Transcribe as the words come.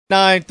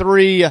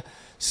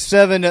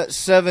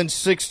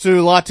893-7762.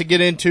 A lot to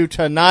get into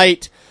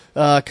tonight.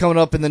 Coming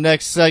up in the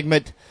next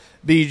segment,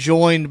 be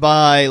joined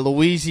by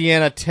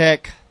Louisiana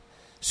Tech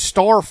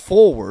star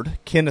forward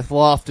Kenneth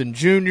Lofton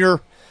Jr.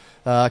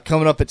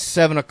 Coming up at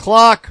 7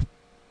 o'clock.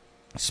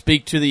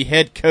 Speak to the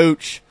head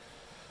coach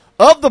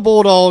of the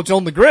Bulldogs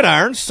on the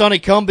gridiron. Sonny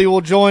Cumbie will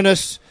join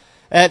us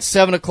at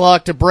 7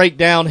 o'clock to break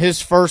down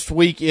his first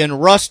week in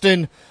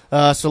Ruston.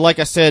 So like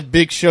I said,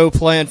 big show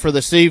planned for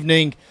this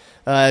evening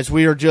as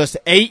we are just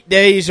 8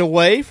 days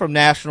away from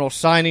National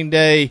Signing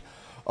Day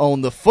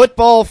on the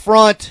football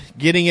front,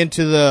 getting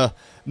into the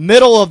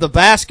middle of the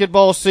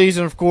basketball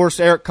season. Of course,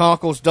 Eric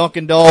Conkle's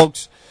Dunkin'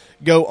 Dogs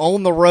go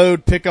on the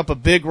road, pick up a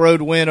big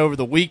road win over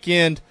the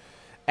weekend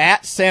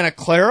at Santa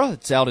Clara.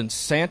 It's out in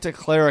Santa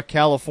Clara,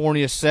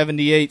 California,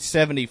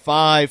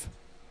 78-75.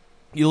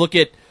 You look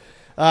at,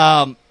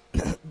 I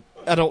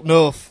don't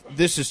know if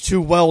this is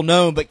too well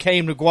known, but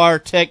Kane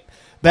McGuire Tech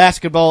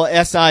Basketball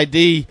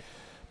SID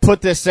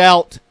put this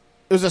out.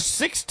 It was a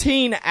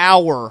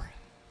 16-hour,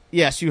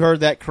 yes, you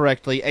heard that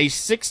correctly, a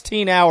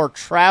 16-hour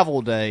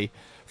travel day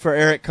for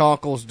Eric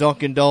Conkle's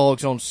Dunkin'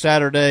 Dogs on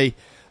Saturday.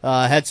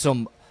 Had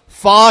some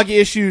fog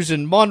issues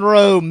in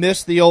Monroe,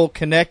 missed the old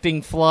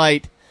connecting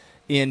flight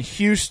in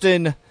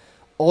Houston.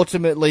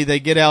 Ultimately, they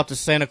get out to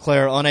Santa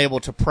Clara, unable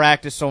to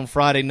practice on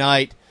Friday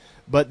night,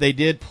 but they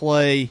did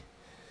play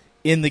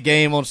in the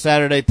game on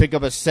Saturday, pick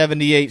up a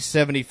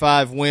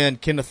 78-75 win.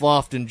 Kenneth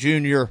Lofton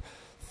Jr.,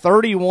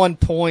 31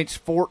 points,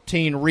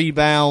 14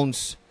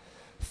 rebounds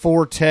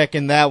for Tech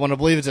in that one. I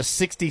believe it's a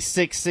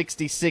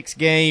 66-66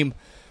 game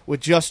with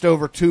just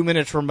over 2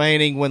 minutes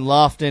remaining when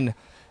Lofton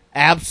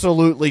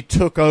absolutely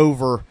took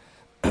over,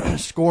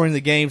 scoring the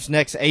game's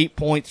next 8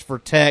 points for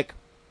Tech.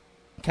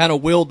 Kind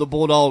of willed the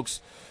Bulldogs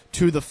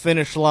to the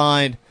finish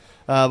line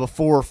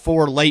before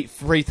 4 late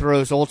free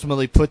throws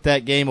ultimately put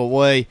that game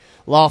away.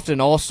 Lofton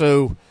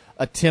also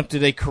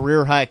attempted a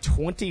career-high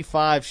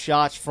 25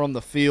 shots from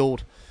the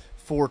field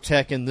for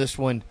Tech in this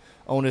one,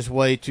 on his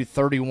way to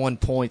 31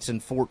 points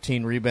and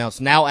 14 rebounds.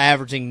 Now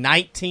averaging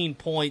 19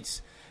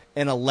 points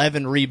and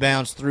 11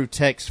 rebounds through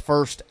Tech's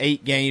first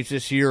 8 games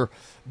this year.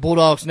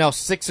 Bulldogs now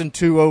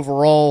 6-2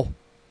 overall,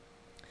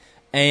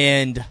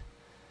 and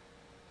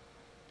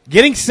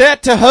getting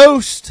set to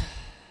host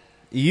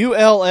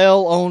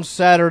ULL on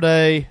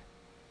Saturday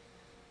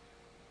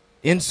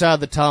inside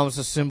the Thomas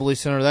Assembly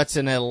Center. That's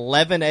an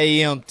 11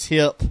 a.m.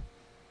 tip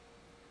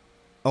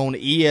on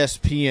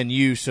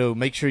ESPNU, so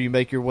make sure you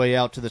make your way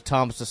out to the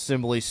Thomas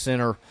Assembly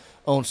Center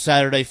on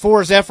Saturday. For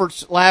his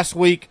efforts last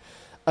week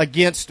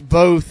against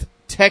both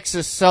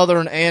Texas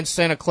Southern and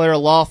Santa Clara,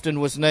 Lofton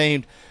was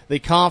named the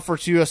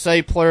Conference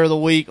USA Player of the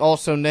Week,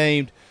 also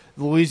named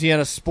the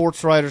Louisiana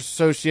Sports Writers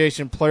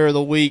Association Player of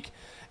the Week.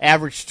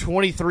 Averaged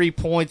 23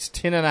 points,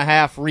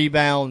 10.5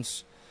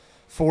 rebounds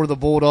for the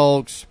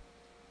Bulldogs.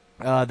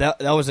 That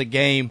was a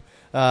game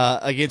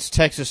against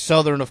Texas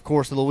Southern. Of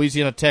course, the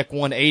Louisiana Tech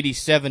won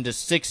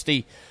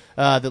 87-60.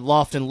 That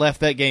Lofton left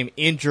that game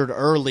injured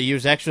early. It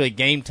was actually a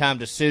game-time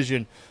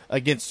decision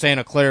against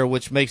Santa Clara,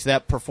 which makes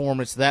that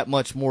performance that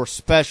much more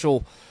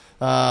special.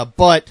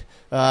 But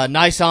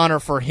nice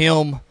honor for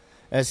him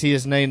as he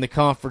is named the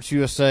Conference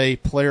USA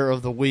Player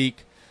of the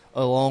Week,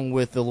 along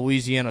with the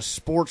Louisiana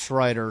Sports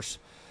Writers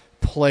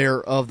Player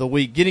of the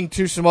Week. Getting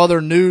to some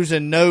other news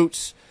and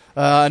notes,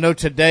 I know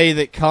today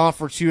that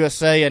Conference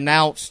USA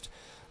announced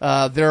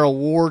their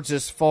awards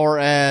as far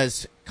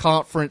as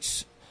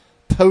conference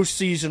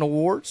postseason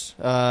awards.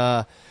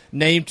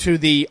 Named to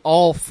the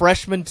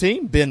all-freshman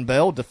team, Ben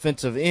Bell,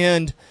 defensive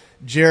end.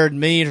 Jared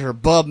Means, or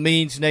Bub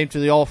Means, named to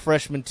the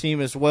all-freshman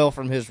team as well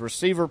from his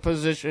receiver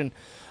position.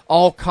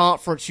 All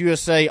Conference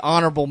USA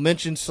honorable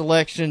mention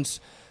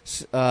selections.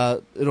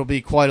 It'll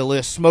be quite a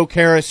list. Smoke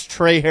Harris,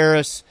 Trey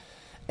Harris,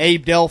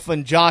 Abe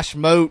Delphin, Josh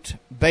Moat,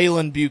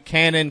 Balin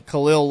Buchanan,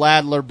 Khalil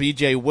Ladler,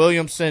 B.J.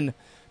 Williamson,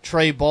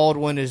 Trey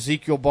Baldwin,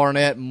 Ezekiel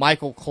Barnett,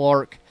 Michael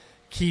Clark,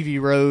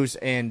 Keevy Rose,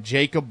 and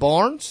Jacob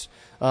Barnes.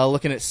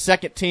 Looking at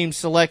second-team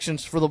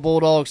selections for the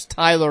Bulldogs,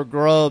 Tyler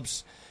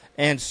Grubbs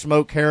and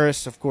Smoke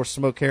Harris. Of course,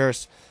 Smoke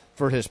Harris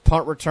for his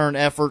punt return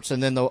efforts.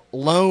 And then the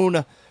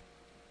lone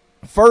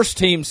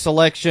first-team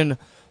selection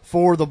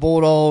for the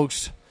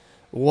Bulldogs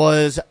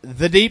was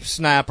the deep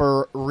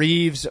snapper,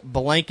 Reeves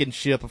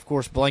Blankenship. Of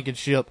course,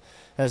 Blankenship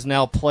has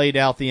now played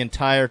out the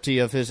entirety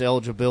of his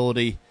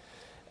eligibility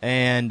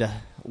and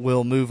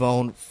will move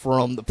on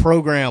from the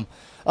program.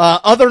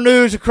 Other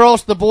news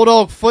across the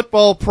Bulldog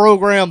football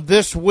program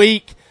this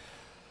week.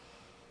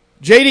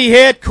 J.D.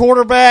 Head,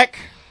 quarterback,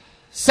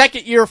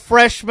 second-year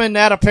freshman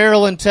out of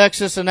Pearland,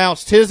 Texas,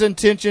 announced his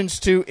intentions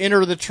to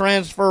enter the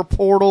transfer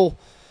portal,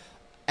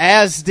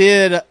 as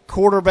did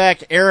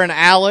quarterback Aaron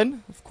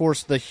Allen. Of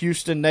course, the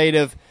Houston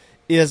native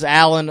is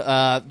Allen.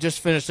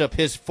 Just finished up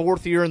his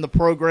 4th year in the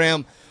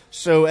program.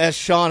 So as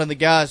Sean and the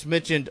guys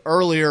mentioned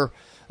earlier,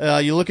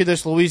 you look at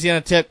this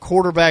Louisiana Tech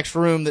quarterbacks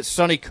room that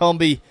Sonny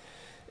Cumbie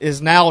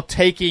is now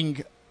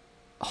taking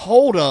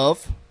hold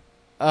of.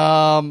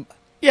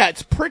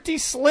 It's pretty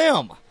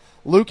slim.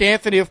 Luke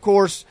Anthony, of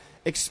course,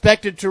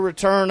 expected to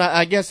return.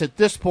 I guess at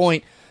this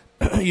point,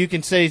 you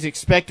can say he's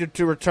expected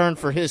to return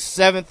for his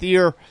 7th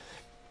year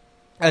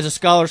as a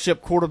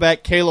scholarship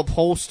quarterback. Caleb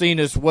Holstein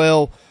as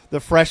well, the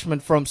freshman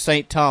from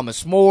St.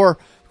 Thomas More.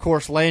 Of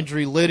course,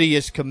 Landry Liddy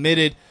is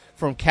committed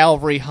from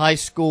Calvary High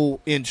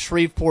School in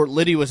Shreveport.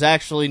 Liddy was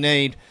actually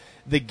named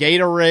the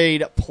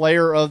Gatorade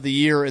Player of the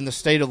Year in the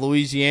state of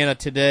Louisiana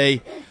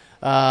today.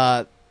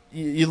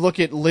 You look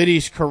at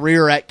Liddy's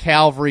career at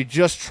Calvary,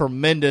 just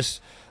tremendous.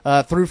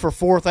 Threw for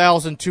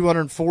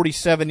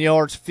 4,247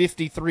 yards,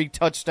 53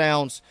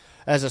 touchdowns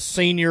as a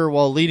senior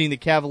while leading the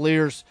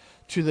Cavaliers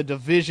to the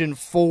Division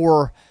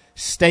IV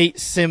state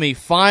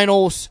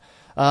semifinals.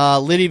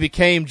 Liddy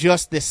became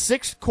just the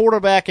 6th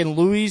quarterback in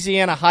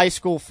Louisiana high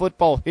school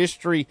football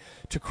history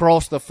to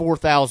cross the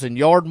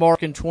 4,000-yard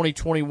mark in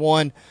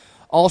 2021.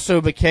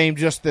 Also became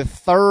just the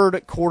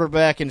 3rd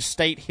quarterback in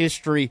state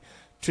history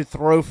to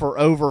throw for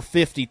over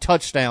 50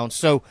 touchdowns.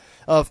 So,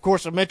 of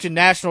course, I mentioned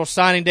National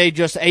Signing Day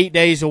just 8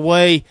 days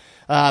away.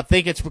 I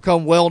think it's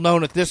become well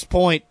known at this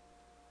point.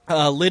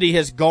 Liddy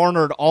has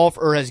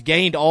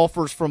gained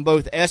offers from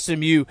both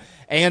SMU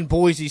and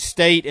Boise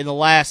State in the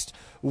last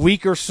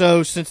week or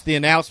so since the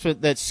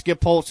announcement that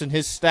Skip Holtz and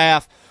his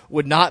staff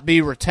would not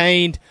be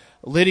retained.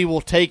 Liddy will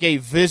take a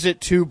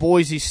visit to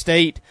Boise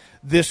State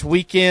this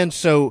weekend.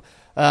 So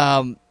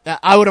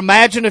I would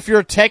imagine if you're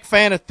a Tech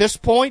fan at this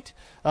point,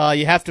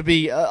 you have to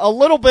be a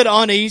little bit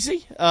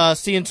uneasy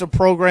seeing some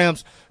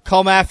programs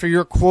come after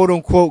your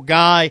quote-unquote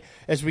guy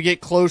as we get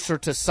closer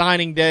to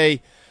signing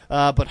day.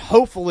 But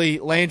hopefully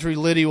Landry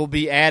Liddy will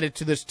be added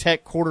to this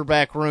Tech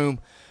quarterback room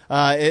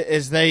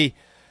as they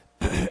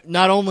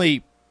not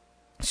only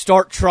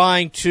start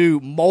trying to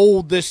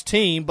mold this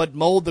team, but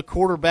mold the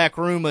quarterback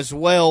room as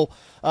well.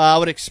 I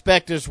would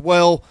expect as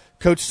well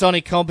Coach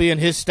Sonny Cumbie and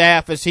his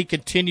staff as he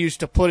continues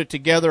to put it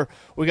together.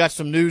 We got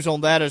some news on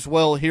that as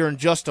well here in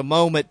just a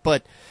moment.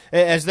 But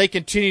as they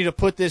continue to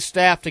put this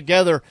staff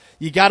together,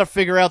 you got to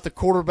figure out the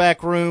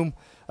quarterback room.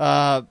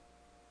 I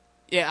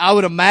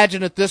would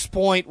imagine at this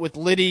point with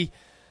Liddy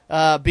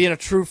being a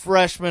true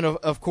freshman,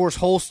 of course,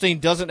 Holstein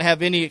doesn't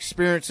have any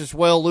experience as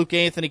well. Luke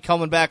Anthony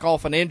coming back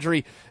off an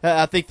injury.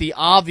 I think the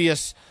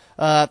obvious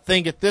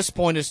thing at this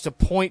point is to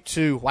point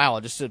to, wow, I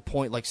just said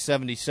point like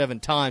 77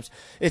 times.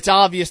 It's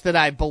obvious that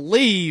I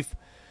believe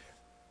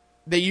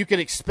that you could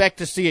expect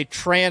to see a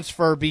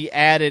transfer be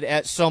added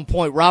at some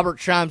point. Robert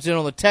chimes in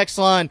on the text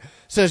line,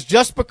 says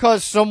just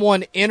because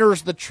someone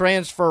enters the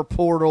transfer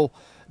portal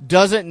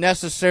doesn't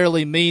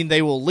necessarily mean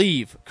they will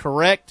leave,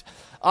 correct?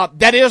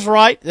 That is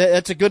right.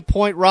 That's a good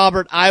point,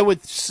 Robert. I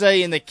would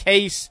say in the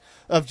case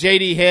of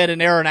J.D. Head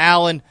and Aaron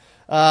Allen,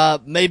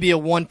 maybe a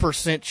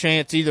 1%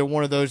 chance either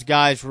one of those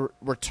guys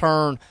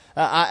return.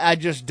 I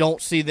just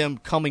don't see them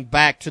coming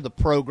back to the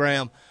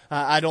program.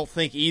 I don't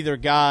think either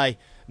guy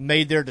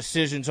made their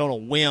decisions on a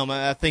whim.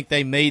 I think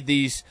they made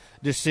these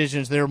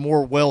decisions. They're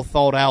more well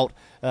thought out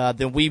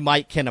than we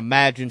can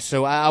imagine.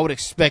 So I would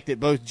expect that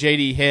both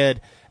J.D. Head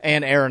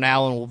and Aaron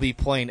Allen will be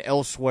playing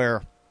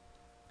elsewhere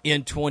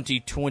in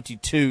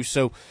 2022.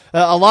 So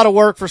a lot of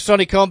work for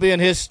Sonny Cumbie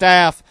and his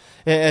staff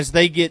as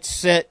they get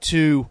set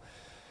to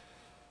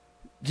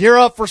gear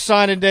up for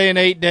signing day in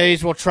 8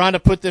 days. We're trying to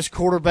put this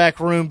quarterback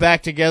room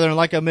back together. And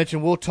like I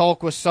mentioned, we'll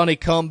talk with Sonny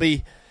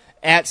Cumbie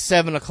at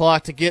 7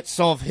 o'clock to get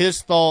some of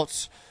his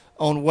thoughts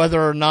on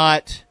whether or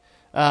not,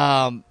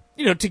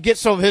 to get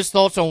some of his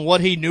thoughts on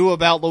what he knew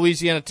about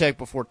Louisiana Tech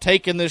before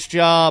taking this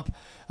job,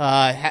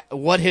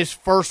 what his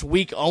first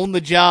week on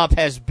the job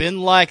has been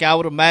like. I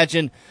would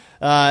imagine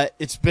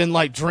it's been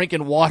like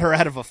drinking water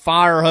out of a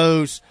fire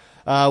hose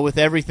with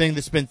everything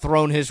that's been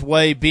thrown his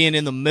way, being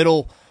in the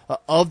middle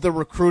of the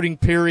recruiting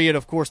period.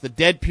 Of course, the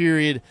dead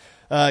period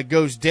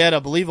goes dead, I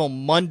believe,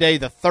 on Monday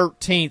the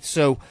 13th.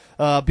 So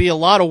be a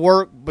lot of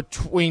work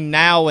between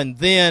now and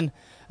then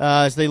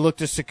as they look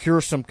to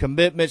secure some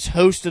commitments.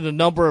 Hosted a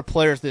number of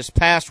players this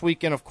past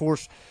weekend. Of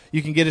course,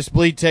 you can get us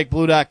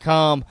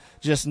bleedtechblue.com,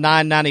 just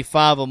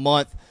 $9.95 a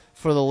month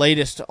for the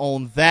latest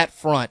on that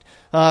front.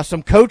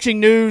 Some coaching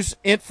news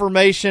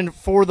information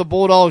for the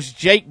Bulldogs.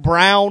 Jake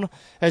Brown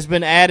has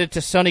been added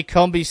to Sonny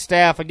Cumbie's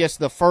staff. I guess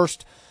the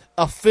first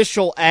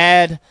official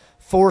ad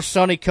for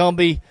Sonny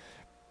Cumbie.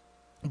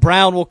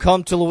 Brown will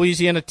come to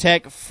Louisiana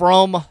Tech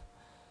from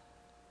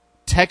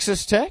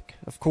Texas Tech.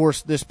 Of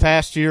course, this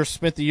past year,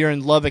 spent the year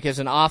in Lubbock as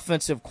an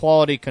offensive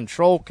quality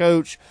control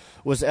coach,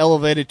 was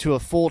elevated to a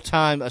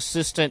full-time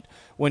assistant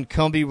when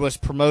Cumbie was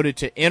promoted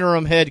to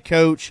interim head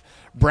coach.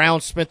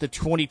 Brown spent the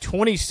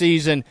 2020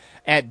 season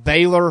at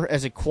Baylor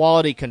as a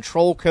quality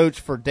control coach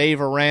for Dave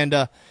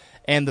Aranda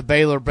and the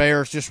Baylor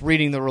Bears. Just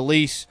reading the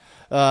release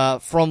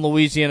from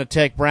Louisiana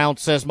Tech, Brown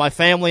says, "My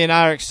family and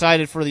I are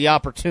excited for the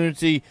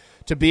opportunity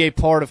to be a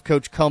part of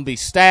Coach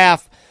Cumbie's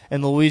staff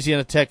and the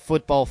Louisiana Tech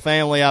football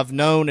family. I've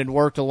known and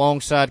worked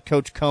alongside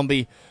Coach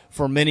Cumbie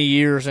for many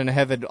years and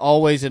have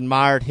always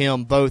admired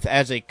him both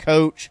as a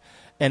coach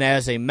and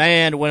as a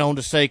man." Went on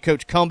to say,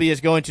 "Coach Cumbie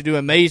is going to do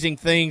amazing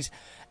things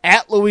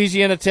at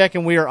Louisiana Tech,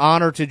 and we are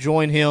honored to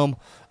join him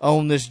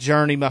on this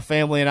journey. My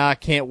family and I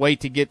can't wait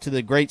to get to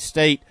the great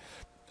state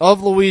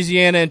of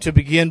Louisiana and to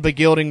begin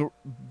building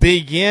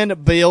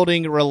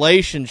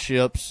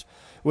relationships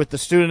with the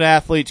student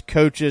athletes,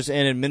 coaches,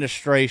 and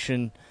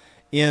administration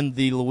in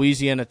the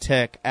Louisiana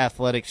Tech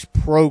athletics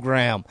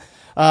program.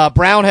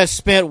 Brown has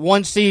spent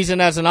one season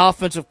as an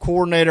offensive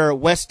coordinator at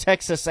West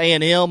Texas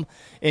A&M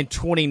in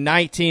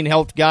 2019,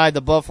 helped guide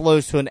the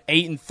Buffaloes to an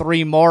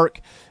 8-3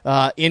 mark,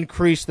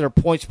 increased their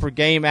points per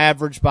game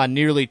average by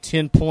nearly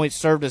 10 points,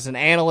 served as an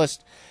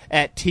analyst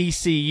at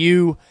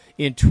TCU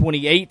in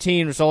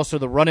 2018, was also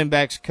the running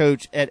backs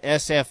coach at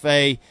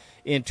SFA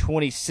in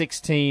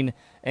 2016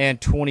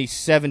 and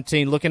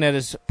 2017. Looking at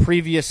his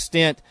previous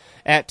stint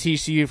at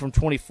TCU from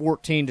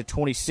 2014 to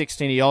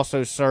 2016, he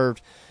also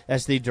served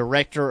as the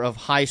director of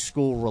high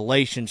school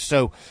relations.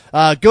 So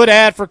good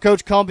ad for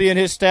Coach Cumbie and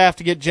his staff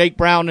to get Jake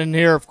Brown in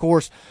here, of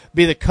course,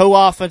 be the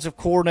co-offensive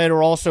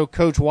coordinator, also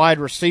coach wide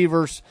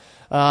receivers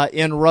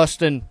in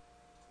Ruston.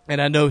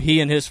 And I know he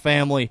and his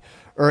family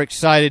are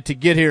excited to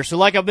get here. So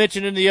like I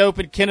mentioned in the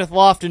open, Kenneth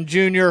Lofton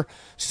Jr.,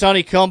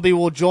 Sonny Cumbie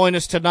will join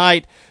us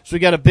tonight. So we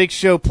got a big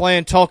show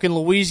planned, talking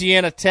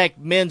Louisiana Tech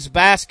men's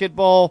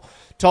basketball,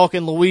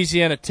 talking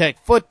Louisiana Tech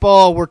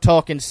football. We're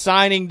talking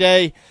signing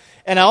day.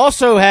 And I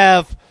also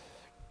have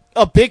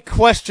a big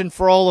question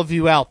for all of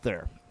you out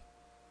there.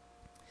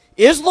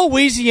 Is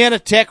Louisiana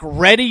Tech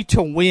ready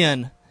to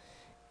win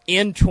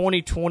in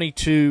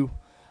 2022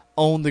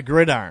 on the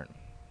gridiron?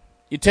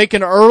 You take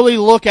an early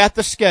look at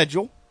the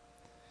schedule,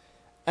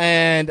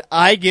 and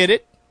I get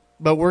it,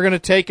 but we're going to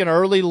take an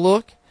early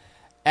look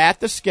at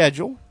the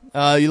schedule.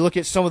 You look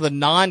at some of the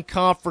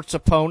non-conference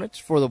opponents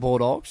for the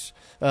Bulldogs.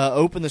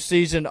 Open the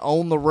season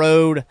on the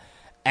road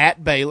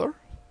at Baylor.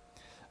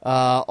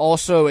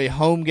 Also a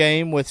home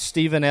game with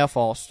Stephen F.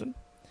 Austin.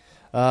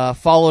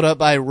 Followed up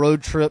by a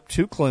road trip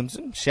to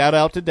Clemson. Shout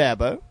out to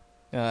Dabo.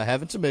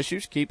 Having some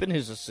issues keeping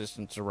his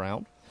assistants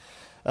around.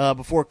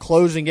 Before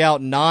closing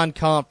out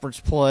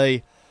non-conference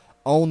play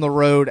on the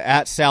road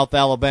at South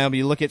Alabama.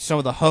 You look at some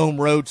of the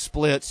home-road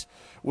splits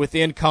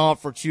within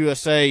Conference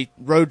USA.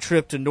 Road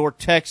trip to North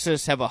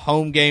Texas, have a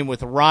home game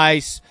with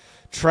Rice,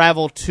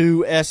 travel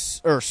to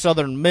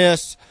Southern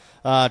Miss,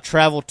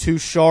 travel to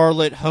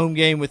Charlotte, home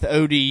game with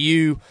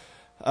ODU,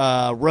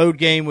 road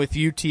game with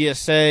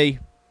UTSA,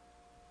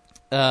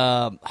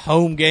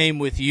 home game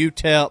with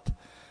UTEP.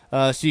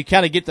 So you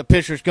kind of get the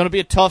picture. It's going to be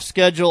a tough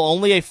schedule,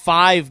 only a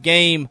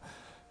 5-game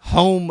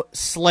home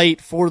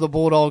slate for the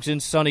Bulldogs in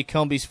Sonny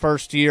Cumbie's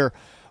first year.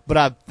 But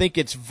I think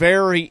it's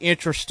very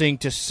interesting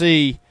to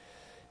see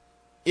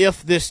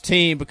if this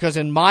team, because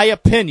in my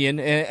opinion,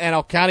 and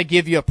I'll kind of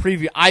give you a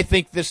preview, I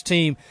think this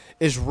team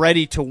is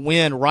ready to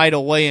win right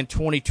away in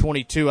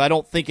 2022. I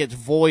don't think it's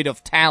void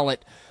of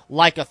talent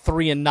like a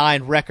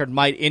 3-9 record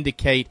might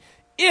indicate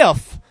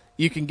if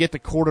you can get the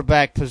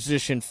quarterback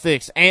position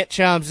fixed. Ant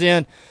chimes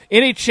in.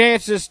 Any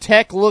chances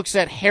Tech looks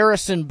at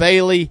Harrison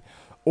Bailey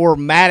or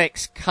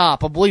Maddox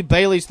Kopp? I believe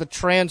Bailey's the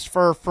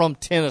transfer from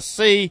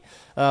Tennessee.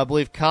 I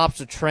believe Kopp's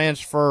a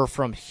transfer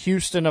from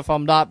Houston, if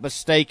I'm not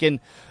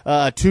mistaken.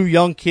 Two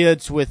young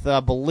kids with,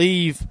 I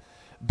believe,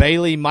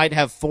 Bailey might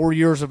have 4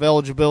 years of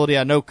eligibility.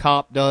 I know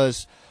Kopp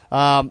does.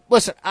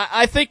 Listen,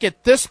 I think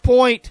at this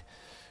point,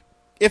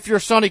 if you're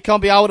Sonny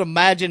Cumbie, I would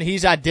imagine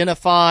he's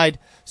identified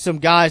some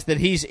guys that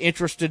he's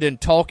interested in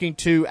talking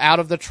to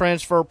out of the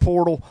transfer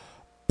portal.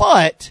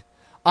 But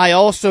I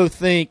also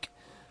think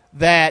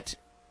that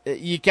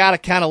you got to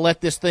kind of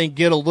let this thing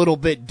get a little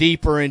bit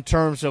deeper in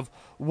terms of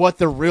what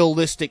the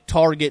realistic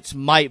targets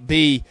might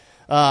be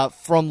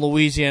from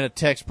Louisiana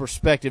Tech's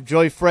perspective.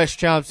 Joey Fresh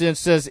chimes in,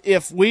 says,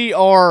 if we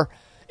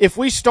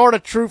start a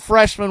true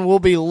freshman, we'll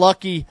be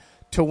lucky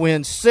to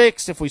win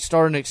 6. If we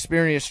start an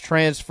experienced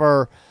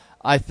transfer,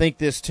 I think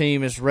this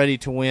team is ready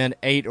to win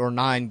 8 or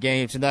 9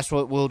 games, and that's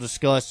what we'll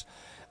discuss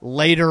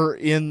later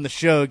in the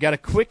show. Got a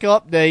quick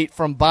update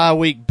from Bye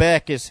Week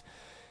Beck as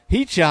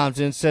he chimes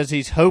in, says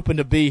he's hoping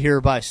to be here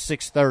by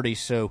 6:30.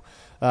 So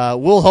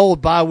we'll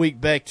hold Bye Week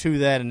Beck to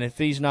that, and if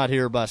he's not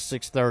here by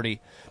 6:30,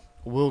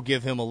 we'll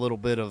give him a little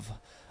bit of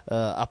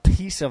a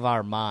piece of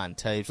our mind,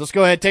 Taves. Let's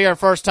go ahead and take our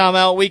first time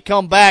out. We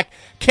come back.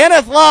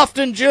 Kenneth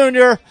Lofton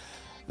Jr.,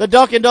 the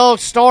Dunkin'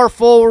 Dogs star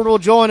forward, will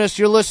join us.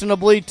 You're listening to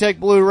Bleed Tech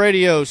Blue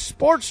Radio,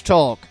 Sports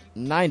Talk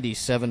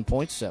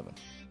 97.7.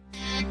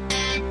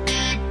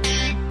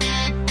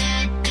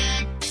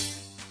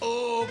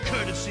 Oh,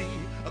 Courtesy,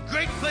 a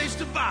great place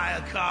to buy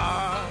a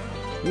car.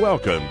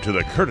 Welcome to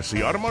the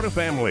Courtesy Automotive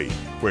family,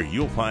 where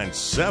you'll find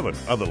 7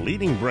 of the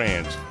leading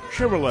brands: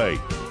 Chevrolet,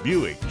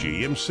 Buick,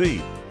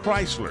 GMC,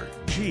 Chrysler,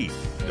 Jeep,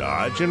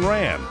 Dodge, and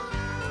Ram.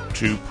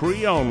 2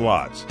 pre-owned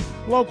lots,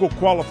 local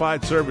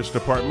qualified service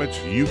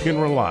departments you can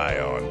rely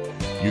on.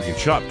 You can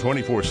shop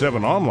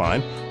 24/7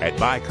 online at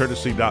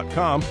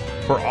buycourtesy.com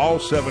for all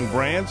 7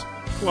 brands,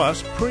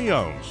 plus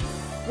pre-owns.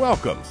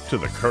 Welcome to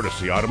the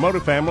Courtesy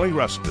Automotive family,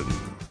 Ruston.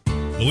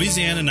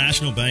 Louisiana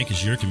National Bank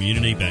is your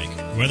community bank.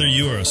 Whether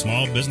you are a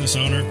small business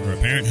owner or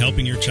a parent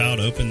helping your child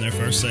open their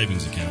first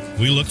savings account,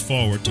 we look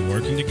forward to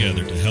working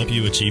together to help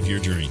you achieve your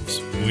dreams.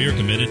 We are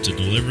committed to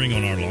delivering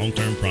on our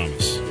long-term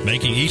promise,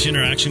 making each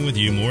interaction with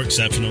you more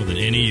exceptional than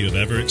any you have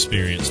ever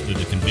experienced through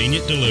the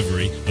convenient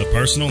delivery of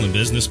personal and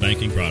business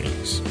banking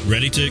products.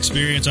 Ready to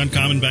experience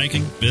uncommon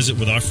banking? Visit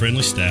with our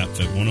friendly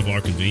staff at one of our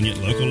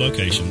convenient local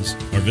locations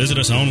or visit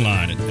us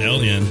online at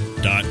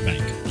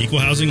ln.bank. Equal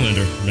housing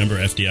lender, member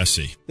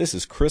FDIC. This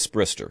is Chris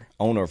Brister,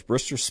 owner of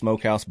Brister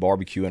Smokehouse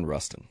Barbecue in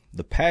Ruston.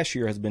 The past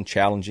year has been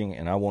challenging,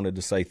 and I wanted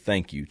to say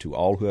thank you to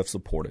all who have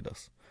supported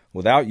us.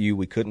 Without you,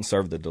 we couldn't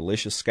serve the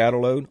delicious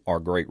scatterload, our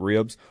great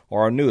ribs,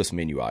 or our newest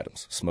menu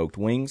items, smoked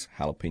wings,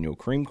 jalapeno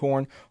cream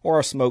corn, or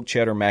our smoked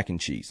cheddar mac and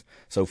cheese.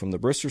 So from the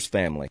Brister's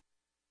family,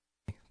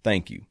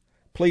 thank you.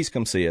 Please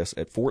come see us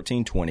at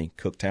 1420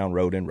 Cooktown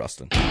Road in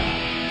Ruston.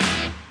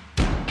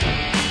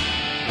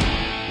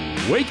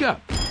 Wake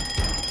up!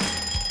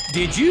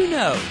 Did you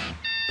know?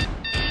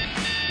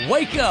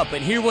 Wake up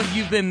and hear what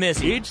you've been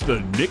missing. It's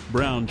the Nick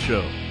Brown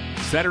Show.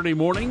 Saturday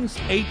mornings,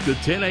 8 to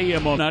 10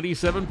 a.m. on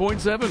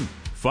 97.7.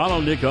 Follow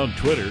Nick on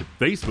Twitter,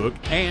 Facebook,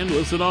 and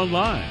listen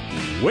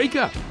online. Wake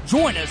up!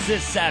 Join us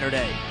this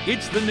Saturday.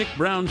 It's the Nick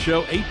Brown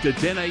Show, 8 to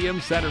 10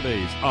 a.m.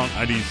 Saturdays on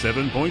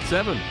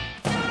 97.7.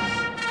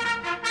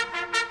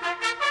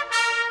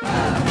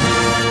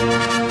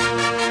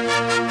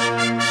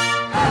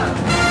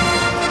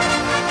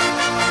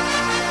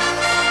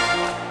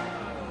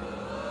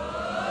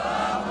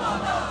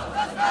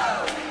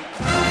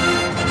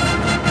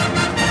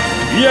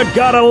 You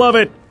gotta love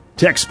it.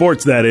 Tech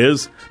sports, that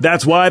is.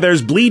 That's why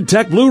there's Bleed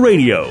Tech Blue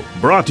Radio,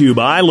 brought to you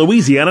by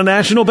Louisiana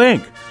National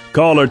Bank.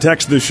 Call or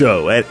text the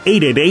show at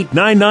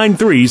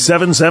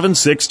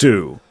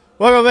 888-993-7762.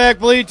 Welcome back,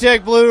 Bleed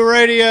Tech Blue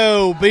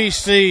Radio.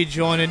 BC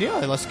joining you.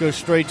 Let's go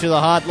straight to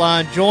the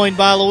hotline. Joined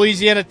by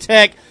Louisiana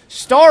Tech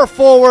star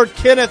forward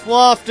Kenneth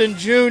Lofton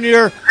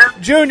Jr.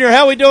 Junior,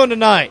 how we doing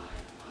tonight?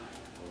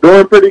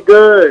 Doing pretty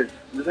good.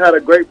 Just had a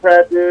great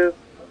practice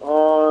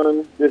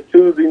on this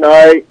Tuesday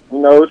night. You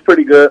know, it's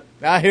pretty good.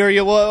 I hear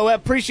you. Well, I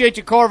appreciate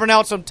you carving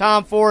out some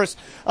time for us.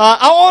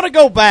 I want to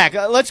go back.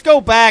 Let's go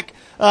back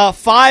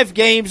 5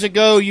 games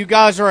ago. You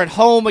guys are at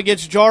home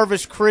against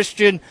Jarvis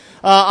Christian.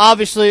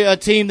 Obviously, a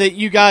team that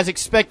you guys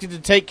expected to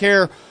take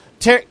care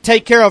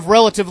of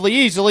relatively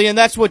easily, and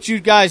that's what you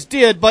guys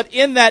did. But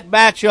in that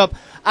matchup,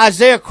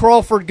 Isaiah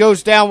Crawford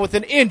goes down with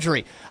an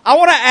injury. I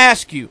want to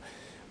ask you,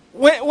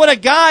 when a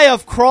guy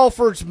of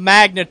Crawford's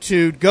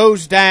magnitude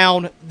goes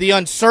down, the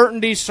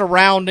uncertainty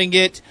surrounding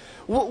it,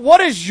 what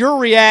is your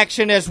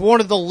reaction as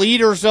one of the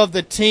leaders of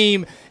the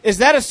team? Is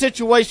that a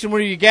situation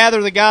where you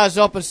gather the guys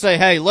up and say,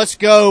 hey, let's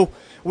go,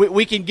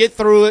 we can get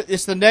through it,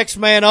 it's the next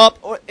man up,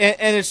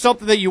 and it's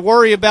something that you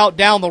worry about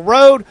down the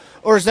road?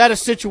 Or is that a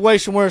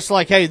situation where it's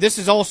like, hey, this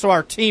is also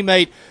our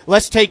teammate,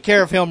 let's take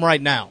care of him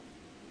right now?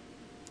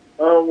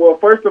 Well,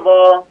 first of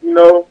all, you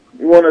know,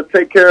 we want to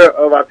take care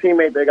of our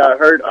teammate that got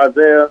hurt,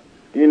 Isaiah,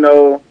 you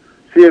know,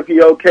 see if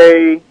he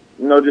okay, you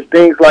know, just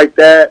things like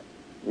that.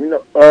 You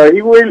know,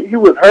 he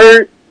was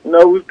hurt, you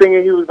know, we was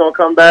thinking he was going to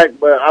come back,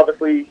 but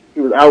obviously he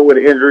was out with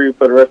an injury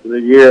for the rest of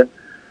the year.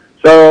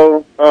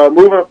 So,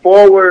 moving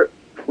forward,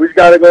 we just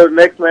got to go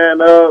next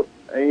man up,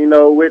 and, you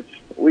know, which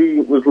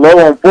we was low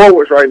on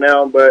forwards right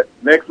now, but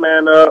next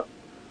man up,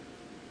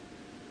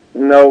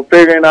 you know,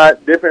 figuring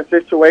out different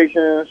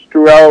situations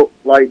throughout,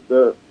 like,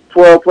 the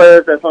 12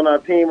 players that's on our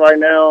team right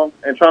now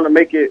and trying to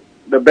make it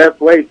the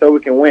best way so we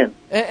can win.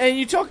 And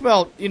you talk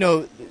about, you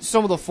know,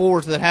 some of the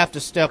forwards that have to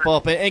step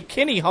up, and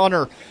Kenny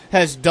Hunter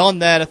has done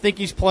that. I think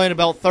he's playing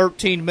about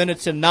 13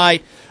 minutes a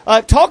night.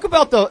 Talk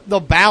about the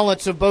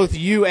balance of both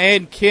you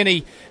and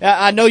Kenny.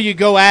 I know you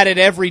go at it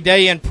every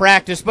day in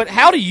practice, but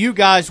how do you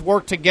guys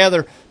work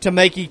together to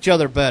make each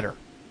other better?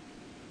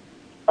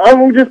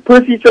 We just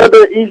push each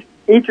other each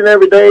and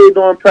every day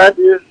during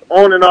practice,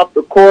 on and off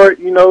the court.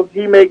 You know,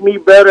 he make me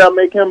better, I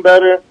make him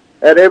better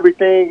at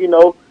everything. You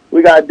know,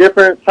 we got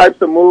different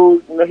types of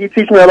moves. You know, he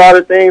teaches me a lot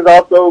of things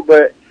also,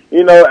 but,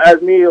 you know, as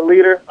me, a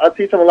leader, I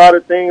teach him a lot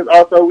of things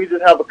also. We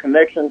just have a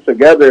connection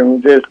together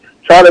and just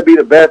try to be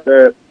the best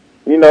at,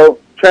 you know,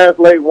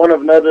 translate one of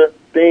another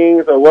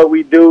things or what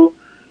we do,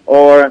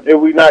 or if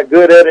we're not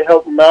good at it,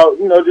 help them out.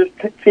 You know, just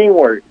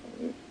teamwork.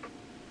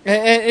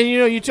 And you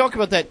know, you talk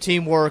about that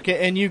teamwork,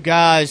 and you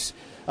guys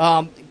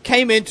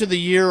came into the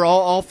year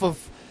off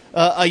of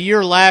a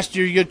year last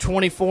year. You had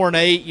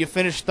 24-8. You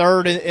finished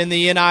third in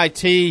the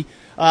NIT.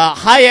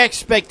 High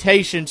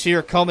expectations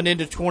here coming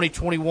into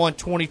 2021,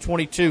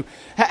 2022.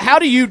 How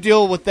do you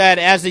deal with that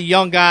as a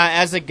young guy,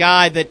 as a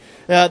guy that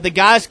the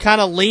guys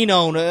kind of lean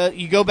on?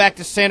 You go back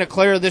to Santa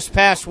Clara this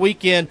past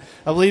weekend,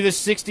 I believe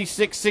it's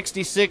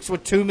 66-66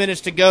 with 2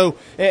 minutes to go,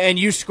 and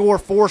you score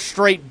 4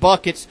 straight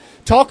buckets.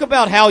 Talk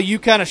about how you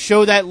kind of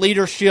show that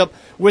leadership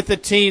with a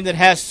team that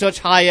has such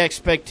high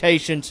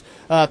expectations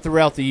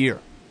throughout the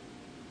year.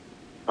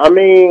 I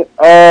mean,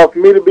 for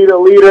me to be the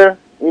leader,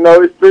 you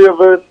know, it's 3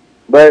 of us,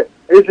 but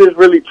it's just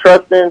really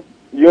trusting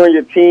you and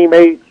your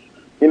teammates.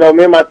 You know,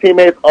 me and my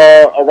teammates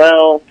are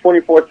around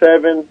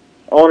 24/7,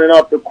 on and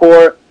off the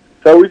court.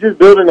 So we're just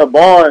building a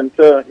bond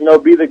to,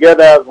 be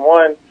together as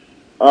one,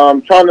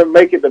 trying to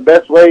make it the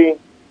best way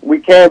we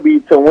can be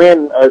to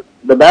win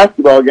the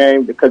basketball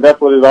game, because that's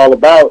what it's all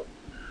about.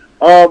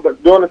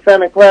 But during the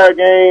Santa Clara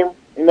game,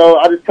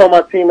 I just told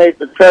my teammates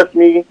to trust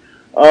me.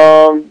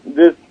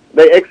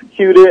 They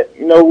executed.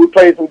 We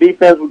played some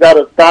defense. We got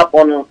to stop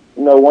on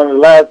one of the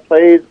last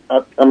plays.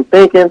 I'm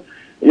thinking,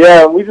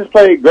 we just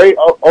played great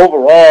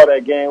overall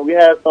that game. We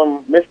had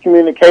some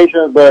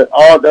miscommunications, but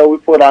although we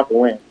pulled out the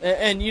win.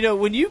 And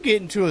when you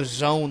get into a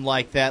zone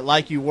like that,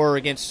 like you were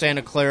against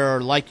Santa Clara,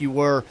 or like you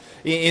were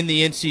in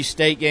the NC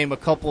State game a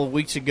couple of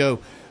weeks ago,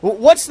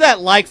 what's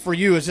that like for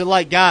you? Is it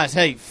like, guys,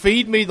 hey,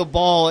 feed me the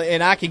ball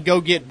and I can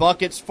go get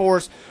buckets for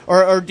us,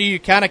 or do you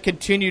kind of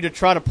continue to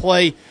try to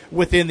play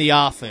within the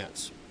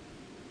offense?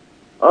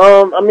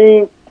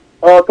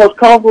 Coach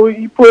Conkle,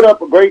 he put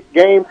up a great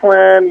game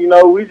plan.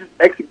 We just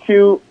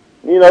execute,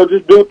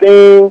 just do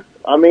things.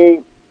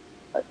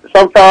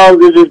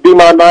 Sometimes it just be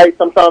my night.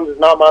 Sometimes it's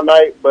not my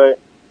night. But,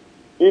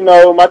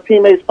 my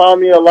teammates find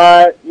me a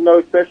lot,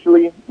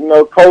 especially,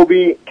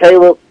 Kobe,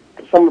 Caleb,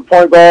 some of the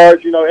point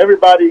guards,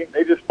 everybody,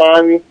 they just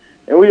find me.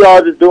 And we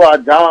all just do our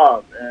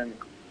job and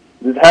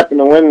just happen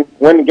to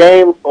win the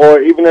game.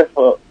 Or even if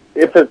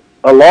it's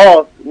a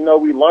loss,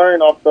 we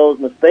learn off those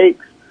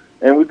mistakes.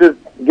 And we just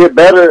get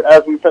better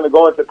as we finna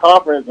go into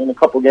conference in a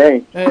couple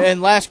games.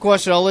 And last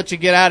question, I'll let you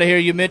get out of here.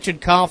 You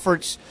mentioned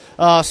conference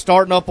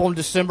starting up on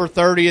December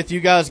 30th. You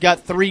guys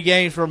got 3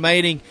 games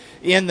remaining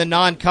in the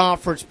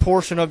non-conference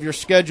portion of your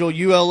schedule.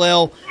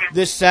 ULL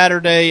this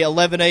Saturday,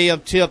 11 a.m.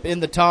 tip in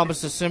the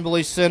Thomas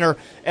Assembly Center.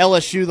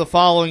 LSU the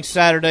following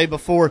Saturday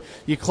before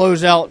you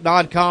close out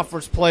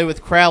non-conference play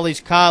with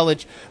Crowley's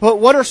College. But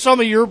what are some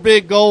of your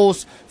big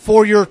goals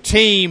for your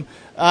team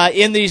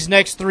in these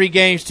next 3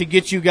 games to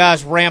get you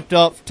guys ramped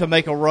up to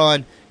make a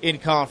run in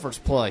conference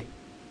play?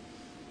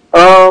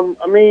 Some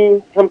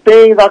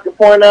things I can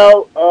point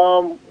out.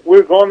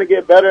 We're going to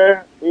get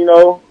better,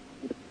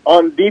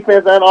 on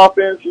defense and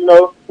offense.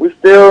 We're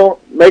still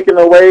making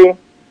a way,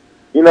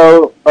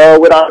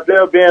 with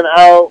Isaiah being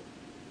out,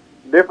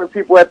 different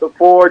people at the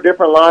 4,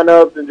 different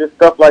lineups, and just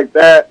stuff like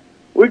that.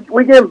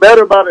 We're getting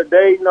better by the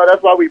day.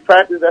 That's why we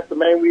practice. That's the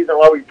main reason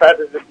why we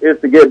practice is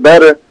to get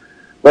better.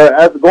 But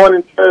as going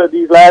into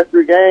these last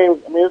 3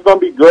 games, it's going to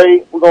be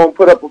great. We're going to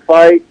put up a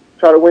fight,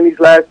 try to win these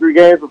last 3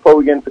 games before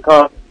we get into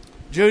conference.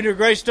 Junior,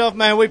 great stuff,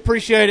 man. We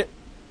appreciate it.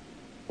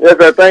 Yes,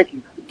 sir. Thank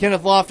you.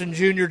 Kenneth Lofton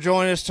Jr.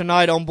 joining us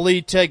tonight on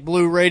Bleed Tech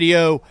Blue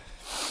Radio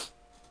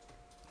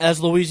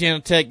as Louisiana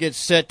Tech gets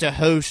set to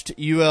host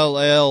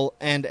ULL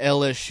and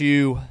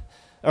LSU,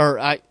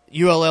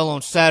 ULL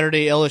on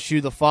Saturday,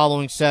 LSU the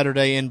following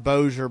Saturday in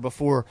Bossier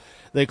before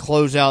they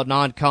close out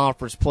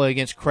non-conference play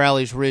against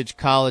Crowley's Ridge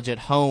College at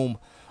home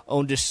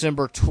on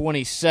December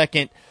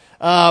 22nd.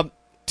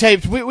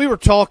 Tapes, we were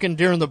talking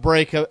during the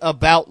break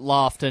about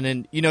Lofton,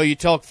 and, you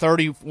talk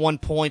 31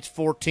 points,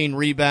 14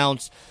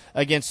 rebounds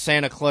against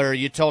Santa Clara.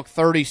 You talk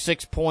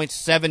 36 points,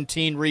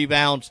 17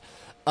 rebounds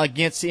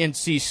against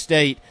NC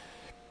State.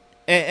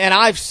 And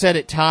I've said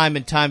it time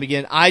and time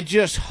again, I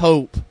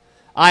hope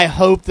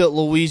that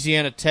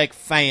Louisiana Tech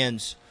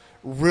fans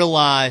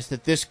realize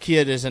that this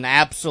kid is an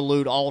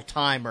absolute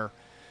all-timer.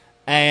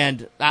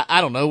 And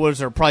I don't know, was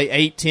there probably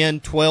 8, 10,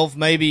 12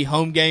 maybe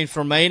home games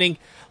remaining?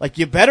 Like,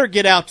 you better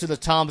get out to the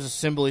Thomas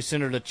Assembly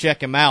Center to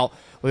check him out,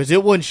 because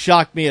it wouldn't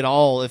shock me at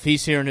all if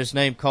he's hearing his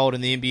name called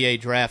in the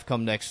NBA draft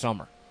come next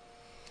summer.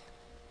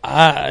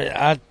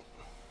 Of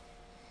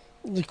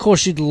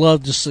course, you'd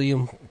love to see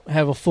him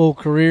have a full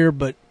career,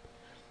 but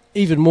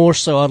even more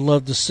so, I'd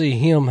love to see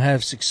him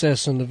have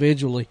success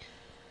individually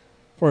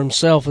for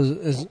himself.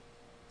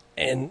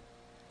 And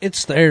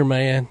it's there,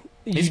 man.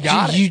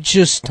 You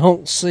just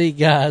don't see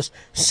guys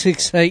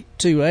 6'8",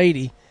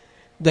 280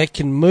 that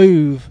can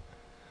move.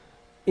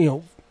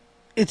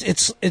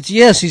 It's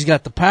yes, he's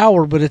got the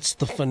power, but it's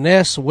the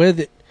finesse with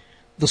it,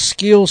 the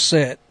skill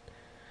set.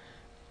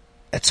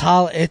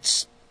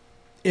 It's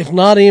if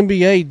not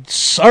NBA,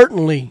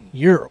 certainly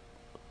Europe.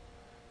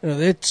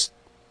 It's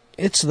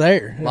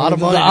there. A lot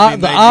of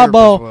money. The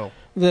eyeball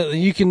that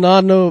you can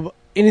not know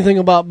anything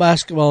about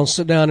basketball and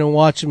sit down and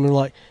watch him and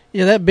like,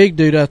 yeah, that big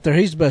dude out there,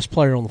 he's the best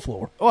player on the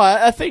floor. Well,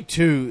 I think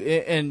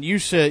too, and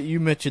you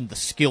mentioned the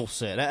skill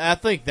set. I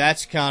think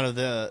that's kind of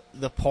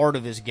the part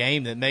of his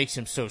game that makes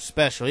him so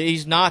special.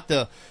 He's not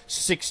the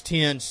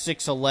 6'10",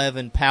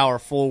 6'11" power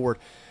forward.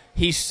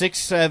 He's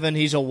 6'7".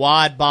 He's a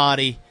wide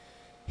body.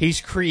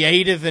 He's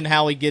creative in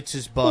how he gets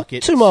his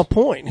buckets. Well, to my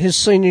point, his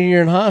senior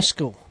year in high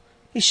school,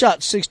 he shot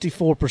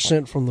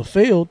 64% from the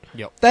field.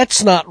 Yep.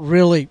 That's not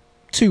really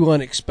too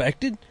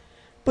unexpected.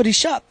 But he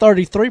shot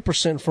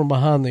 33% from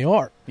behind the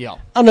arc. Yeah,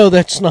 I know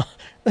that's not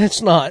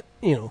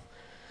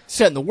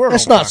setting the world.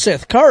 That's not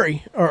Seth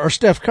Curry or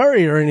Steph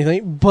Curry or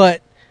anything.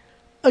 But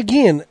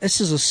again,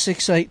 this is a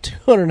 6'8",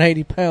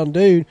 280-pound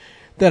dude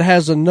that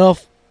has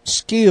enough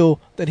skill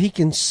that he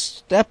can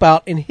step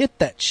out and hit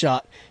that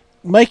shot,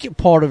 make it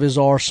part of his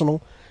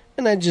arsenal,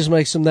 and that just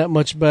makes him that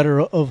much better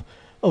of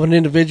of an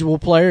individual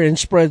player and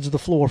spreads the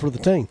floor for the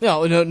team.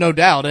 No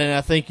doubt. And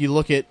I think you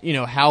look at,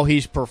 how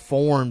he's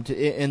performed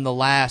in the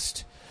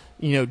last,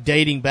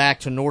 dating back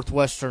to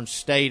Northwestern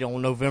State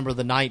on November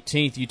the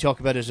 19th. You talk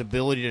about his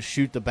ability to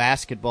shoot the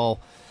basketball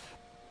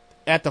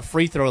at the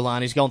free throw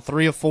line. He's gone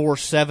 3 of 4,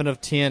 7 of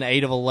 10,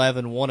 8 of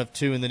 11, 1 of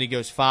 2, and then he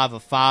goes 5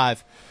 of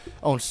 5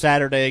 on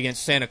Saturday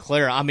against Santa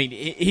Clara. I mean,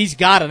 he's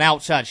got an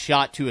outside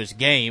shot to his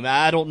game.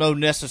 I don't know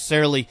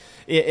necessarily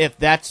if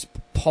that's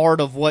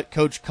part of what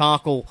Coach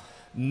Conkle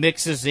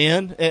mixes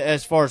in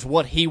as far as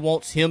what he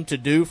wants him to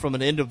do from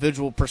an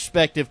individual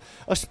perspective,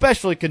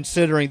 especially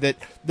considering that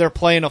they're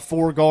playing a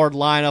 4-guard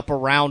lineup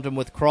around him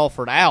with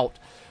Crawford out.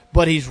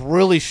 But he's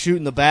really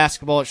shooting the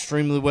basketball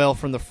extremely well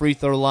from the free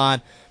throw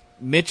line.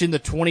 Mentioned the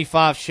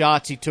 25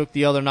 shots he took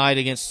the other night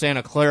against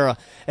Santa Clara.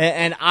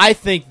 And I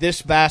think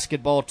this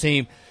basketball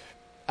team,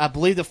 I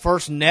believe the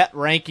first net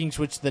rankings,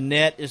 which the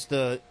net is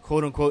the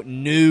quote-unquote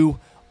new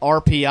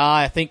RPI,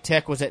 I think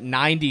Tech was at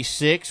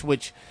 96,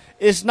 which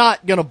is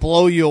not going to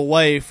blow you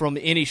away from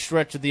any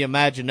stretch of the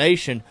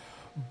imagination.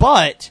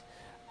 But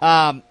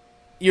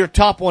you're a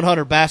top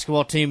 100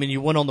 basketball team and you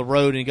went on the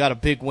road and you got a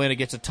big win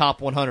against a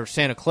top 100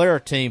 Santa Clara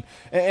team.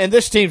 And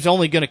this team's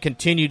only going to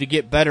continue to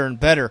get better and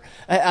better.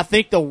 I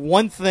think the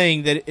one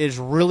thing that is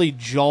really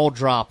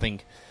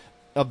jaw-dropping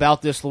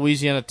about this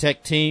Louisiana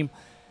Tech team,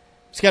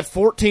 it's got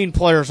 14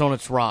 players on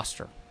its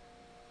roster.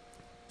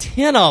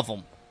 10 of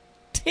them,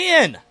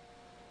 10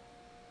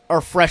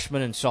 are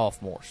freshmen and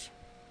sophomores.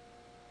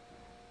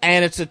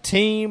 And it's a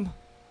team,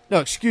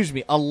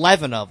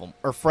 11 of them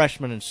are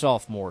freshmen and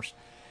sophomores.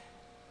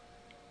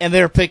 And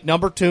they're picked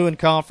number 2 in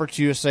Conference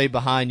USA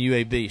behind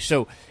UAB.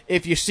 So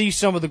if you see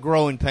some of the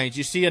growing pains,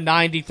 you see a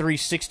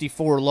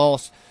 93-64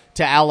 loss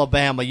to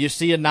Alabama. You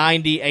see a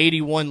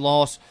 90-81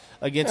 loss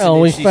against an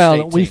NC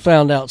State team. We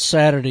found out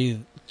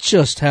Saturday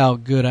just how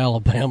good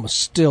Alabama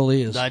still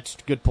is. That's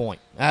a good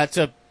point. That's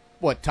a,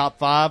 top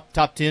 5,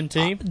 top 10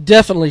 team?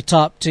 Definitely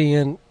top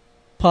 10,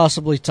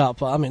 possibly top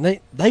 5. I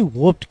mean, they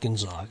whooped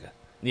Gonzaga.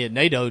 Yeah,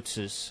 Nate Oates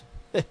is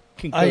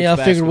can coach I figured,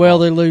 basketball.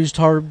 they lose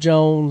Herb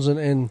Jones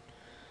and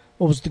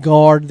what was the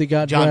guard that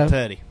got John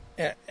drafted?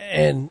 Petty.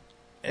 And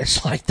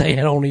it's like they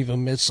don't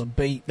even miss a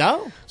beat.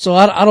 No. So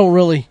I don't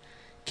really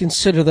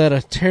consider that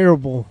a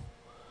terrible.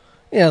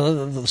 Yeah,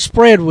 the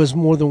spread was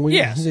more than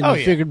we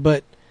figured,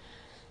 but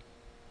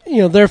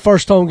their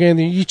first home game,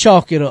 you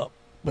chalk it up.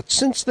 But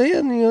since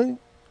then,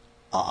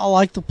 I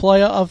like the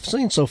play I've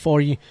seen so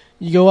far. You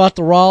go out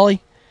to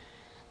Raleigh,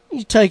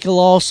 you take a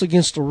loss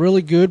against a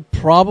really good,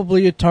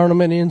 probably a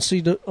tournament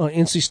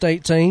NC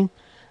State team.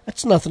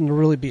 That's nothing to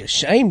really be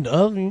ashamed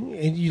of.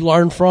 And you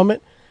learn from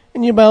it,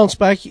 and you bounce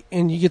back,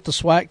 and you get the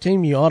SWAC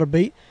team you ought to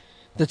beat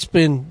that's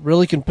been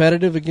really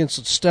competitive against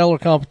a stellar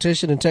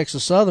competition in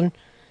Texas Southern.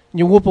 And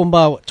you whoop them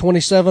by,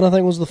 27, I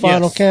think was the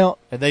final count.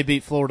 And they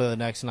beat Florida the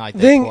next night.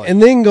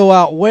 And then go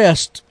out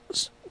west,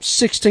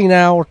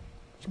 16-hour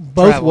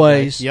both Travel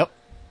ways, Yep.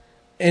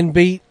 and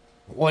beat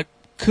what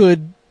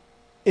could,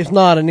 if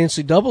not an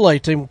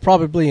NCAA team,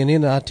 probably an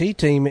NIT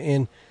team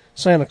in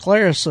Santa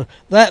Clara. So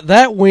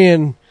that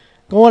win,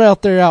 going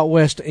out there out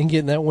west and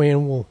getting that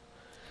win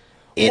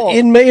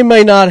it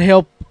may not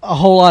help a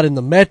whole lot in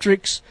the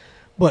metrics,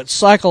 but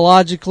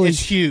psychologically it's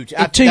huge.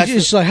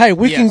 It's like, hey,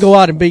 we can go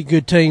out and beat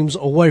good teams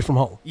away from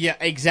home. Yeah,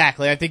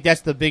 exactly. I think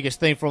that's the biggest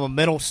thing from a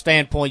mental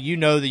standpoint. You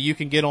know that you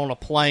can get on a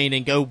plane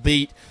and go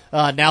beat,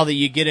 now that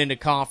you get into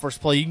conference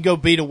play, you can go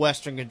beat a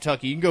Western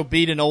Kentucky. You can go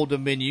beat an Old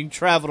Dominion. You can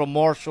travel to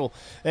Marshall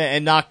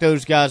and knock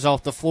those guys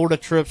off. The Florida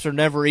trips are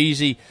never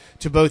easy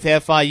to both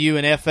FIU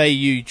and FAU.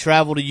 You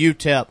travel to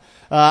UTEP.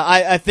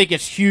 I think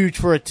it's huge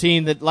for a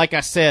team that, like I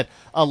said,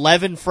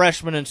 11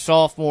 freshmen and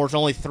sophomores,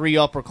 only 3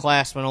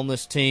 upperclassmen on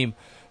this team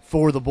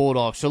for the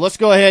Bulldogs. So let's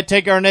go ahead,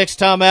 take our next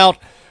time out.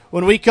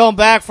 When we come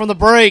back from the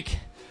break,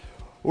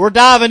 we're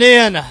diving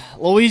in.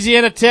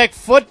 Louisiana Tech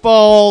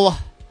football.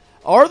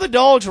 Are the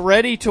Dogs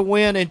ready to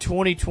win in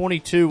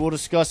 2022? We'll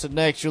discuss it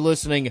next. You're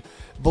listening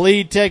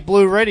Bleed Tech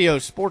Blue Radio,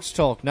 Sports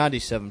Talk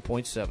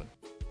 97.7.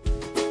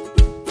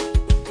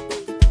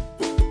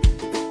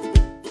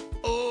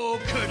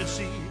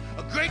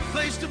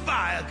 To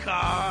buy a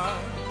car.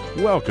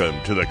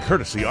 Welcome to the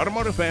Courtesy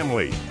Automotive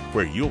family,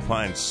 where you'll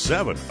find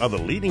 7 of the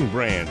leading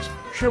brands: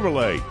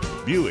 Chevrolet,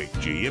 Buick,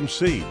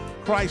 GMC,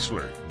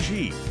 Chrysler,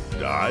 Jeep,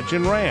 Dodge,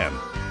 and Ram.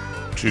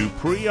 2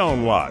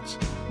 pre-owned lots,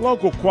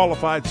 local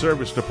qualified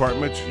service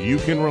departments you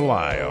can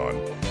rely on.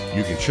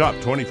 You can shop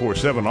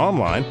 24/7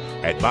 online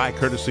at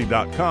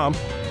buycourtesy.com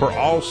for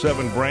all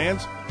 7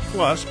 brands,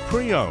 plus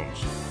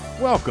pre-owns.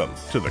 Welcome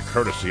to the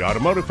Courtesy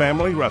Automotive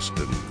family,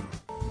 Ruston.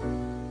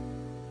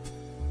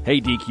 Hey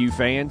DQ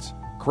fans,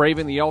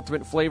 craving the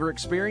ultimate flavor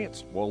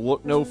experience? Well,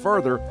 look no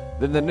further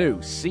than the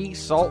new Sea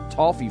Salt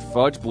Toffee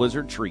Fudge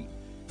Blizzard Treat.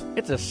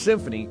 It's a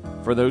symphony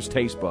for those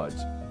taste buds,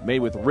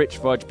 made with rich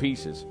fudge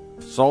pieces,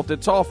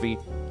 salted toffee,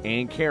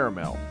 and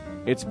caramel.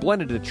 It's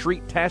blended to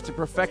treat-tastic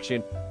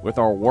perfection with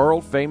our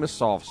world-famous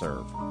soft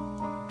serve.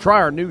 Try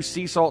our new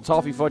Sea Salt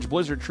Toffee Fudge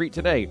Blizzard Treat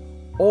today,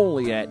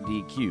 only at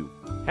DQ.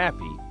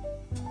 Happy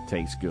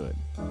tastes good.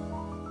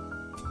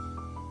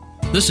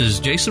 This is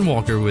Jason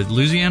Walker with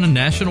Louisiana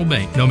National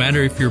Bank. No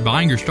matter if you're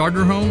buying your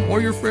starter home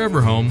or your forever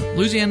home,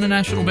 Louisiana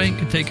National Bank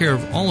can take care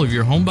of all of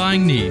your home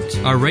buying needs.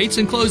 Our rates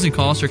and closing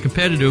costs are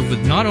competitive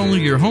with not only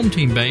your home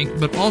team bank,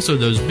 but also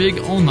those big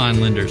online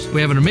lenders.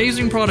 We have an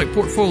amazing product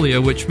portfolio,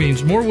 which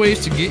means more ways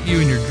to get you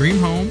in your dream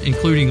home,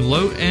 including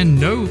low and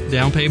no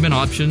down payment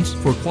options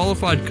for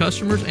qualified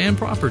customers and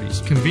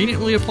properties.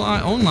 Conveniently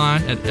apply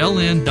online at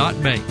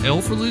ln.bank.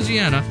 L for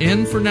Louisiana,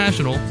 N for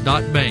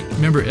national.bank.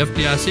 Member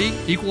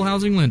FDIC, Equal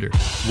Housing Lender.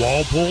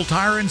 Walpole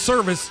Tire and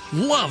Service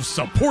loves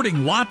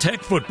supporting La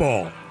Tech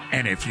football.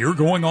 And if you're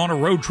going on a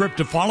road trip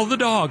to follow the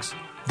Dogs,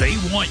 they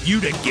want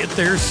you to get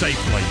there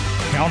safely.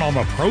 Count on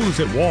the pros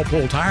at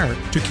Walpole Tire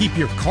to keep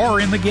your car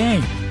in the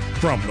game.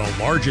 From the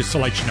largest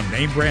selection of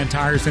name brand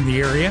tires in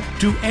the area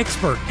to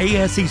expert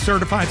ASE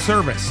certified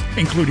service,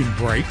 including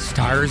brakes,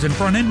 tires, and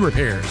front end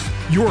repairs.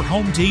 Your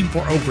home team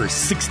for over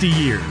 60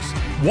 years.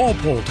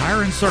 Walpole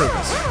Tire and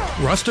Service,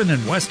 Ruston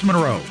and West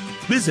Monroe.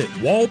 Visit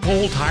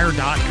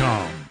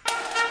walpoletire.com.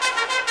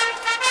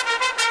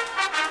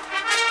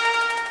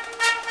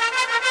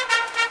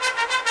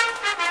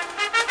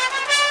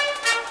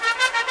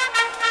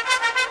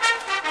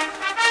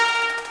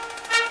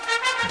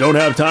 Don't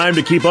have time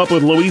to keep up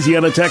with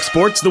Louisiana Tech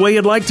sports the way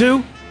you'd like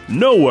to?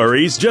 No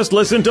worries, just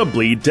listen to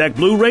Bleed Tech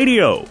Blue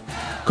Radio.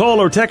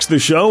 Call or text the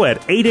show at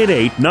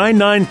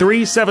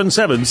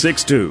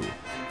 888-993-7762.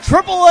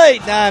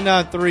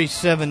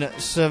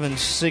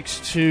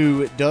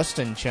 888-993-7762.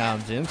 Dustin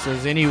chimes in,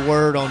 says, any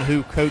word on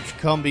who Coach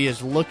Cumbie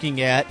is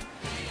looking at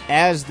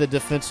as the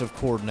defensive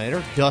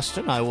coordinator?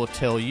 Dustin, I will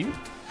tell you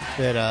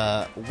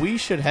that we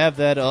should have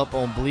that up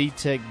on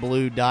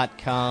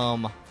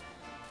bleedtechblue.com,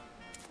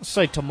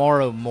 say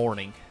tomorrow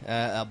morning,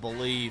 I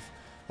believe.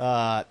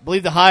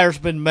 Believe the hire's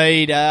been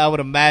made. I would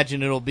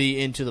imagine it'll be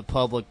into the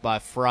public by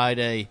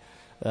Friday.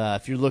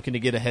 If you're looking to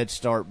get a head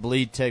start,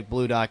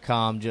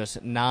 bleedtechblue.com,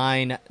 just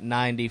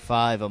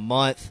 $9.95 a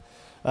month.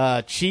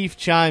 Chief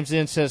chimes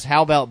in, says,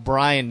 how about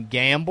Brian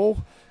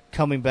Gamble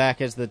coming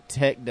back as the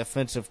Tech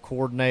defensive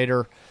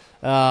coordinator?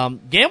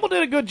 Gamble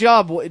did a good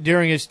job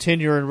during his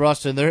tenure in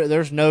Ruston.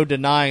 There's no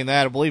denying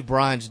that. I believe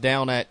Brian's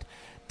down at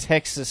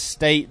Texas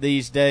State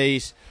these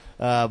days.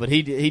 But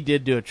he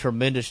did do a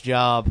tremendous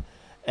job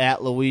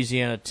at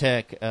Louisiana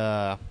Tech.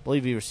 I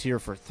believe he was here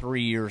for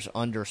 3 years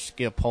under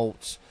Skip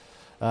Holtz.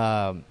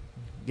 I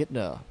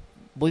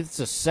believe it's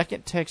the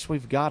second text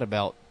we've got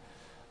about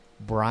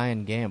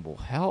Brian Gamble.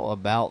 How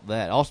about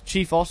that?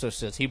 Chief also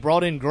says he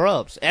brought in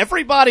Grubbs.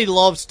 Everybody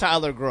loves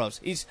Tyler Grubbs.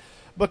 He's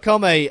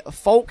become a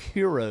folk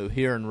hero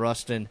here in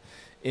Ruston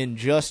in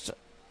just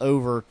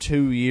over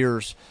 2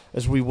 years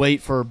as we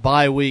wait for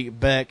bye week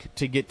Beck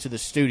to get to the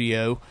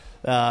studio.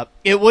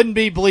 It wouldn't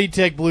be Bleed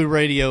Tech Blue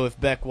Radio if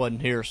Beck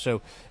wasn't here,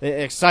 so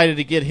excited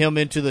to get him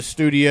into the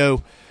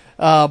studio.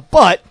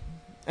 But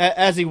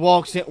as he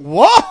walks in,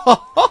 whoa!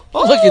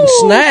 Looking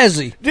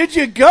snazzy. Did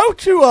you go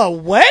to a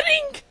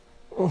wedding?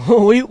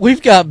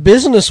 We've got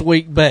business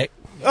week, Beck.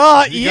 You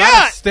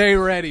gotta stay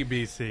ready,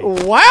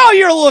 BC. Wow,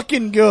 you're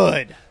looking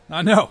good.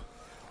 I know.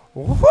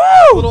 Woo!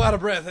 A little out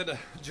of breath. Had to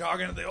jog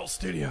into the old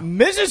studio.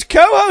 Mrs.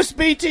 Co-host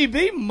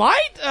BTB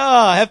might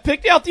have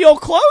picked out the old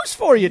clothes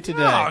for you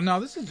today. No,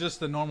 this is just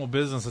the normal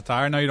business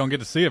attire. I know you don't get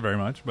to see it very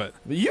much, but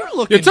you're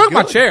looking. You took good.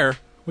 my chair.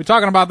 We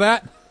talking about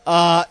that?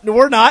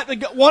 We're not.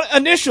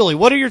 Initially,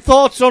 what are your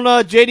thoughts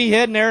on J.D.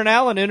 Head and Aaron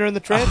Allen entering the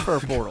transfer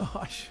portal?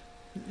 Gosh.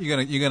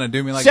 You gonna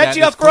do me like Set that? Set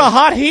you up for a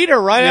hot heater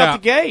right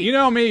out the gate. You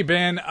know me,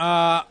 Ben.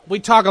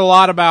 We talk a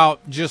lot about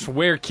just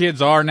where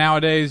kids are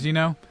nowadays. You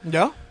know.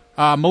 Yeah.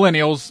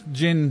 Millennials,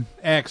 Gen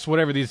X,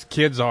 whatever these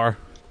kids are.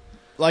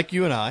 Like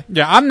you and I.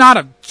 Yeah, I'm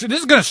not this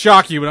is going to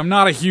shock you, but I'm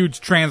not a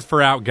huge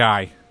transfer out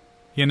guy.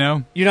 You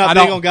know? You're not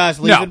big on guys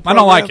leaving No, I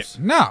don't like it.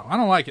 No, I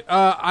don't like it.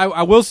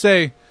 I will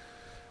say,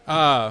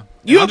 I'll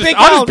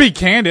just be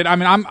candid. I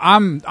mean,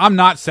 I'm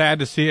not sad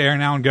to see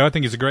Aaron Allen go. I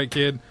think he's a great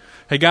kid.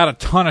 He got a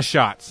ton of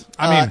shots.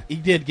 I mean, he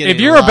did get.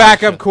 If you're a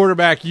backup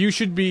quarterback, you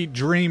should be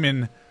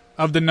dreaming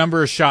of the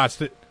number of shots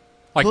that.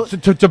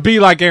 To be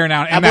like Aaron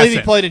Allen. I believe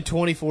he played in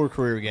 24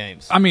 career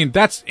games. I mean,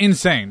 that's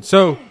insane.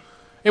 So,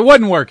 it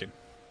wasn't working.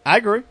 I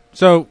agree.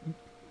 So,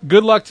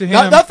 good luck to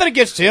him. Nothing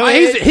against him.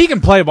 He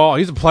can play ball.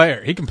 He's a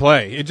player. He can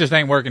play. It just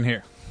ain't working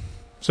here.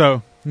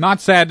 So,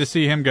 not sad to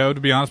see him go, to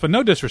be honest, but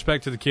no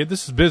disrespect to the kid.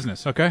 This is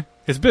business, okay?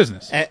 It's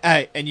business.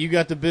 And you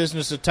got the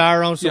business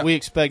attire on, so we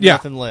expect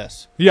nothing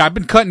less. Yeah, I've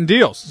been cutting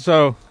deals.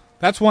 So,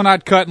 that's one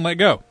I'd cut and let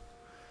go.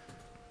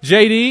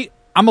 JD,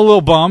 I'm a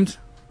little bummed.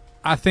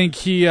 I think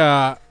he...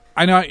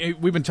 I know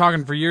we've been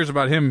talking for years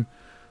about him,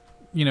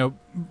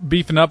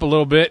 beefing up a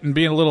little bit and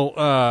being a little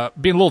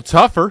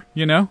tougher,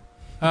 being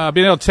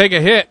able to take a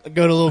hit.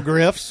 Go to little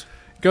Griffs.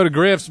 Go to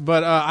Griffs,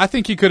 but I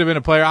think he could have been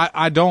a player.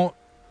 I don't,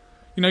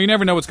 you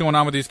never know what's going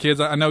on with these kids.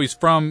 I know he's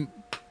from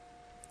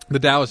the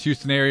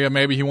Dallas-Houston area.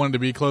 Maybe he wanted to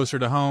be closer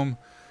to home.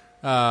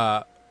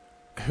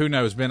 Who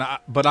knows, Ben?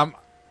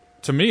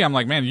 To me, I'm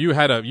like, man, you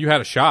had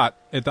a shot.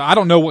 I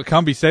don't know what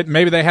Cumbie said.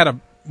 Maybe they had a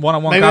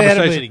one-on-one conversation. Maybe they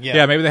had a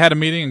meeting, maybe they had a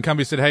meeting and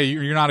Cumbie said, hey,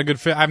 you're not a good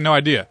fit. I have no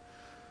idea.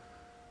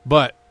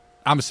 But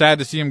I'm sad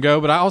to see him go,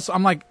 but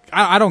I'm like,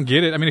 I don't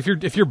get it. I mean,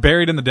 if you're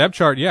buried in the depth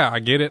chart, yeah, I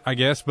get it, I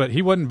guess, but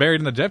he wasn't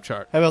buried in the depth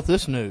chart. How about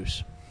this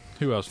news?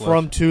 Who else left?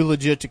 From Too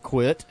Legit to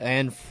Quit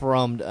and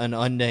from an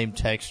unnamed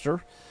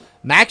texter,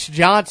 Max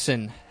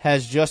Johnson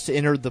has just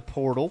entered the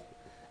portal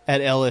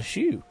at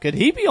LSU. Could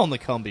he be on the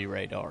Cumbie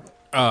radar?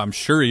 I'm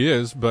sure he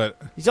is, but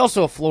he's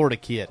also a Florida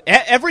kid.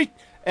 Every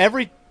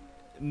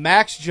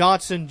Max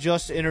Johnson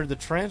just entered the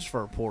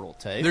transfer portal,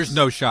 Tate. There's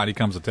no shot he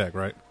comes to Tech,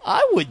 right?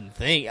 I wouldn't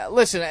think.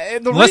 Listen,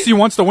 unless he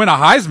wants to win a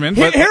Heisman.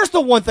 But here's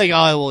the one thing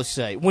I always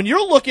say: when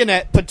you're looking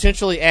at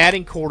potentially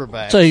adding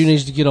quarterbacks, tell you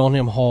needs to get on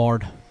him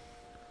hard.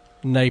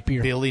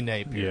 Napier, Billy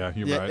Napier. Yeah,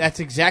 you're right. That's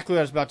exactly what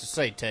I was about to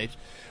say, Tapes.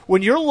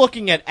 When you're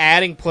looking at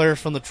adding players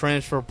from the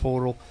transfer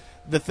portal,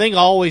 the thing I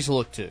always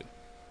look to,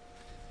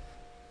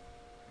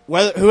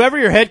 whoever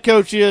your head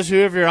coach is,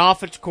 whoever your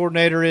offensive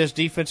coordinator is,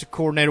 defensive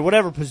coordinator,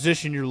 whatever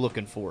position you're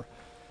looking for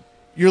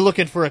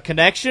a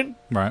connection.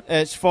 Right.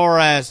 As far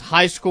as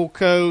high school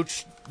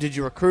coach, did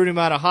you recruit him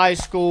out of high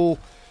school,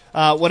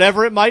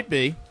 whatever it might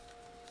be.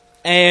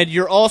 And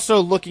you're also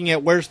looking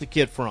at where's the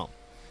kid from.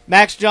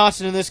 Max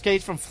Johnson, in this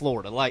case, from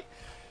Florida. Like,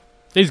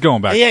 he's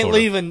going back. He ain't to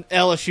Florida. leaving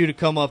LSU to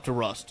come up to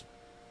Rust.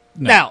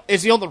 No. Now,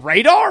 is he on the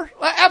radar?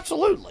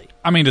 Absolutely.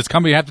 I mean, does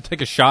Cumbie have to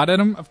take a shot at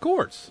him? Of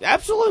course.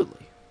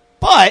 Absolutely.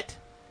 But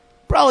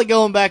probably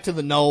going back to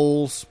the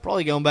Knowles,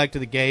 probably going back to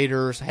the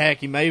Gators. Heck,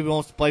 he maybe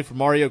wants to play for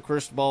Mario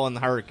Cristobal and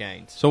the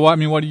Hurricanes. So, what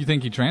do you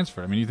think he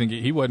transferred? I mean, you think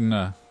he wasn't?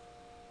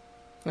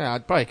 Yeah,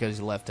 probably because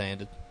he's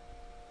left-handed.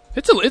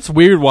 It's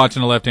weird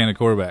watching a left-handed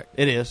quarterback.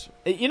 It is.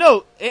 You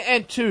know,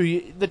 and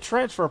two, the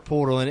transfer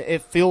portal, and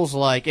it feels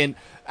like, and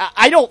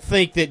I don't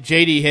think that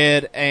J.D.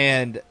 Head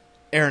and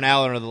Aaron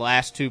Allen are the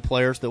last two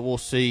players that we'll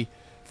see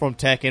from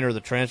Tech enter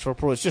the transfer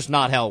portal. It's just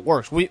not how it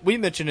works. We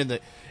mentioned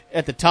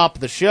at the top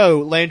of the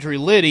show, Landry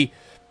Liddy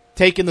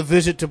taking the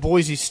visit to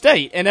Boise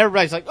State, and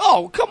everybody's like,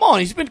 "Oh, come on,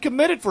 he's been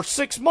committed for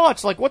 6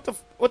 months. Like, what the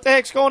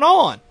heck's going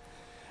on?"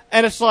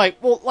 And it's like,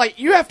 well, like,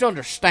 you have to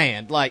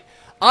understand, like,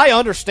 I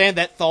understand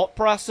that thought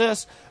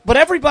process, but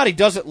everybody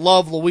doesn't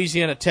love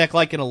Louisiana Tech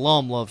like an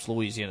alum loves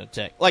Louisiana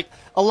Tech. Like,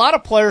 a lot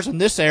of players in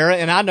this era,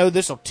 and I know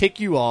this will tick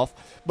you off,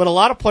 but a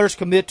lot of players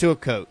commit to a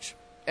coach.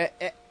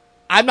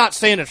 I'm not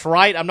saying it's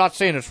right. I'm not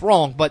saying it's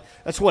wrong, but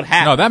that's what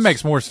happens. No, that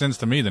makes more sense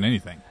to me than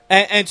anything.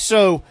 And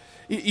so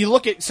you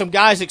look at some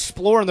guys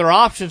exploring their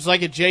options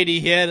like a J.D.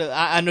 Head.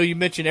 I know you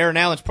mentioned Aaron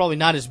Allen's probably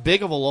not as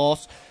big of a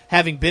loss,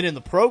 having been in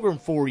the program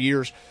 4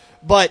 years,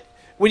 but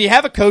when you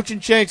have a coaching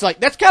change, like,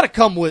 that's got to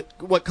come with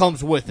what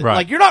comes with it. Right.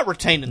 Like, you're not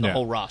retaining the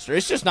whole roster.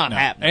 It's just not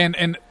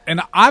happening.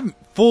 And I'm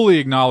fully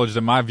acknowledge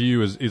that my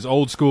view is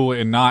old school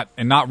and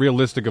not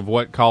realistic of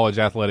what college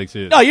athletics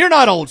is. No, you're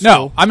not old school.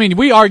 No, I mean,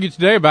 we argued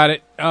today about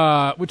it.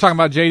 We're talking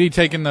about JD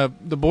taking the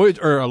boys,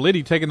 or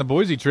Liddy taking the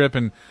Boise trip,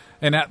 and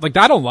that, like,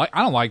 I don't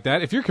like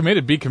that. If you're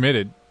committed, be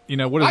committed. You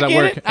know, what does that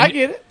work? I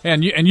get it.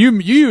 And you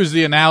use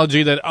the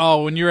analogy that,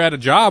 when you're at a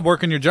job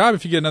working your job,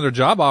 if you get another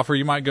job offer,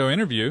 you might go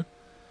interview.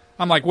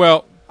 I'm like,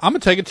 well, I'm gonna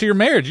take it to your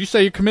marriage. You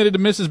say you're committed to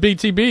Mrs.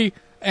 BTB,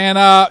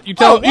 and you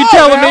telling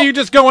me you're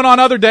just going on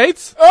other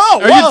dates? Oh,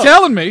 are you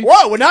telling me?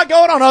 Whoa, we're not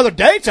going on other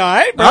dates, all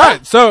right, bro. All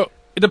right, so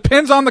it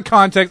depends on the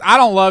context. I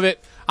don't love it.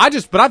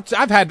 But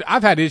I've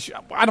had issues.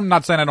 I'm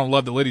not saying I don't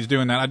love that Liddy's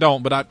doing that. I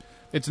don't, but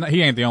it's not.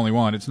 He ain't the only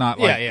one. It's not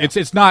like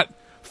it's not.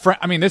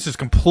 I mean, this is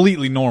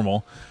completely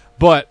normal,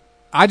 but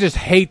I just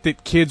hate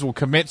that kids will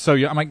commit so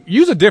young. I'm like,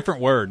 use a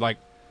different word, like.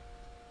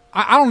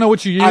 I don't know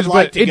what you use,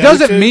 but it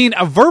doesn't mean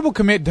a verbal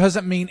commit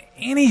doesn't mean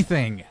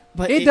anything.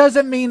 But it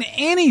doesn't mean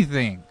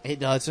anything. It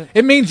doesn't.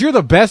 It means you're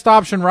the best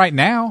option right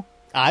now.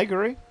 I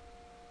agree.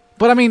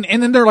 But I mean,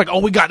 and then they're like, "Oh,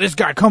 we got this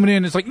guy coming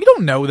in." It's like, you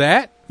don't know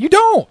that. You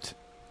don't.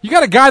 You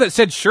got a guy that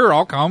said, "Sure,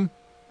 I'll come."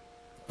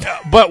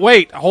 But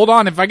wait, hold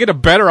on. If I get a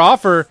better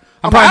offer,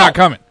 I'm probably not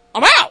coming.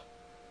 I'm out.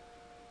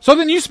 So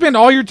then you spend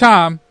all your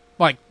time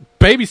like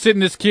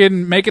babysitting this kid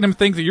and making him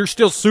think that you're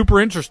still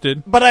super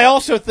interested. But I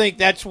also think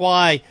that's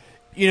why.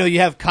 You know, you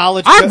have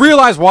college. I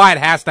realize why it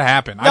has to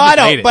happen. No, I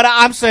don't. But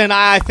I'm saying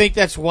I think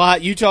that's why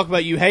you talk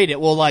about you hate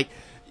it. Well, like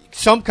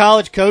some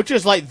college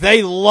coaches, like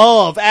they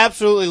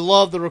absolutely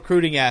love the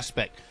recruiting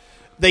aspect.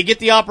 They get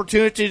the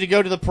opportunity to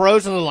go to the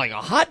pros, and they're like,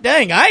 "Oh, hot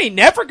dang, I ain't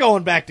never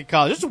going back to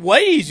college. This is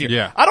way easier.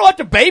 Yeah. I don't have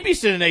to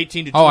babysit an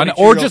 18 to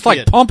 22 or just like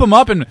kid. pump them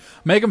up and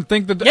make them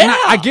think that. Yeah.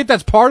 I get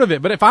that's part of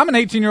it. But if I'm an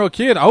 18-year-old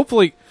kid,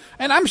 hopefully.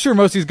 And I'm sure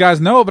most of these guys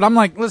know it, but I'm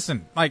like,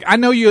 listen, like I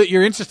know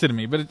you're interested in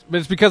me, but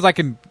it's because I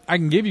can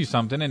give you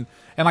something, and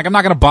like I'm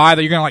not gonna buy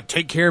that you're gonna like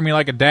take care of me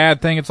like a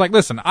dad thing. It's like,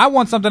 listen, I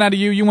want something out of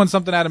you, you want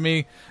something out of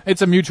me.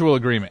 It's a mutual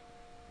agreement.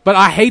 But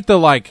I hate the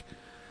like,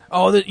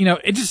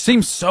 it just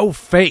seems so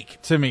fake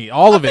to me.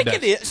 All of it does.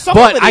 It is. Some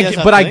of it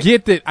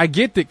is, I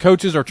get that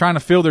coaches are trying to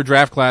fill their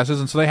draft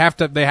classes, and so they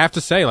have to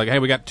say like, hey,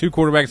 we got 2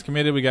 quarterbacks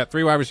committed, we got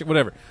 3 wide receivers,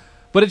 whatever.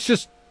 But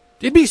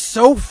it'd be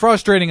so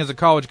frustrating as a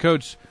college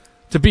coach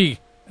to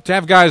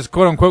have guys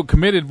quote unquote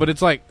committed, but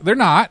it's like they're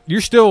not.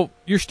 You're still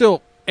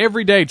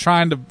every day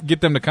trying to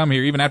get them to come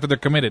here even after they're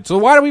committed. So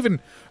why do we even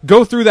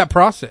go through that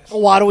process?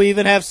 Why do we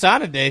even have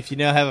signing day if you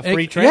now have a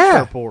free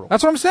transfer portal?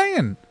 That's what I'm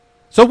saying.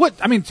 So what?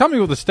 I mean, tell me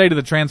what the state of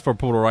the transfer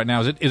portal right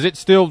now is. Is it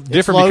still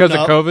different loading because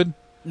of up. COVID?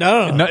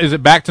 No. Is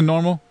it back to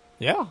normal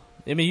Yeah.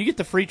 I mean, you get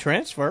the free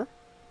transfer.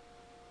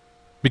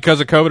 because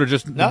of COVID, or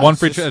just one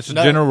free? It's a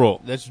general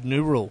rule. That's a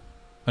new rule.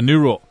 A new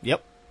rule.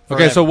 Yep.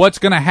 Okay, so what's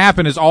going to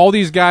happen is all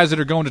these guys that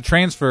are going to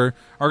transfer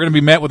are going to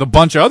be met with a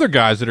bunch of other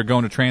guys that are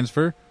going to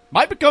transfer.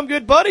 Might become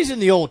good buddies in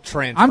the old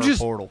transfer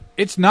portal.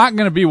 It's not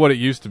going to be what it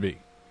used to be.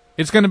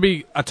 It's going to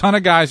be a ton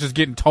of guys just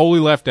getting totally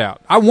left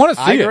out. I want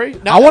to see it.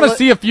 agree. No, I want to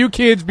see a few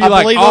kids be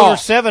like, believe "Oh, over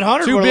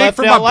 700 too were big left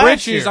for out my last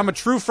britches. year." I'm a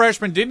true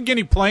freshman. Didn't get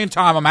any playing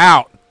time. I'm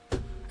out."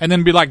 And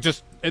then be like,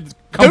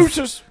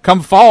 Deuces.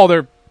 Come fall,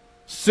 they're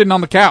sitting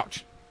on the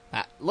couch.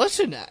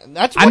 Listen,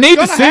 that's what's I need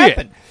to gonna see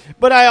happen. it.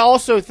 But I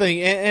also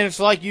think, and it's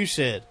like you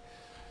said,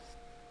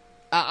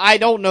 I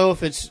don't know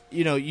if it's,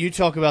 you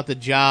talk about the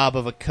job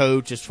of a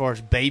coach as far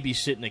as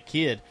babysitting a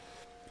kid.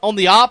 On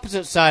the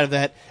opposite side of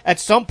that, at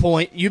some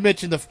point, you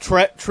mentioned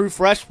the true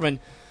freshman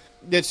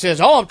that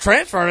says, "Oh, I'm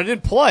transferring, I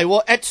didn't play."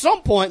 Well, at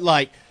some point,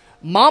 like,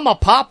 mama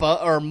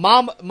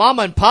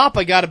and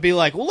papa got to be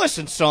like, "Well,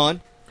 listen,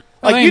 son,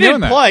 like, you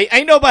didn't play.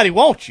 Ain't nobody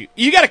wants you.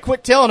 You got to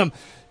quit telling them,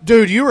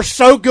 dude, you were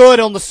so good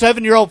on the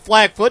 7-year-old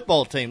flag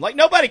football team. Like,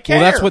 nobody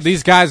cares." Well, that's what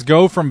these guys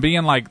go from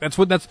being like. That's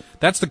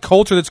the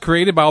culture that's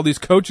created by all these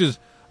coaches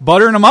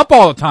buttering them up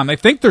all the time. They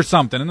think they're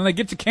something, and then they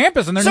get to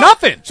campus and they're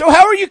nothing. So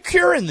how are you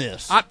curing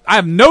this? I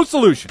have no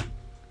solution.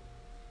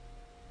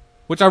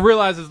 Which I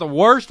realize is the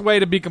worst way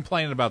to be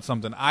complaining about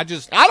something. I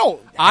just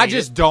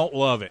don't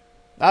love it.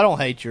 I don't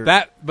hate your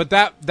but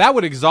that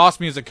would exhaust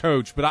me as a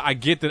coach. But I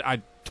get that.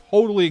 I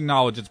totally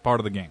acknowledge it's part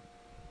of the game.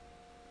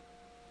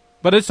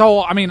 But it's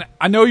all. I mean,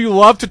 I know you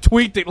love to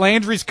tweet that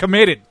Landry's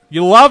committed.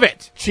 You love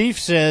it. Chief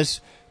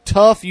says,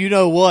 "Tough, you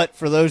know what?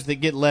 For those that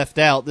get left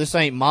out, this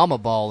ain't mama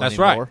ball That's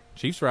anymore." right.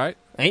 Chief's right.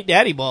 Ain't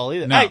daddy ball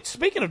either. No. Hey,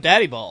 speaking of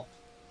daddy ball,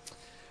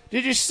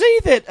 did you see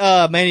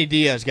that Manny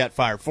Diaz got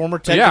fired? Former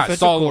Tech defensive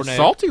coordinator.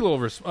 Salty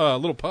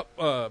little pup.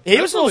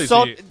 He was a little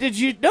salty. Did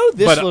you know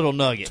this little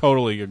nugget?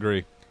 Totally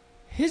agree.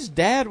 His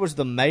dad was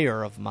the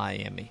mayor of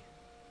Miami.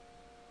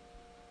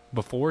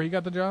 Before he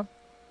got the job?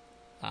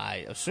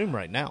 I assume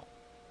right now.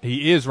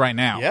 He is right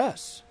now.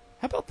 Yes.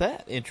 How about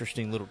that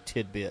interesting little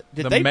tidbit?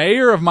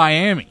 Mayor of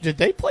Miami. Did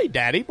they play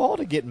daddy ball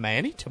to get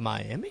Manny to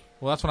Miami?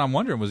 Well, that's what I'm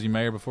wondering. Was he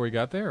mayor before he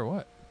got there or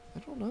what? I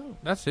don't know.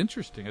 That's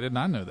interesting. I did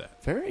not know that.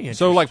 Very interesting.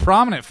 So, like,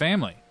 prominent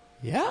family.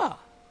 Yeah.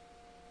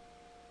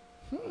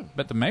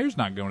 But the mayor's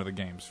not going to the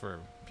games for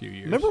a few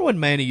years. Remember when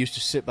Manny used to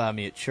sit by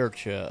me at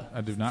church I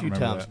do not a few remember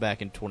times that.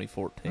 back in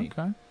 2014?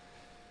 Okay.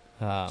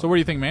 So where do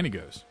you think Manny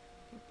goes?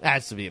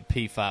 Has to be a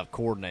P5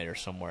 coordinator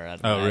somewhere.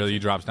 I'd Oh, imagine. really? He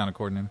drops down a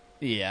coordinator?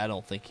 Yeah, I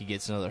don't think he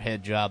gets another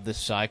head job this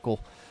cycle.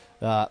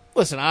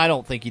 Listen, I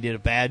don't think he did a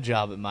bad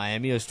job at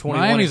Miami. He was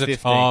 21 Miami's and a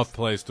 15. tough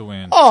place to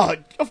win. Oh,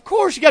 of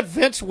course. You got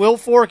Vince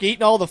Wilfork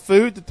eating all the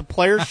food that the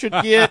players should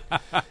get.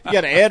 You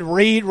got Ed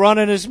Reed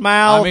running his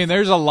mouth. I mean,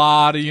 there's a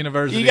lot of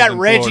universities. You got in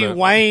Reggie Florida.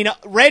 Wayne.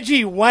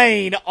 Reggie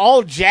Wayne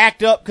all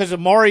jacked up because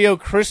of Mario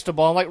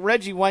Cristobal. I'm like,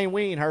 Reggie Wayne,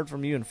 we ain't heard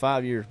from you in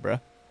 5 years, bro.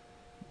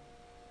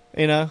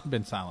 You know?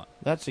 Been silent.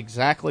 That's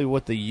exactly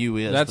what the U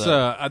is. That's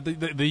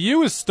the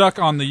U is stuck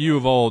on the U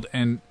of old,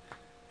 and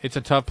it's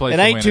a tough place It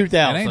to ain't win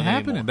 2000 It ain't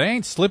happening. anymore. They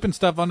ain't slipping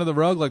stuff under the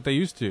rug like they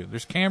used to.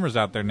 There's cameras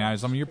out there now.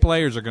 Some of your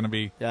players are going to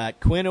be.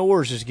 Quinn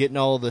Ewers is getting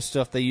all the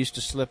stuff they used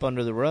to slip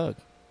under the rug.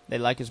 They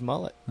like his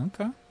mullet.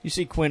 Okay. You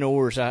see Quinn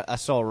Ewers, I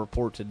saw a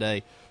report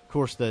today. Of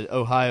course, the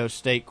Ohio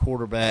State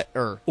quarterback.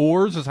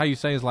 Ewers is how you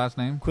say his last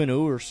name? Quinn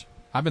Ewers.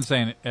 I've been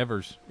saying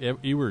it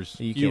Ewers.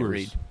 You can't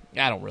read.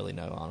 I don't really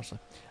know, honestly.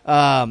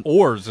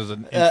 Ewers is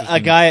an interesting... A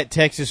guy at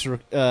Texas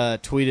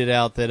tweeted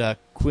out that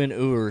Quinn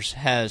Ewers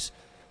has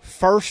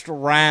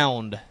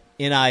first-round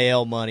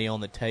NIL money on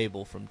the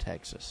table from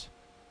Texas.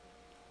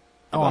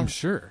 Oh, I'm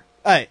sure.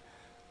 Hey,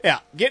 yeah,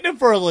 getting him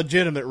for a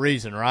legitimate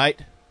reason, right?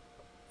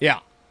 Yeah.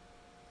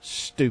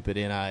 Stupid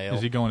NIL.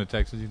 Is he going to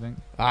Texas, you think?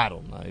 I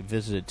don't know. He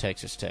visited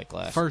Texas Tech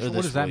last First,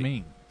 what does that week.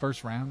 mean?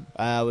 First round?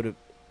 I would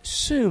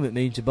assume it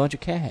means a bunch of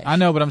cash. I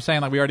know, but I'm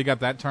saying like we already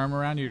got that term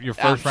around. Your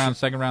first round,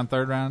 second round,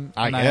 third round.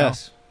 I NIL?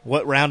 guess.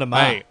 What round am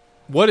I? Hey,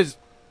 what is?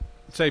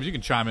 Saves, you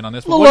can chime in on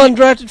this. Little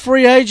undrafted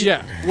free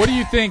agent. Yeah. What do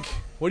you think?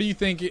 What do you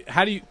think?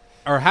 How do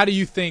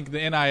you think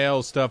the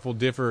NIL stuff will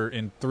differ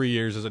in 3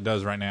 years as it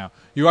does right now?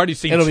 You already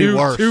seen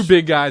two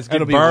big guys get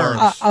burned.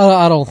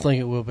 I don't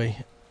think it will be. You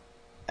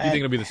think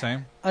it'll be the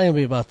same? I think it'll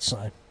be about the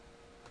same.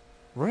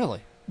 Really?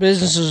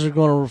 Businesses are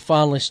going to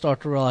finally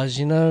start to realize,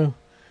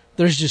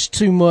 there's just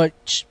too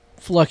much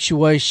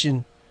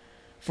fluctuation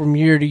from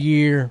year to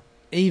year,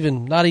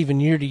 not even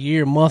year to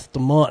year, month to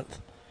month,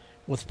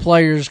 with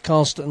players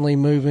constantly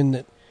moving,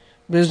 that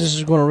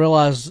businesses are going to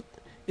realize,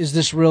 is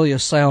this really a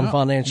sound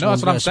financial No,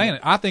 that's what I'm investment? saying.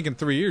 I think in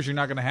 3 years you're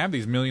not going to have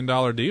these $1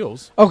 million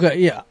deals. Okay,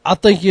 yeah. I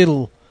think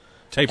it'll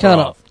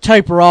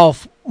taper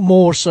off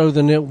more so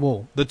than it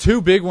will. The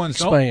two big ones,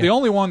 expand. the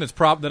only one that's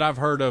that I've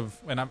heard of,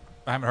 and I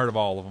haven't heard of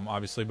all of them,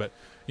 obviously, but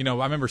I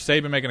remember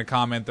Saban making a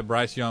comment that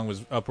Bryce Young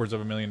was upwards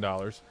of $1 million.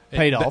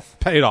 Paid off.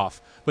 Paid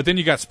off. But then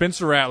you got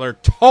Spencer Rattler,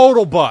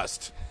 total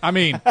bust. I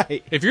mean,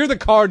 if you're the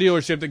car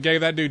dealership that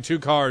gave that dude 2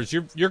 cars,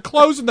 you're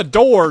closing the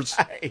doors.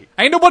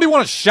 Ain't nobody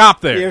want to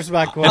shop there. Here's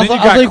my question.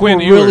 I think we'll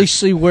really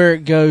see where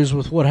it goes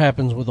with what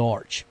happens with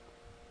Arch.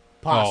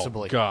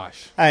 Possibly. Oh,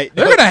 gosh. Hey,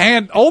 they're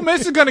going to Ole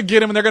Miss is going to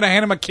get him, and they're going to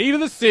hand him a key to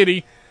the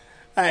city.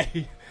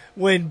 Hey,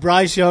 when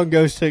Bryce Young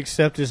goes to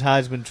accept his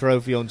Heisman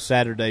Trophy on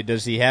Saturday,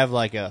 does he have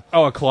like a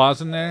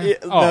clause in there?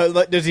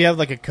 No, does he have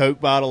like a Coke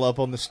bottle up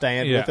on the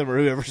stand Yeah. with him, or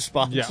whoever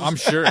sponsors? Yeah, I'm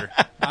sure.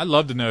 I'd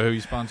love to know who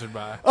he's sponsored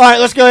by. All right,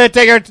 let's go ahead and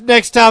take our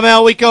next time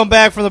out. We come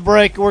back from the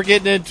break. We're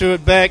getting into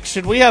it, Beck.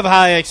 Should we have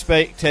high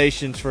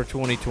expectations for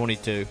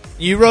 2022?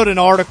 You wrote an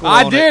article.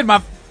 I on did.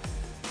 It.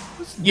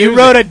 You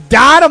wrote a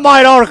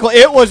dynamite article.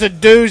 It was a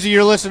doozy.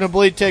 You're listening to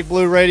Bleed Tech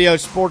Blue Radio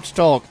Sports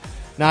Talk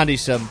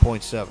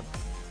 97.7.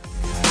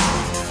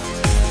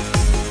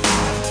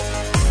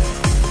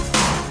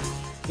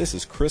 This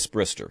is Chris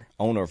Brister,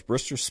 owner of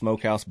Brister's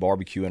Smokehouse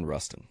Barbecue in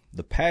Ruston.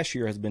 The past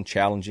year has been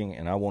challenging,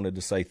 and I wanted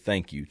to say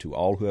thank you to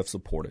all who have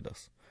supported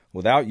us.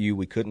 Without you,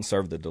 we couldn't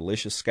serve the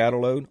delicious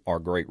scatterload, our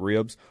great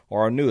ribs,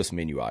 or our newest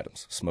menu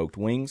items, smoked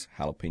wings,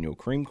 jalapeno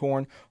cream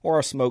corn, or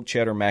our smoked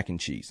cheddar mac and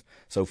cheese.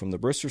 So from the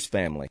Brister's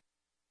family,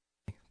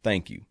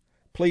 thank you.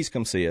 Please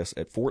come see us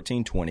at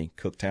 1420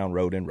 Cooktown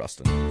Road in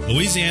Ruston.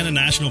 Louisiana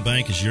National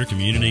Bank is your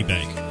community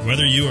bank.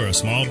 Whether you are a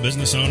small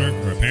business owner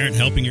or a parent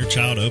helping your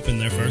child open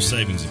their first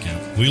savings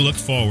account, we look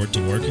forward to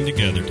working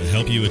together to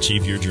help you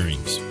achieve your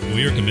dreams.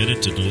 We are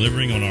committed to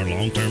delivering on our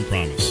long-term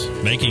promise,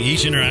 making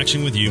each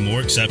interaction with you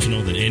more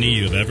exceptional than any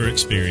you have ever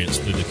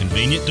experienced through the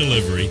convenient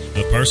delivery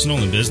of personal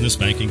and business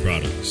banking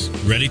products.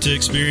 Ready to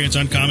experience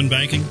uncommon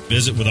banking?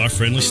 Visit with our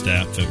friendly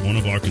staff at one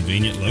of our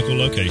convenient local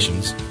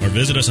locations or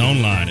visit us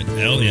online at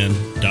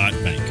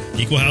ln.bank.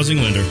 Equal housing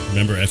lender,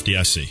 member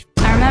FDIC.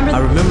 I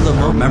remember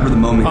the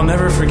moment. I'll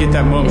never forget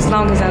that moment. As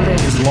long as I live.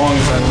 As long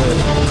as I live.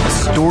 A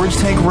storage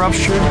tank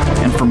ruptured,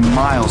 and for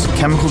miles,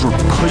 chemicals were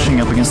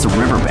pushing up against the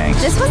riverbanks.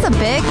 This was a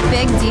big,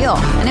 big deal,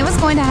 and it was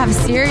going to have a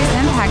serious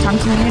impact on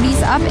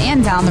communities up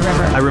and down the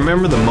river. I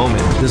remember the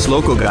moment this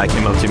local guy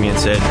came up to me and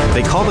said,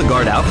 "They call the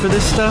guard out for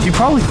this stuff?" You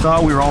probably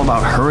thought we were all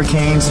about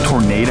hurricanes,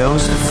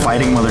 tornadoes,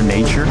 fighting Mother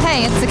Nature.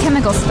 Hey, it's a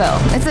chemical spill.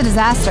 It's a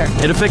disaster.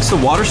 It affects the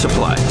water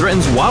supply,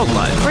 threatens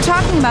wildlife. We're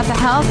talking about the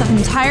health of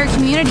entire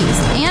communities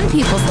and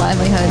people's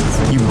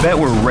livelihoods. You bet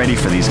we're ready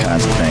for these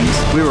kinds of things.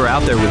 We were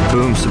out there with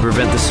booms to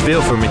prevent the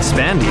spill from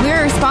expanding.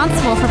 We're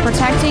responsible for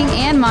protecting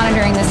and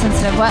monitoring the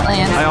sensitive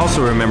wetlands. I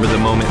also remember the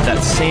moment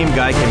that same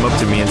guy came up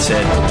to me and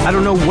said, "I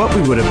don't know what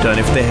we would have done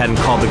if they hadn't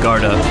called the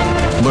guard up."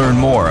 Learn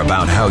more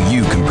about how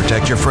you can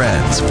protect your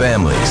friends,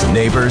 families,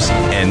 neighbors,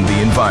 and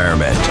the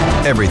environment.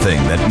 Everything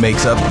that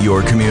makes up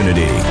your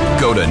community.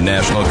 Go to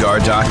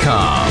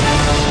NationalGuard.com.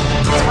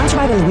 Sponsored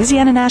by the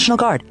Louisiana National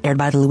Guard, aired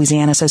by the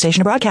Louisiana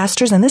Association of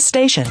Broadcasters and this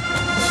station.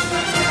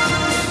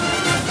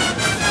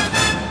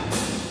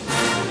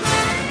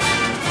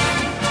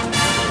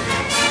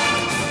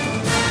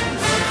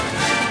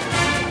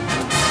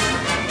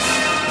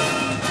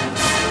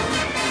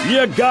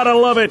 You gotta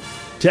love it.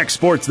 Tech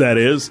sports, that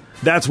is.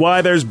 That's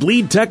why there's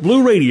Bleed Tech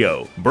Blue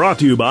Radio, brought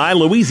to you by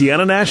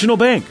Louisiana National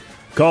Bank.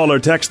 Call or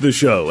text the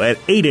show at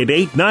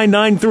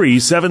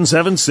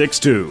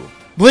 888-993-7762.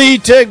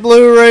 Bleed Tech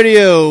Blue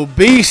Radio,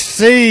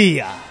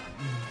 BC,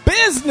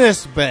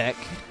 Business Beck,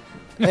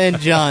 and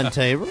John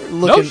Tabor.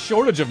 No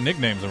shortage of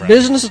nicknames around.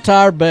 Business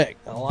Attire Beck.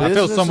 I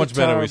feel so much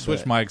better. We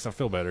switched mics. I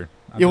feel better.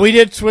 Yeah, we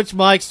did switch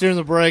mics during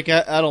the break.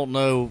 I don't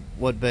know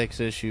what Beck's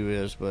issue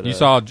is, but you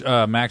saw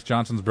Max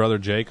Johnson's brother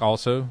Jake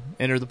also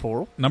enter the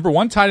portal. Number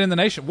 1 tight end in the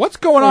nation. What's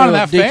going on in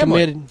that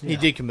family? He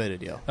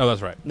decommitted, yeah. Oh,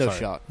 that's right. No Sorry.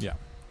 shot. Yeah.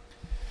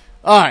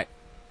 All right.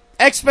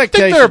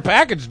 Expectations. I think they're a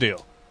package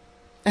deal.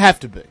 Have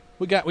to be.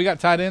 We got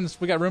tight ends.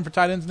 We got room for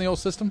tight ends in the old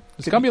system.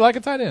 It's gonna be like a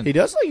tight end. He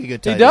does like a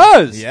good tight end. He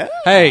does. Yeah.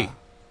 Hey.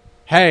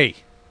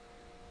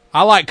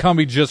 I like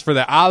Cumbie just for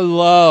that. I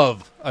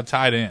love a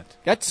tight end.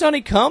 Got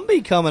Sonny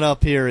Cumbie coming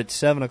up here at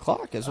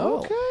 7:00 as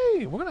well.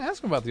 Okay, we're gonna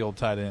ask him about the old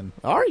tight end.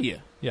 Are you?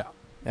 Yeah.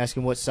 Ask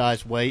him what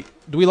size, weight.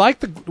 Do we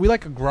like a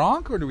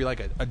Gronk or do we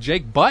like a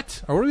Jake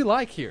Butt or what do we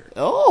like here?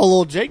 Oh, a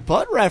little Jake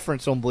Butt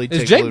reference on Bleed.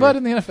 Is Jake Butt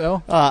in the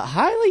NFL?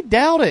 Highly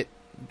doubt it.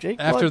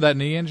 After that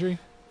knee injury,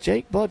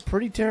 Jake Butt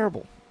pretty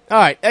terrible. All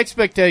right,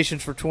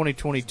 expectations for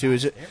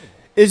 2022.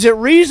 Is it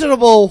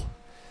reasonable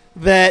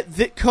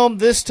that come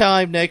this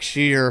time next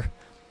year,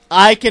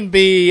 I can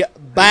be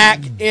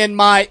back in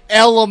my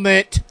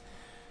element,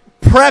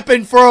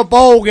 prepping for a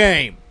bowl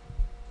game?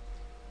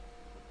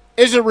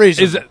 Is it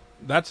reasonable?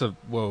 That's a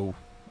whoa.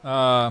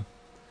 To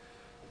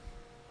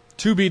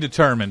be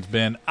determined,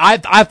 Ben.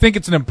 I think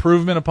it's an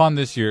improvement upon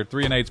this year.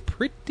 3-8's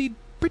pretty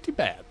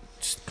bad.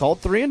 Just call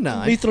it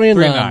 3-9. Be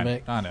 3-9.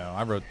 Beck. I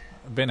know.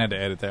 Ben had to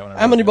edit that one.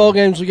 How many bowl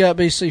games we got,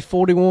 BC?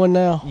 41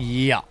 now?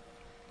 Yeah.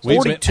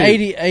 42.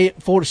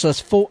 88, 40, so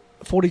it's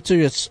 42.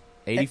 It's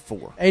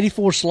 84.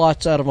 84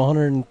 slots out of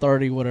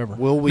 130, whatever.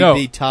 Will we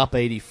be top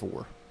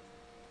 84?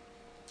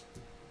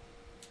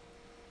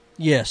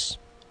 Yes.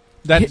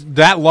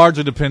 That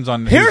largely depends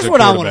on Here's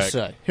what I want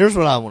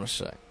to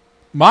say.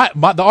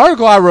 the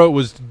article I wrote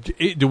was,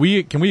 can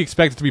we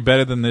expect it to be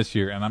better than this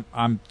year? And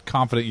I'm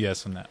confident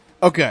yes in that.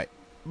 Okay,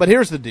 but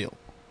here's the deal: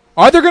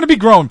 are there going to be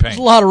growing pains? There's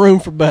a lot of room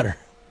for better.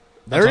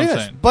 There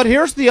is, but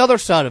here's the other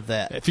side of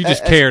that. If you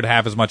just cared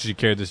half as much as you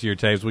cared this year,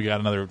 Taves, we got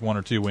another 1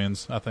 or 2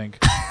 wins, I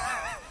think.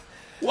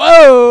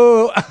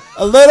 Whoa!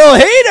 A little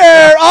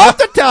heater off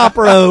the top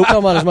rope.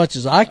 Talking about as much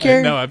as I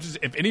care. No,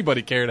 if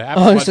anybody cared half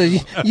as much. So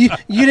you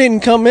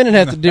didn't come in and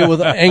have to deal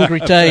with angry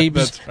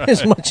Taves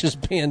as much as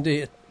Ben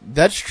did.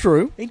 That's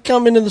true. He'd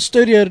come into the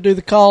studio to do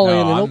the call-in,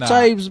 and old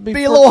Taves would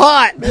be a little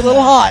hot. Be a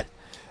little hot.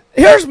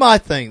 Here's my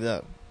thing,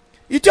 though.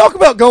 You talk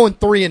about going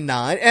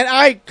 3-9, and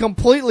I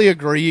completely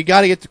agree. You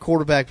got to get the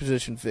quarterback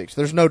position fixed.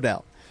 There's no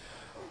doubt.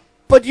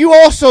 But you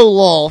also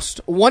lost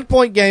a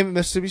 1-point game at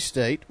Mississippi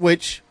State,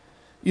 which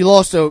you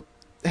lost a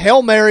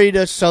Hail Mary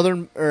to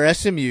Southern or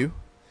SMU.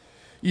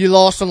 You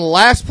lost on the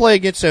last play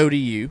against ODU.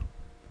 You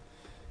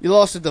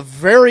lost at the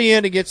very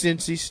end against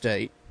NC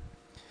State.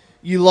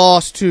 You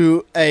lost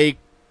to a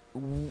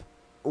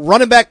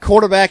running back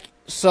quarterback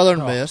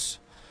Southern Miss.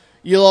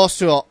 You lost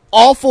to an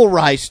awful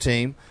Rice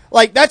team.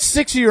 Like, that's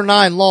 6 of your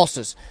 9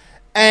 losses.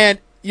 And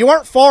you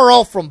weren't far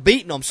off from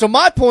beating them. So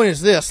my point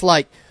is this,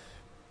 like,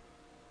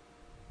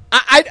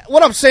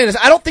 what I'm saying is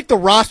I don't think the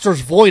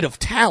roster's void of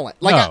talent.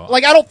 Like, No.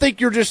 I don't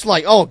think you're just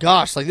like, oh,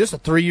 gosh, like, this is a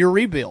 3-year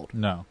rebuild.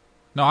 No,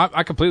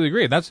 I completely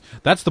agree. That's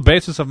the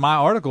basis of my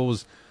article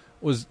was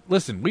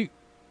listen,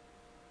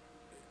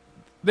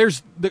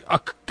 there's a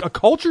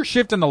culture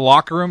shift in the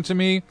locker room to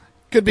me.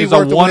 Could be is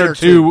worth a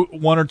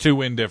one or two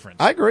win difference.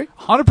 I agree,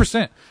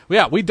 100%.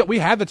 Yeah, we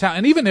had the talent,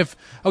 and even if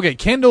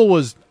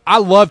Kendall I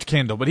loved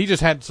Kendall, but he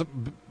just had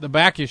the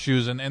back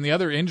issues and the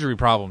other injury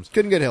problems.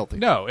 Couldn't get healthy.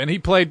 No, and he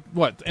played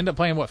ended up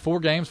playing 4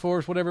 games for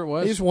us, whatever it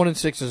was. He's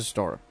 1-6 as a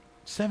starter.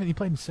 7. He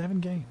played in 7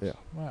 games. Yeah.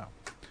 Wow.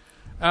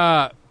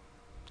 I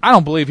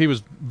don't believe he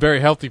was very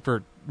healthy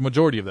for the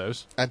majority of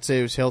those. I'd say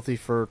he was healthy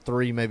for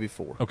 3, maybe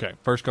 4. Okay,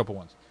 first couple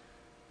ones.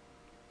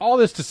 All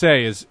this to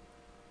say is,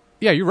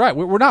 yeah, you're right.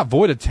 We're not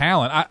void of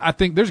talent. I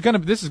think this is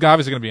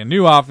obviously going to be a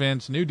new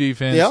offense, new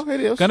defense. Yeah, it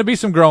is. Going to be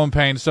some growing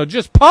pains. So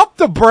just pump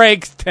the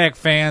brakes, Tech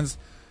fans.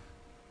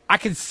 I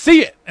can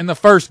see it in the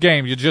first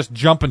game. You're just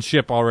jumping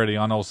ship already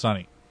on old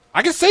Sonny.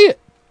 I can see it.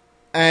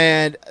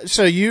 And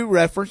so you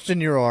referenced in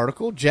your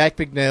article, Jack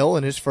McNeil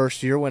in his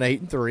first year went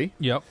 8-3.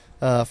 Yep.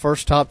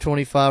 First top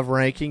 25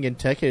 ranking in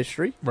Tech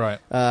history. Right.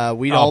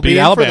 We'd all be in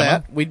Alabama. for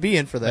that. We'd be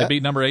in for that. They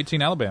beat number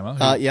 18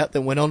 Alabama. Yep.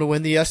 Then went on to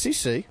win the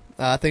SEC.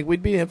 I think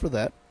we'd be in for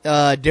that.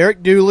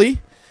 Derek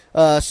Dooley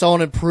saw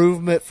an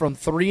improvement from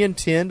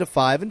 3-10 to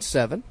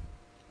 5-7.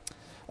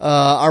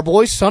 Our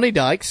boy Sonny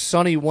Dykes,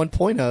 Sonny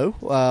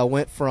 1.0,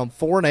 went from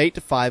 4-8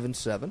 to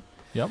 5-7.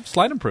 Yep,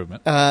 slight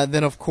improvement.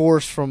 Then, of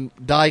course, from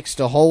Dykes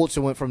to Holtz,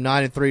 it went from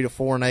 9-3 to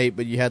 4-8,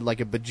 but you had like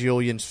a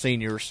bajillion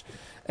seniors,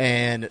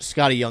 and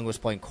Scotty Young was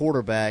playing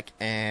quarterback,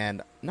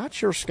 and not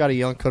sure Scotty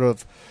Young could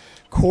have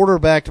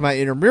quarterbacked my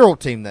intramural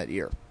team that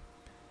year.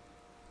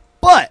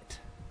 But,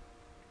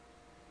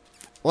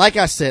 like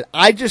I said,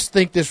 I just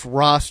think this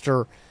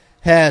roster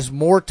has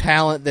more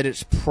talent than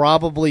it's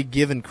probably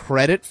given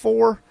credit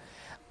for,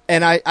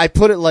 and I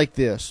put it like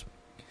this.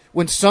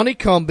 When Sonny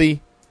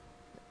Cumbie,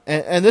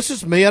 and this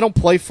is me, I don't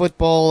play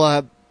football.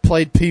 I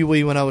played Pee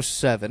Wee when I was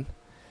 7.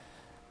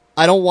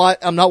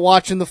 I'm not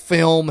watching the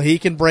film. He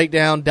can break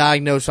down,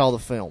 diagnose all the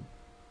film.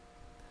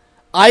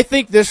 I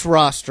think this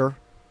roster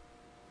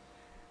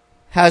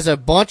has a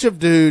bunch of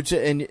dudes,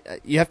 and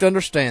you have to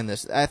understand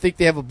this. I think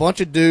they have a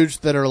bunch of dudes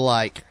that are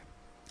like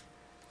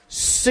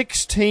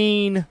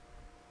 16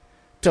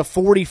 to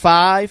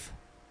 45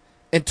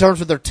 in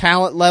terms of their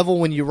talent level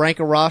when you rank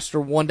a roster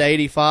 1 to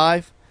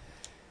 85.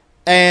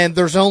 And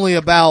there's only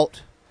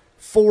about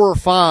 4 or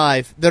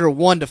 5 that are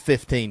 1 to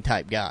 15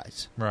 type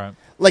guys. Right.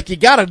 Like, you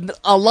got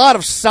a lot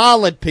of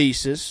solid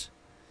pieces,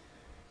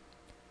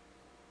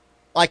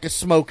 like a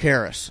Smoke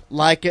Harris.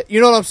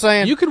 You know what I'm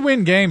saying? You could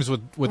win games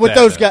with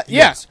those guys.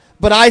 Yes.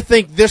 But I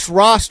think this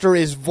roster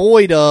is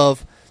void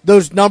of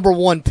those number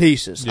 1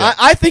 pieces. Yeah.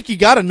 I think you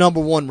got a number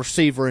 1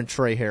 receiver in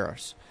Trey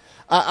Harris.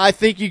 I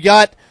think you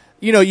got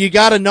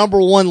a number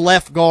 1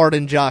 left guard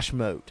in Josh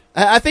Moat.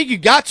 I think you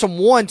got some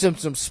ones in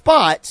some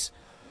spots,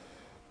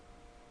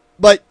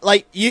 but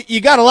like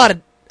you got a lot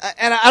of,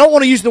 and I don't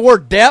want to use the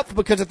word depth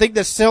because I think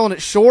that's selling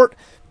it short.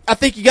 I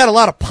think you got a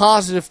lot of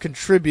positive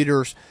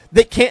contributors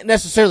that can't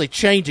necessarily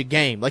change a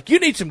game. Like, you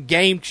need some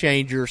game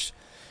changers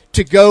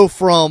to go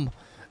from,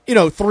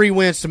 3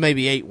 wins to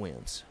maybe 8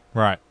 wins.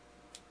 Right.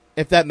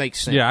 If that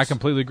makes sense. Yeah, I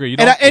completely agree.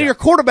 And your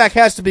quarterback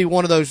has to be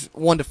one of those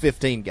 1 to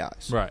 15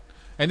 guys. Right.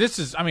 And this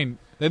is,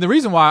 the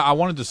reason why I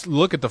wanted to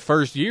look at the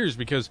first year is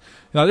because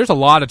there's a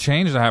lot of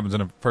change that happens in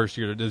the first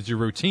year. There's your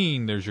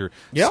routine, there's your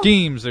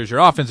schemes, there's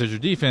your offense, there's your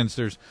defense,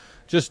 there's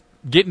just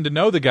getting to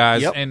know the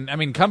guys. Yep. And,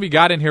 Cumbie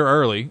got in here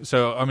early,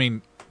 so,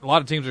 a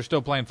lot of teams are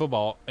still playing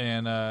football,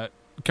 and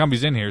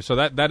Cumbie's in here, so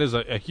that is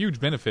a huge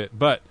benefit.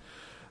 But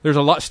there's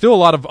still a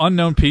lot of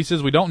unknown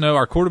pieces. We don't know.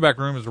 Our quarterback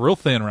room is real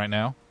thin right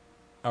now.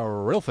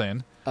 Real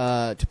thin.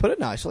 To put it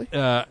nicely.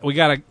 We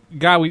got a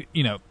guy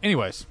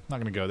anyways, not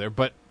going to go there,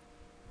 but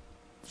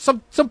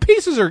some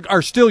pieces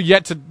are still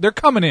yet to. They're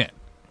coming in.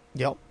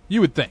 Yep.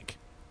 You would think.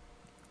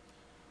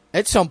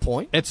 At some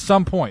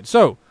point.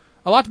 So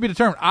a lot to be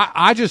determined.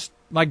 I just,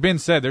 like Ben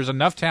said, there's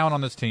enough talent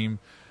on this team,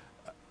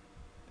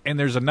 and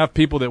there's enough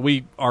people that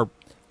we are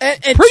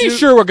pretty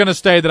sure we're going to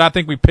stay. That I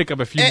think we pick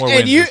up a few more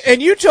wins.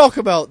 And you talk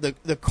about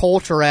the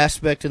culture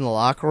aspect in the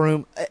locker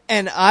room,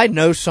 and I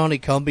know Sonny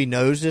Cumbie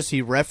knows this.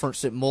 He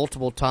referenced it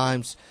multiple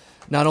times,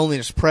 not only in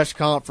his press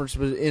conference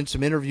but in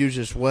some interviews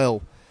as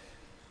well.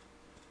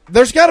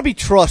 There's got to be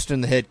trust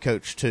in the head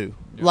coach too.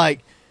 Yeah.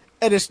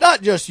 And it's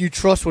not just you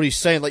trust what he's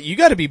saying. You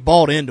got to be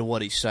bought into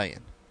what he's saying.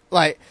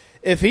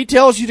 If he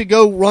tells you to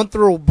go run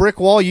through a brick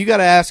wall, you got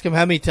to ask him,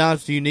 how many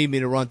times do you need me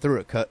to run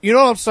through it? You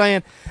know what I'm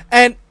saying?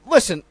 And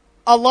listen,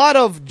 a lot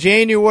of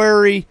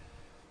January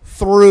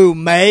through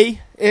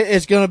May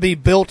is going to be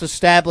built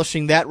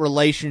establishing that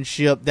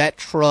relationship, that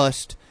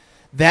trust,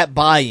 that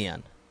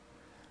buy-in.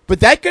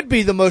 But that could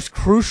be the most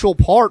crucial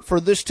part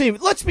for this team.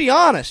 Let's be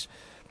honest.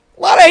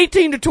 A lot of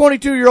 18 to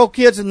 22-year-old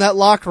kids in that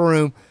locker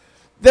room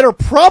that are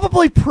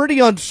probably pretty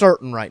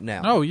uncertain right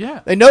now. Oh, yeah.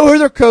 They know who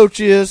their coach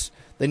is.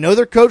 They know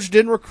their coach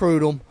didn't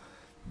recruit them.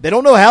 They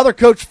don't know how their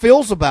coach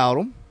feels about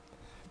them.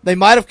 They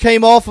might have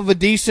came off of a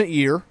decent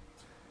year.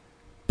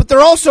 But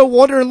they're also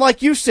wondering,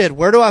 like you said,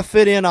 where do I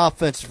fit in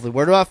offensively?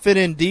 Where do I fit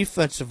in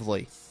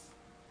defensively?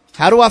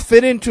 How do I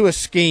fit into a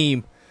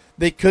scheme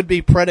that could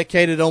be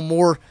predicated on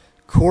more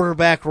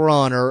quarterback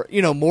run or,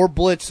 more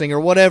blitzing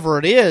or whatever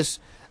it is?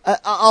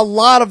 A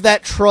lot of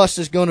that trust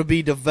is going to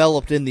be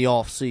developed in the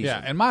offseason.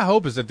 Yeah, and my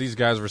hope is that these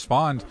guys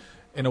respond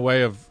in a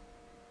way of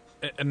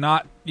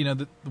not,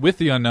 with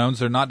the unknowns,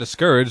 they're not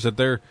discouraged, that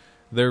they're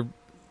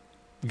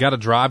got a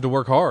drive to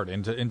work hard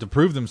and to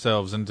prove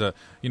themselves, and to,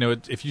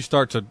 if you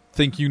start to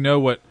think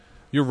what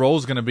your role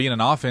is going to be in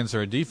an offense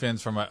or a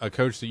defense from a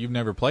coach that you've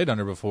never played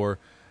under before,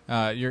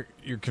 you're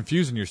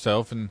confusing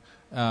yourself. And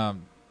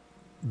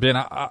Ben,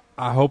 I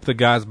hope the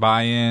guys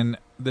buy in.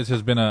 This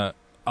has been a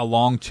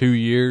long 2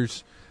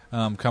 years.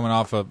 Coming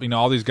off of,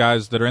 all these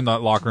guys that are in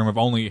that locker room have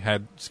only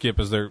had Skip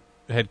as their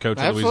head coach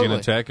at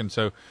Louisiana Tech, and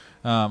so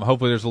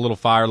hopefully there's a little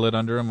fire lit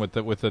under him with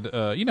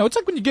it's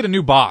like when you get a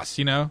new boss,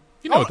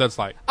 what that's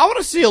like. I want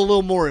to see a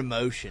little more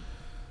emotion.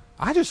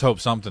 I just hope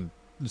something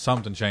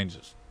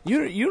changes. You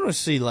want to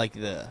see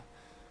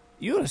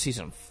you want to see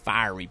some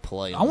fiery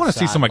play. I want to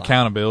see some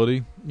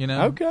accountability.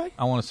 Okay.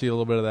 I want to see a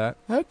little bit of that.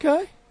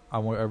 Okay. I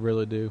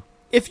really do.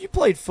 If you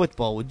played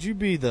football, would you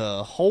be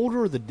the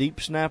holder, the deep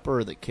snapper,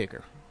 or the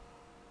kicker?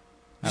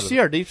 You see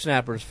our deep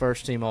snapper's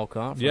first team all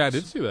conference. Yeah, I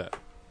did see that.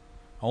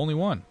 Only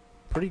one.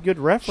 Pretty good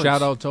reference.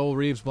 Shout out to old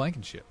Reeves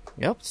Blankenship.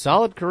 Yep,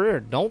 solid career.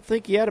 Don't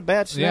think he had a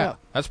bad snap. Yeah,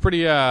 that's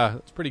pretty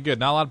good.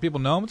 Not a lot of people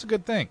know him. It's a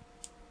good thing.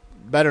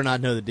 Better not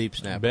know the deep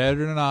snapper.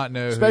 Better not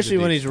know. Especially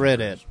when he's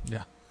redhead.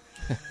 Yeah.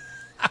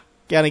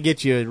 Gotta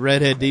get you a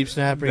redhead deep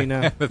snapper,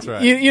 That's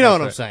right. You know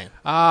what I'm saying.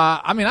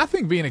 I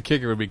think being a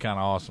kicker would be kind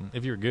of awesome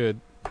if you're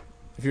good.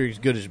 If you're as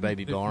good as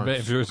Baby Barnes.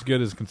 If you're as good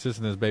as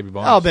consistent as Baby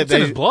Barnes. I'll bet it's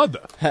in his blood,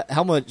 though.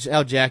 How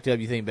jacked up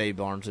do you think Baby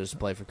Barnes is to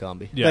play for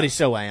Cumbie? Yeah. But he's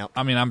so amped.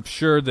 I mean, I'm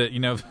sure that,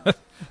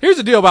 here's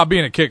the deal about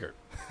being a kicker.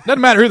 Doesn't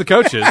matter who the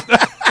coach is.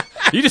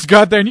 You just go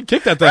out there and you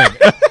kick that thing.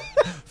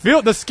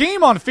 The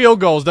scheme on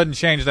field goals doesn't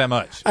change that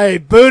much. Hey,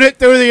 boot it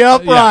through the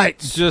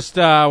uprights. Yeah, just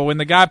when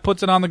the guy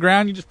puts it on the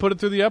ground, you just put it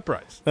through the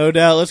uprights. No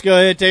doubt. Let's go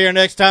ahead and take our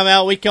next time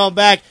out. We come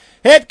back.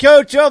 Head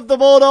coach of the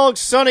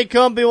Bulldogs, Sonny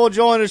Cumbie, will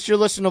join us. You're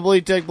listening to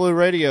Bleed Tech Blue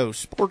Radio,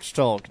 Sports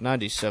Talk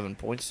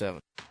 97.7.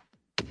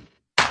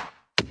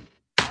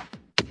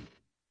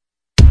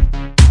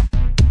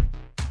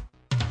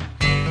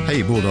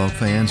 Hey, Bulldog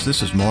fans,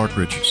 this is Mark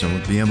Richardson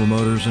with Bienville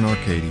Motors in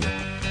Arcadia.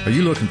 Are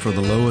you looking for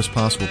the lowest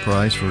possible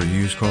price for a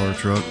used car or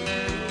truck?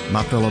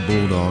 My fellow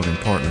Bulldog and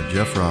partner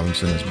Jeff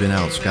Robinson has been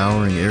out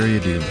scouring area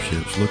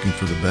dealerships looking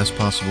for the best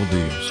possible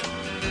deals.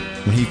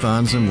 When he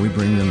finds them, we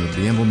bring them to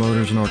Bienville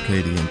Motors in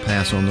Arcadia and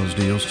pass on those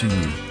deals to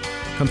you.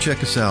 Come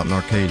check us out in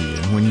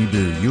Arcadia, and when you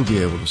do, you'll be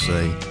able to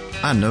say,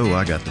 I know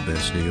I got the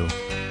best deal.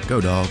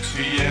 Go Dogs.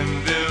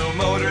 Bienville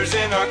Motors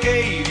in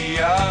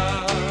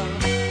Arcadia.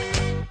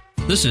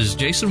 This is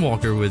Jason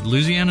Walker with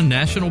Louisiana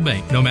National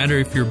Bank. No matter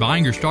if you're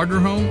buying your starter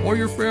home or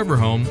your forever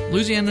home,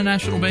 Louisiana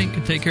National Bank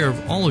can take care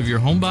of all of your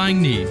home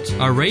buying needs.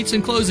 Our rates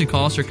and closing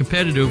costs are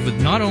competitive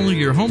with not only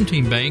your home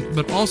team bank,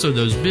 but also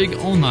those big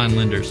online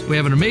lenders. We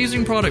have an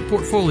amazing product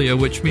portfolio,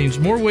 which means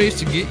more ways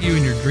to get you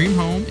in your dream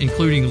home,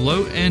 including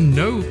low and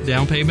no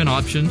down payment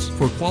options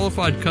for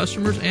qualified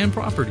customers and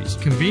properties.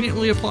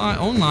 Conveniently apply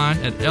online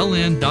at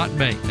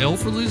ln.bank. L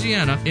for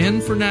Louisiana,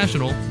 N for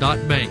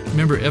national.bank.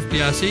 Member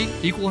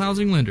FDIC, Equal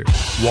Housing Lender.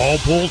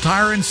 Walpole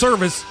Tire and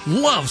Service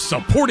loves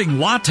supporting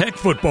La Tech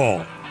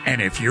football.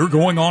 And if you're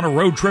going on a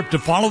road trip to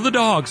follow the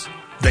Dogs,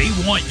 they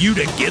want you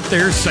to get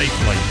there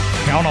safely.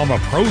 Count on the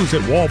pros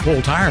at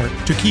Walpole Tire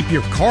to keep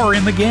your car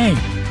in the game.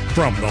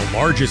 From the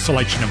largest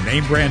selection of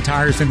name brand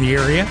tires in the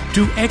area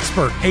to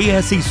expert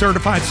ASE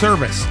certified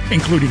service,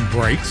 including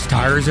brakes,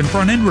 tires, and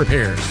front end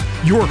repairs.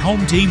 Your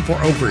home team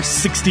for over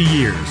 60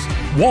 years.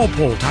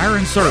 Walpole Tire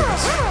and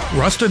Service,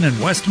 Ruston and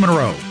West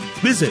Monroe.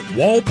 Visit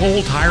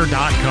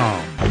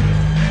walpoletire.com.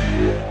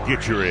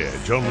 Get your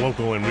edge on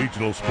local and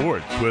regional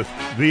sports with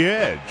The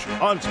Edge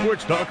on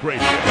Sports Talk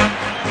Radio.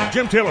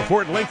 Jim Taylor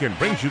Ford Lincoln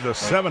brings you the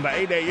 7 to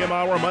 8 a.m.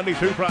 hour Monday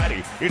through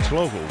Friday. It's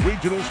local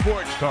regional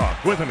sports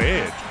talk with an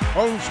edge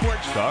on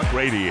Sports Talk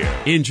Radio.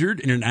 Injured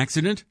in an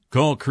accident?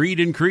 Call Creed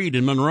and Creed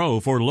in Monroe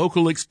for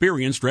local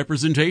experienced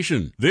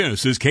representation.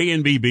 This is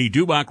KNBB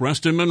Dubach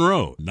Ruston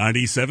Monroe,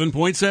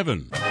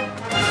 97.7.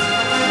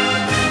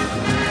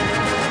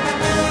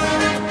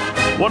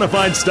 Want to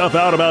find stuff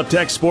out about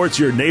tech sports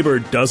your neighbor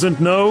doesn't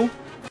know?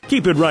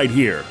 Keep it right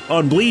here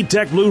on Bleed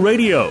Tech Blue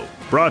Radio.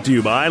 Brought to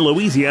you by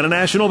Louisiana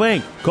National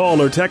Bank.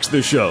 Call or text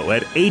the show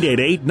at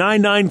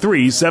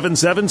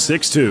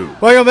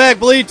 888-993-7762. Welcome back,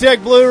 Bleed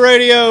Tech Blue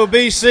Radio.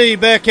 BC,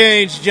 Beck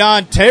Haynes,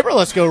 John Tabor.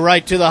 Let's go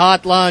right to the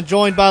hotline.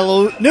 Joined by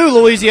new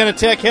Louisiana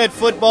Tech head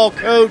football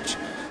coach,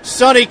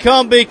 Sonny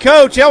Cumbie.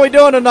 Coach, how we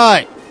doing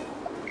tonight?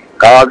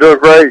 I'm doing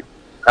great.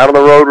 Out on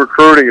the road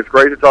recruiting. It's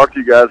great to talk to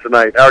you guys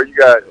tonight. How are you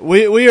guys?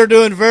 We are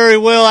doing very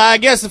well. I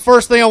guess the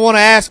first thing I want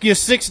to ask you,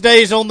 6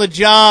 days on the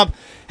job,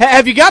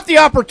 have you got the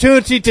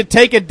opportunity to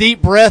take a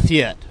deep breath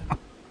yet?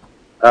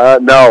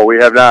 No,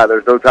 we have not.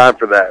 There's no time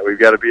for that. We've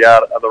got to be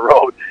out on the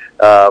road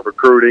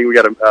recruiting. We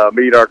got to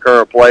meet our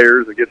current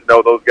players and get to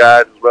know those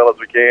guys as well as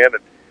we can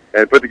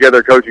and put together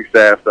a coaching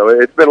staff. So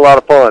it's been a lot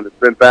of fun. It's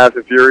been fast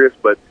and furious,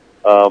 but,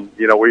 we on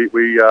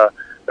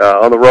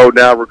the road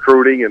now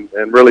recruiting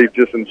and really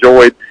just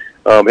enjoyed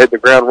hitting the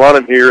ground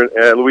running here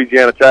at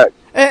Louisiana Tech.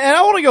 And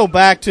I want to go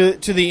back to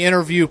the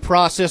interview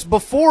process.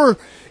 Before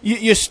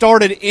you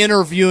started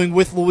interviewing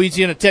with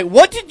Louisiana Tech,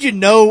 what did you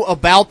know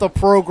about the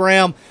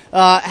program?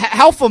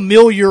 How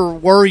familiar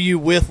were you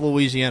with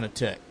Louisiana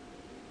Tech?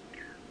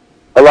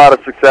 A lot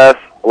of success,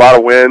 a lot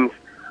of wins,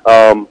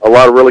 a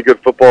lot of really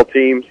good football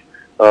teams,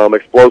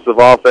 explosive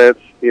offense,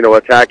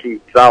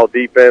 attacking style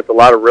defense, a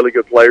lot of really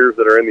good players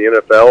that are in the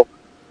NFL.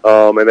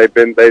 And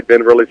they've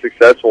been really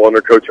successful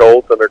under Coach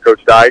Holtz, under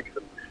Coach Dykes,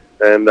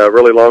 and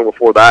really long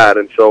before that.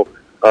 And so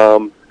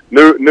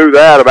knew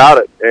that about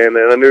it, and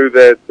I knew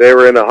that they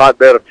were in a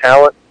hotbed of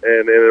talent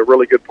and in a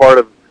really good part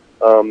of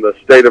the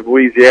state of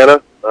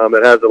Louisiana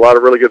that has a lot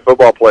of really good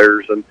football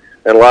players and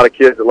a lot of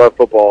kids that love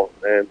football.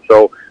 And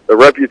so the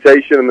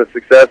reputation and the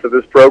success of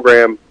this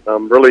program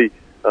really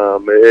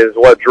is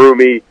what drew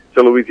me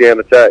to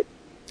Louisiana Tech.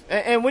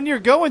 And when you're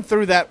going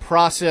through that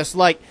process,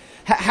 like,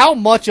 how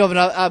much of it,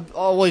 I've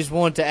always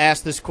wanted to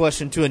ask this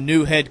question to a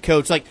new head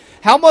coach, like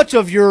how much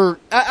of I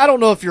don't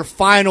know if your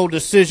final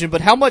decision,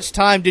 but how much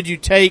time did you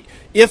take,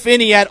 if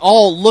any at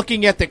all,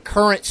 looking at the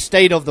current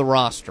state of the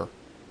roster?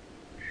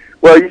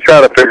 Well, you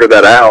try to figure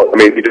that out. I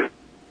mean, you just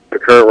the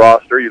current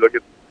roster, you look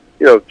at,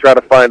 try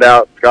to find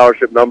out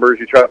scholarship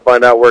numbers, you try to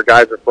find out where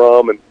guys are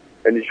from, and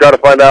you try to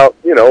find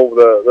out,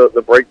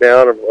 the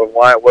breakdown of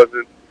why it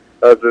wasn't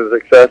as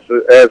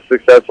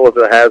successful as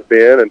it has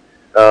been, and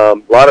a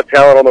lot of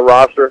talent on the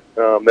roster.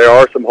 There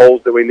are some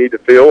holes that we need to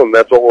fill, and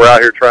that's what we're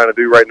out here trying to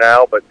do right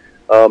now. But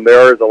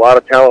there is a lot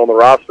of talent on the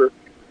roster.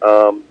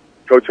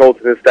 Coach Holtz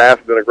and his staff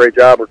have done a great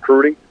job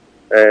recruiting,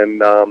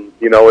 and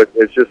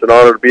it's just an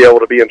honor to be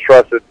able to be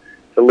entrusted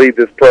to lead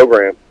this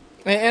program.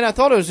 And I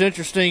thought it was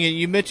interesting, and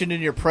you mentioned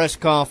in your press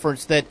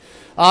conference that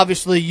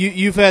obviously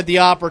you've had the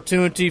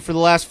opportunity for the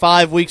last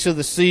 5 weeks of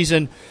the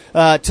season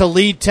to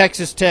lead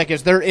Texas Tech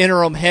as their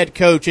interim head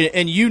coach,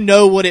 and you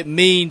know what it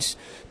means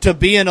to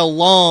be an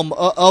alum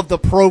of the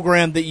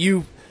program that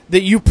you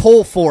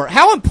pull for.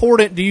 How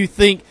important do you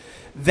think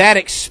that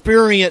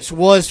experience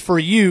was for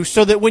you,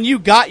 so that when you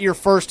got your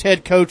first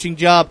head coaching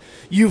job,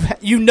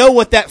 you know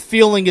what that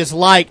feeling is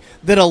like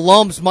that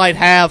alums might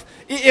have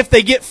if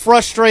they get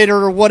frustrated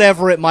or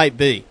whatever it might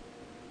be?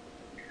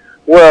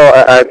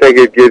 Well, I think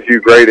it gives you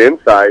great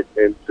insight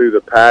into the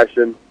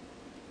passion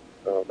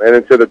and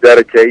into the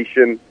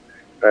dedication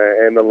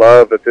and the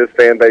love that this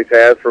fan base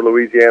has for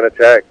Louisiana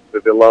Tech,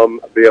 that the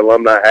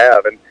alumni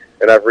have. And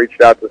I've reached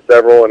out to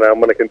several, and I'm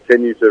going to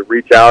continue to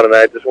reach out. And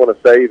I just want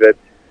to say that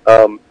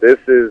this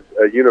is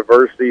a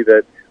university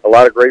that a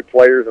lot of great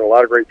players and a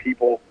lot of great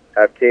people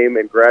have came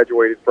and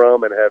graduated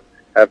from and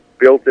have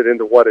built it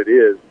into what it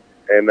is.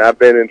 And I've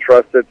been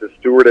entrusted to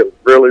steward it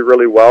really,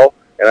 really well,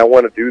 and I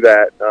want to do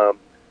that.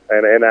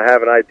 And I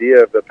have an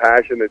idea of the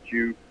passion that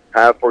you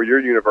have for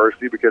your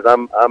university, because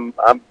I'm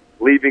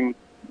leaving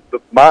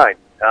mine.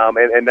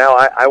 And now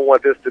I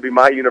want this to be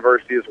my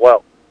university as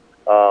well.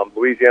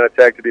 Louisiana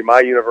Tech to be my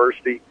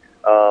university,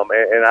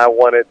 and I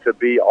want it to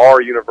be our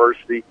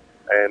university,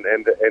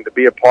 and to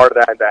be a part of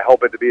that, and to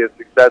help it to be as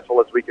successful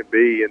as we can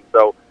be. And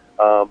so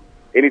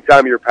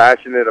anytime you're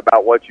passionate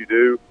about what you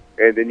do,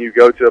 and then you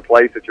go to a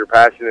place that you're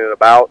passionate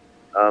about,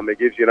 it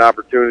gives you an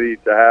opportunity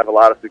to have a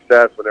lot of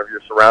success whenever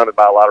you're surrounded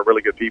by a lot of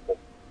really good people.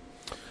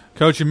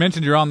 Coach, you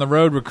mentioned you're on the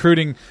road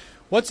recruiting.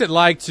 What's it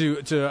like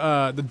to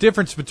the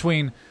difference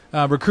between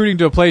recruiting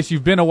to a place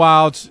you've been a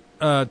while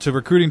to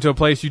recruiting to a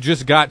place you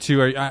just got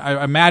to?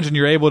 I imagine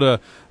you're able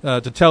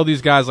to tell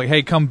these guys, like,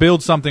 hey, come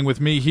build something with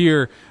me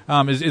here.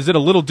 Is it a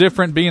little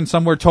different being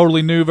somewhere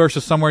totally new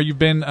versus somewhere you've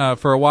been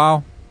for a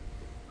while?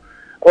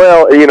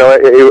 Well,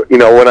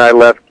 when I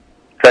left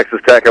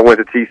Texas Tech, I went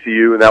to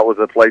TCU, and that was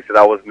a place that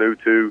I was new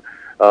to.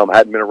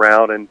 hadn't been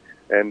around, and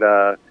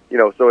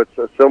so it's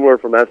similar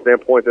from that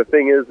standpoint. The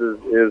thing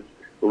is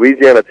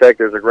Louisiana Tech,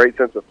 there's a great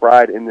sense of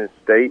pride in this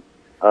state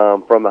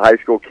from the high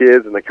school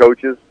kids and the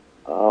coaches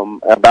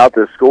about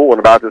this school and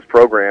about this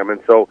program,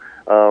 and so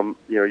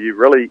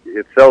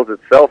it sells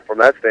itself from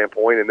that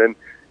standpoint, and then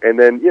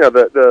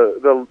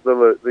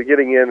the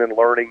getting in and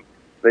learning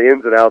the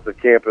ins and outs of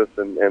campus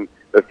and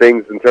the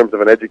things in terms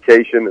of an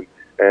education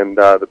and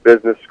the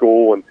business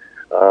school and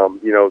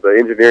the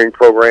engineering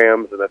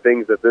programs and the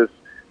things that this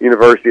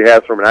university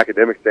has from an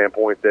academic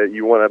standpoint that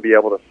you want to be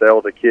able to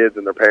sell to kids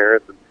and their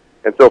parents.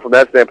 And so from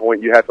that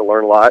standpoint, you have to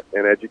learn a lot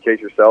and educate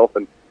yourself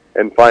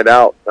and find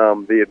out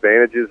the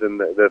advantages and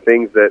the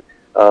things that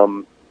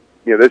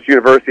this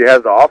university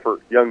has to offer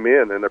young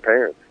men and their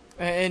parents.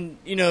 And,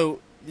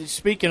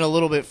 speaking a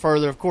little bit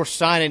further, of course,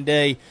 signing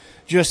day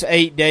just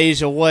 8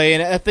 days away,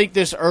 and I think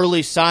this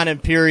early signing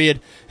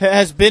period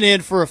has been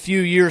in for a few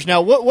years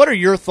now. What are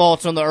your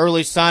thoughts on the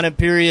early signing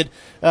period?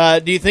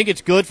 Do you think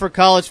it's good for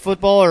college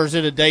football, or is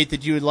it a date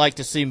that you would like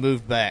to see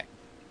moved back?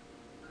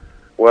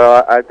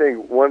 Well, I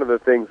think one of the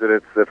things that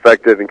it's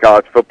affected in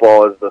college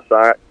football is the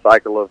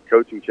cycle of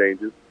coaching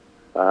changes.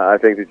 I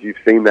think that you've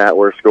seen that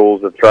where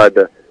schools have tried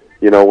to,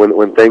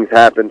 when things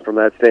happen from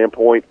that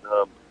standpoint,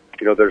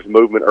 there's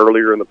movement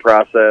earlier in the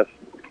process.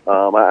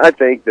 I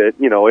think that,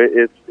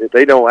 if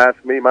they don't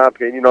ask me my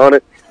opinion on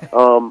it,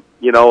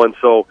 and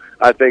so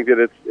I think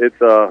that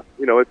it's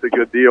a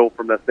good deal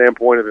from that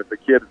standpoint of if a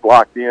kid is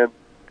locked in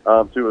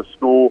to a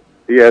school,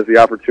 he has the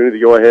opportunity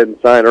to go ahead and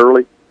sign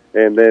early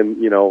and then,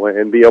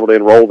 and be able to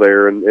enroll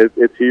there. And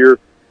it's here.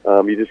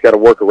 You just got to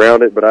work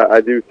around it. But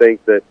I do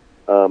think that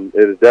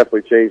it has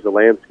definitely changed the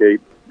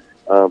landscape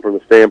from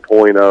the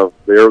standpoint of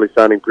the early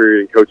signing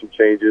period and coaching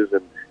changes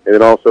and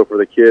then also for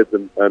the kids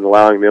and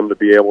allowing them to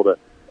be able to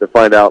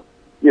find out,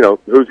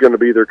 who's going to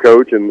be their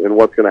coach and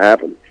what's going to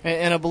happen.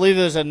 And I believe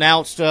it was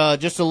announced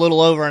just a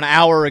little over an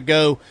hour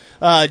ago.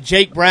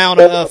 Jake Brown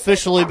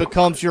officially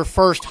becomes your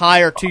first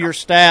hire to your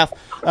staff,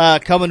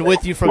 coming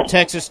with you from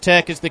Texas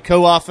Tech as the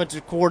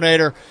co-offensive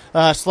coordinator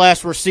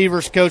 /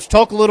 receivers coach.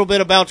 Talk a little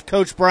bit about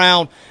Coach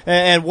Brown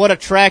and what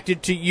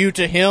attracted you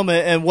to him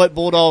and what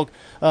Bulldog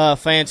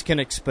fans can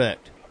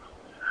expect.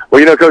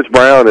 Well, Coach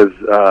Brown is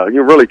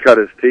really cut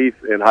his teeth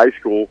in high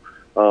school.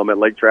 At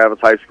Lake Travis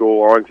High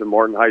School, Arlington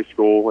Martin High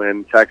School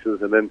in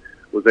Texas, and then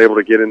was able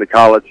to get into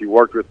college. He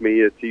worked with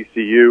me at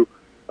TCU.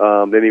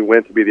 Then he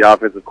went to be the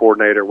offensive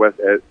coordinator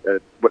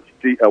at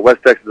West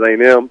Texas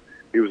A&M.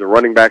 He was a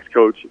running backs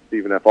coach at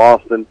Stephen F.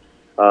 Austin.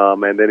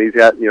 And then he's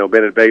had,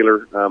 been at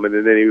Baylor. And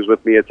then he was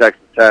with me at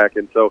Texas Tech.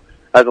 And so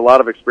has a lot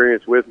of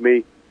experience with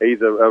me.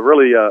 He's a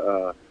really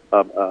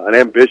an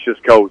ambitious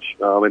coach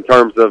in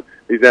terms of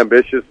he's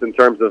ambitious in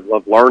terms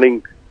of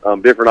learning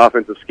different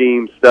offensive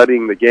schemes,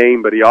 studying the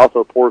game, but he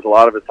also pours a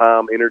lot of his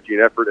time, energy,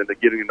 and effort into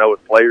getting to know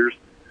his players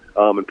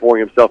and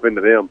pouring himself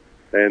into them.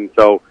 And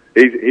so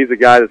he's a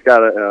guy that's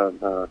got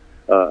a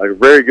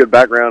very good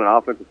background in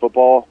offensive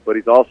football, but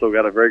he's also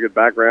got a very good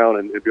background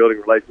in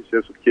building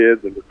relationships with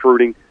kids and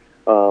recruiting.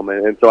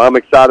 And so I'm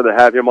excited to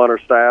have him on our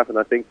staff. And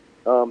I think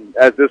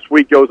as this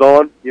week goes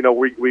on,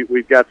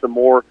 we've got some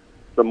more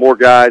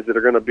guys that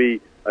are going to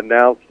be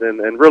announced,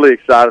 and really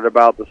excited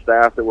about the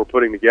staff that we're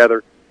putting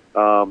together.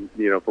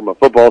 From a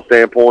football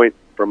standpoint,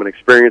 from an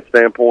experience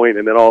standpoint,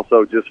 and then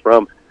also just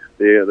from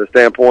the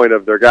standpoint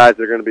of their guys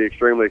that are going to be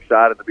extremely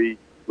excited to be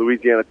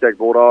Louisiana Tech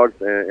Bulldogs,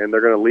 and they're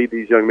going to lead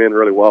these young men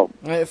really well.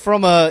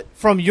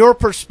 From your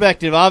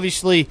perspective,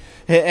 obviously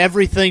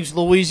everything's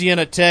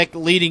Louisiana Tech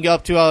leading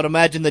up to, I would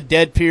imagine, the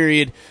dead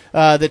period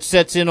that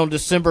sets in on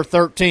December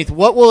 13th.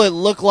 What will it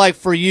look like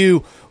for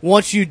you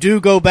once you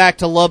do go back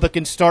to Lubbock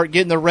and start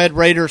getting the Red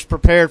Raiders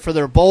prepared for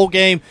their bowl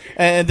game,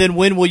 and then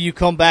when will you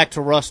come back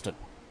to Ruston?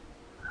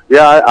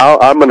 Yeah,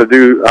 I'm going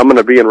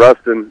to be in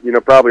Ruston,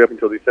 probably up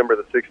until December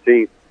the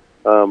 16th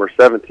or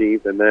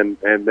 17th,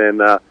 and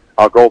then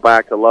I'll go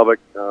back to Lubbock.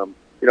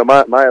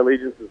 My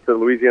allegiance is to the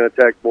Louisiana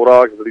Tech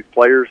Bulldogs and to these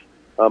players.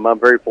 I'm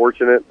very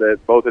fortunate that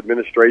both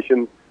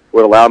administrations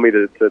would allow me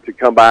to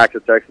come back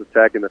to Texas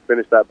Tech and to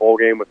finish that bowl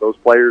game with those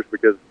players,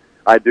 because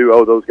I do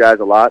owe those guys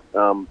a lot.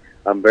 I'm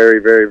very,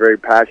 very, very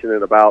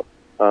passionate about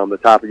the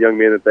type of young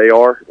men that they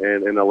are,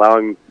 and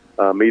allowing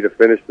me to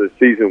finish the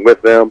season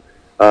with them.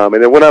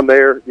 And then when I'm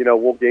there,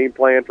 we'll game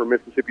plan for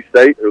Mississippi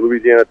State or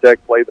Louisiana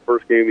Tech, play the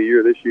first game of the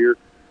year this year.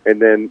 And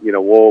then,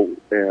 we'll,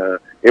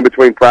 in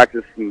between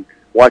practice and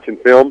watching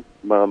film,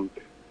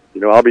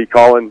 I'll be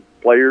calling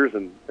players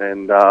and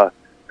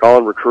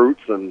calling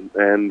recruits and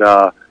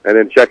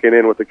then checking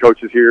in with the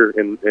coaches here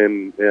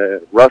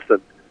in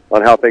Ruston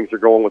on how things are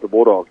going with the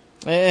Bulldogs.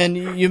 And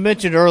you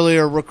mentioned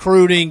earlier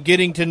recruiting,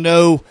 getting to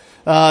know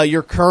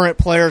your current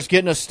players,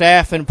 getting a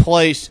staff in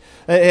place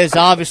is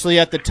obviously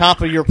at the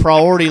top of your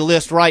priority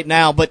list right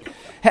now. But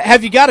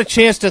have you got a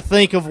chance to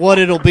think of what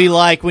it'll be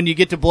like when you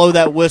get to blow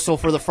that whistle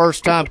for the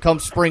first time come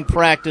spring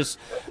practice,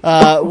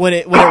 when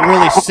it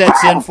really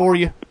sets in for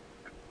you?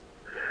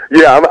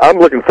 Yeah, I'm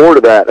looking forward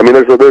to that. I mean,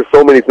 there's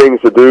so many things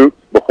to do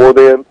before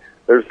then.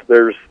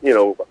 There's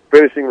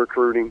finishing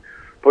recruiting,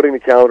 putting the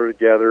calendar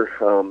together,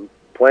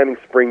 planning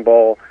spring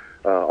ball,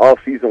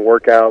 off-season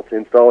workouts,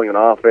 installing an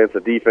offense, a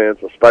defense,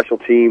 a special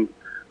team.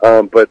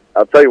 But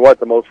I'll tell you what,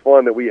 the most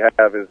fun that we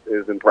have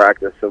is in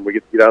practice, and we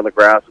get to get out on the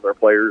grass with our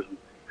players,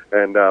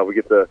 and we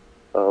get to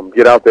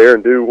get out there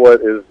and do what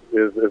is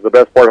the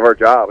best part of our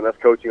job, and that's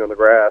coaching on the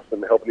grass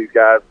and helping these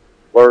guys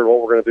learn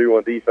what we're going to do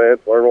on defense,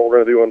 learn what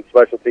we're going to do on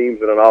special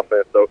teams and on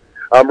offense. So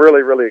I'm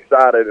really, really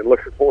excited and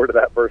looking forward to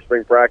that first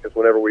spring practice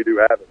whenever we do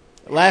have it.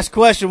 Last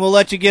question. We'll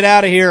let you get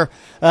out of here.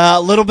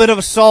 A little bit of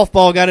a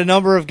softball. Got a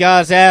number of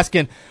guys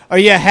asking, are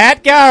you a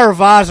hat guy or a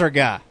visor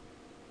guy?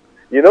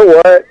 You know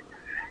what?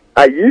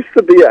 I used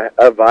to be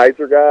a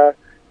visor guy,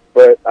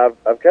 but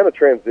I've kind of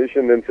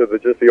transitioned into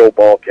just the old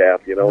ball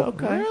cap, you know.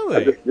 Okay.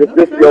 Really? Just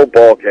the old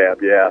ball cap,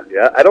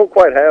 yeah. I don't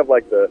quite have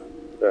like the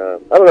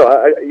I don't know.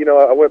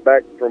 I went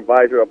back from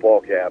visor to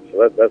ball cap,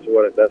 so that's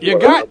what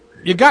it.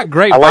 You got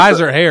great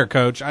visor hair,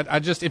 Coach. I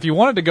just, if you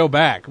wanted to go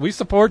back, we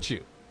support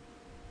you.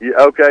 Yeah,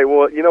 okay,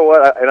 well, you know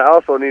what? I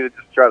also need to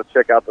just try to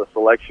check out the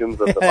selections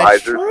of the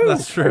visors.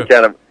 That's true.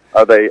 Kind of,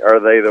 are they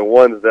the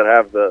ones that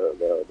have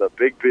the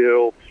big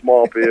bill,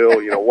 small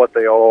bill? You know what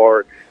they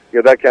are.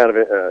 You know that kind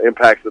of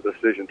impacts the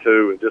decision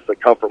too, and just the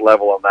comfort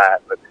level on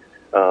that. But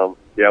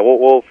yeah,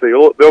 we'll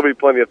see. There'll be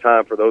plenty of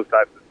time for those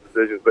types of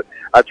decisions. But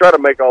I try to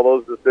make all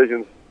those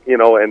decisions, you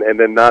know, and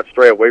then not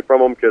stray away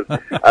from them because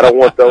I don't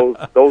want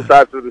those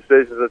types of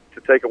decisions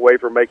to take away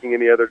from making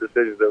any other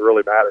decisions that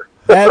really matter.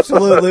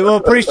 Absolutely. Well,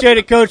 appreciate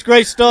it, Coach.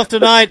 Great stuff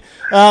tonight.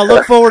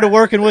 Look forward to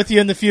working with you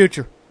in the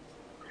future.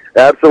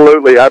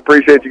 Absolutely. I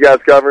appreciate you guys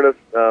covering us.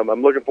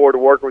 I'm looking forward to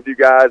working with you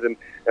guys, and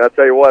I'll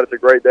tell you what, it's a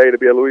great day to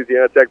be a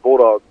Louisiana Tech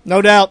Bulldog.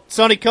 No doubt.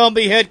 Sonny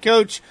Cumbie, head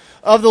coach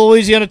of the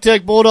Louisiana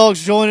Tech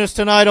Bulldogs, joining us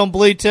tonight on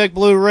Bleed Tech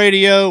Blue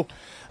Radio.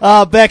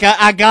 Beck,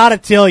 I got to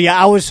tell you,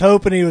 I was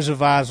hoping he was a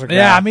visor guy.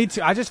 Yeah, me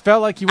too. I just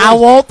felt like he was. I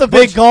want the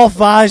big golf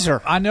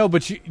visor. I know,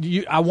 but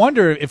I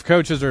wonder if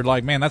coaches are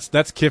like, man,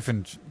 that's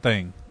Kiffin's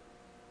thing.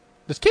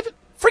 Does Kiffin?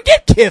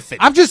 Forget Kiffin.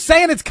 I'm just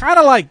saying it's kind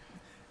of like,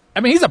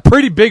 I mean, he's a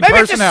pretty big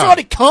personality.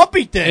 Maybe it's a Sonny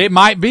Cumbie thing. It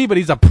might be, but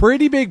he's a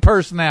pretty big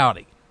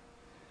personality.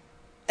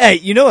 Hey,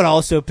 you know what I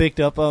also picked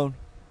up on?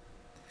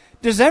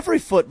 Does every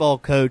football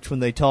coach, when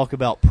they talk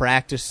about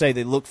practice, say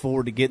they look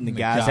forward to getting the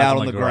guys out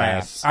on the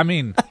grass? I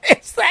mean,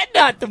 is that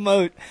not the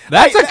most?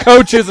 That's a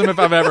coachism if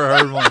I've ever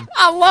heard one.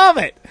 I love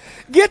it.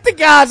 Get the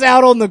guys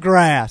out on the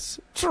grass.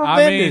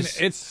 Tremendous.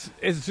 I mean,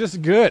 it's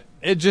just good.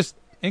 It just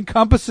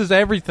encompasses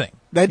everything.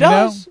 It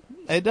does.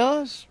 It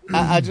does.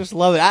 I just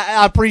love it.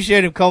 I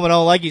appreciate him coming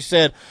on, like you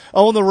said,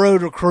 on the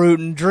road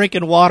recruiting,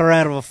 drinking water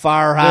out of a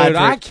fire hydrant.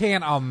 Dude, I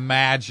can't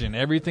imagine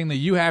everything that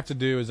you have to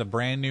do as a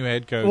brand new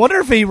head coach. I wonder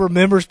if he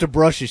remembers to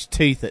brush his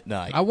teeth at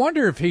night. I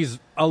wonder if he's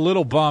a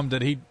little bummed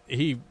that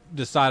he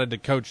decided to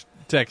coach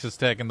Texas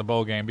Tech in the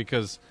bowl game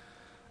because,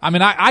 I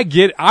mean, I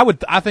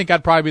think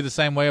I'd probably be the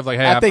same way of like,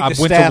 hey, I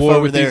went to war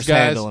with these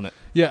guys. Handling it.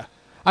 Yeah,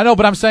 I know,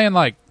 but I'm saying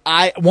like,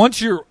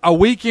 once you're a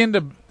week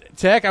into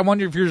Tech, I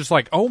wonder if you're just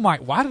like, oh my,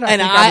 why did I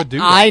think I would do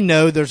that? I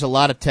know there's a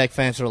lot of Tech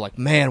fans that are like,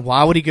 man,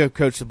 why would he go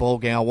coach the bowl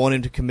game? I want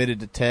him to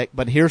committed to Tech.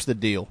 But here's the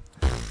deal.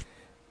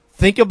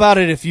 Think about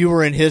it if you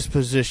were in his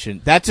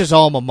position. That's his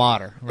alma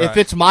mater. Right. If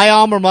it's my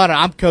alma mater,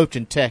 I'm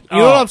coaching Tech. You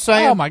know what I'm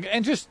saying? Oh, my God.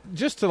 And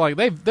just to like,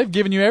 they've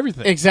given you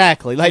everything.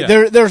 Exactly. Like,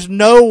 there's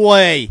no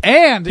way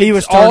and he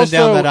was turning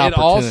down that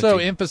opportunity. It also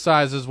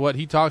emphasizes what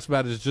he talks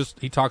about is just,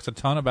 he talks a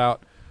ton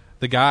about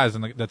the guys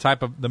and the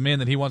type of the men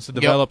that he wants to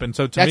develop. And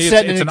so to me,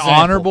 it's an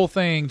honorable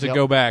thing to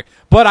go back.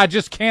 But I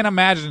just can't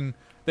imagine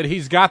that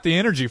he's got the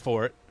energy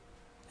for it.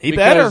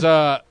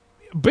 Because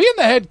being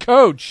the head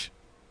coach,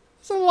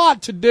 it's a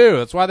lot to do.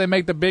 That's why they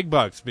make the big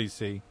bucks,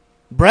 BC.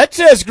 Brett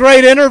says,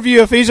 great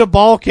interview. If he's a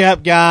ball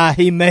cap guy,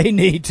 he may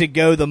need to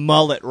go the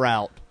mullet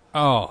route.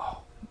 Oh,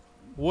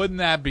 wouldn't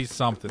that be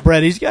something?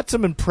 Brett, he's got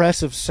some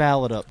impressive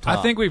salad up top.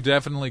 I think we've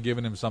definitely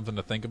given him something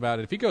to think about.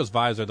 If he goes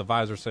visor, the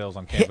visor sales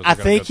on campus I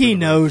think he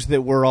knows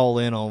that we're all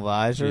in on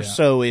visor. Yeah.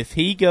 So if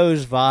he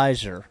goes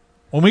visor,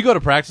 when we go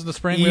to practice in the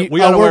spring,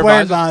 we ought to wear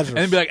visors. And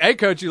then be like, hey,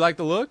 Coach, you like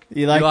the look?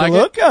 You like the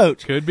look,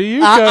 Coach? Could be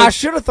you, Coach. I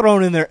should have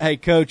thrown in there, hey,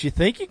 Coach, you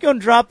think you're going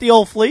to drop the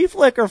old flea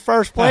flicker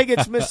first play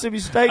against Mississippi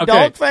State? Okay.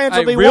 Dog fans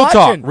will be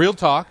watching. Real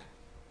talk.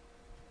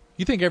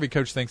 You think every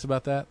coach thinks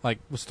about that? Like,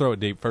 let's throw it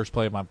deep. First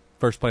play of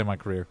my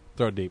career.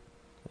 Throw it deep.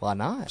 Why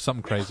not?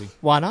 Something crazy.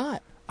 Why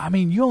not? I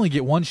mean, you only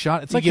get one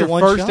shot. It's like your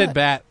first at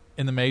bat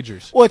in the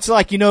majors. Well, it's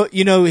like you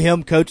know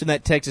him coaching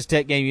that Texas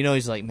Tech game. You know,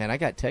 he's like, man, I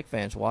got Tech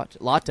fans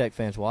watching. A lot of Tech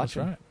fans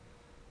watching.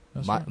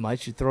 That's right.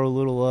 Might you throw a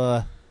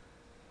little?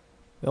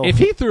 If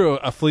he threw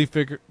a flea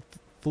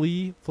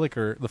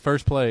flicker, the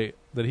first play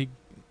the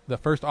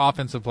first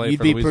offensive play, you'd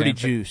for be Louisiana pretty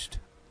Tech, juiced.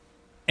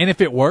 And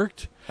if it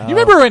worked, you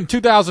remember in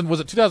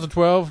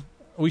 2012,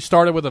 we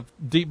started with a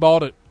deep ball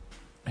to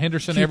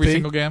Henderson QP. Every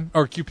single game,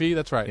 or QP.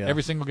 That's right,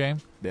 every single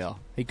game. Yeah,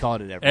 he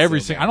caught it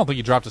every single. I don't think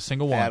he dropped a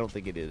single one. I don't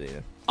think he did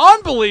either.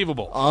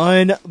 Unbelievable.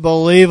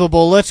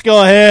 Let's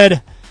go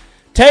ahead.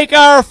 Take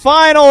our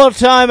final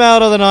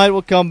timeout of the night.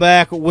 We'll come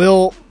back.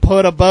 We'll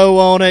put a bow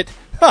on it.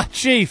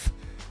 Chief,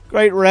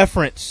 great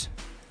reference.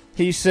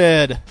 He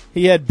said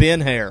he had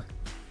Ben hair.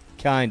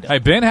 kinda. Hey,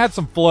 Ben had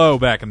some flow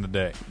back in the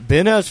day.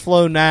 Ben has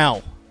flow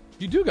now.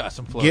 You do got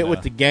some flow. Get now.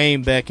 with the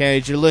game, Beck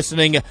Hayes. You're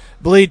listening to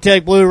Bleed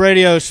Tech Blue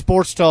Radio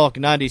Sports Talk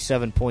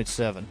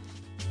 97.7.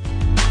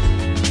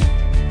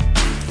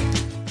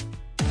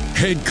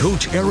 Head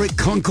coach Eric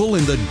Kunkel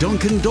and the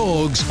Duncan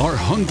Dogs are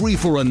hungry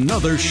for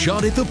another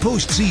shot at the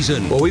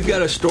postseason. Well, we've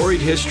got a storied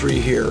history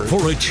here.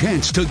 For a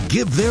chance to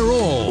give their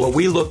all. What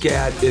we look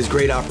at is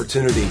great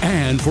opportunity.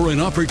 And for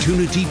an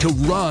opportunity to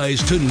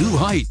rise to new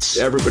heights.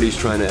 Everybody's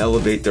trying to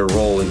elevate their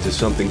role into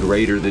something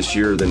greater this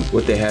year than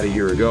what they had a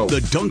year ago.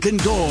 The Duncan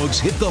Dogs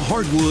hit the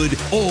hardwood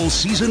all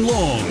season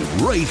long,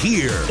 right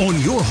here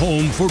on your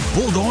home for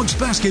Bulldogs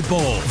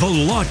basketball.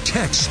 The La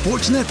Tech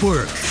Sports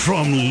Network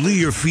from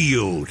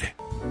Learfield.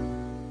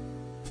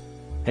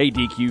 Hey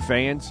DQ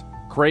fans,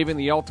 craving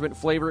the ultimate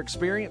flavor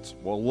experience?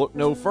 Well, look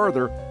no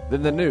further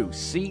than the new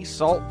Sea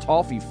Salt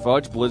Toffee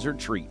Fudge Blizzard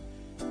Treat.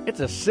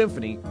 It's a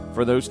symphony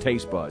for those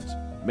taste buds,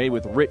 made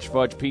with rich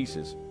fudge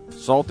pieces,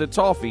 salted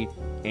toffee,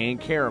 and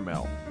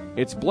caramel.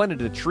 It's blended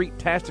to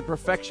treat-tastic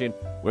perfection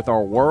with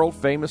our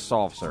world-famous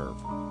soft serve.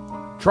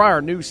 Try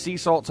our new Sea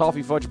Salt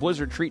Toffee Fudge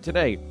Blizzard Treat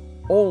today,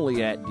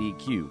 only at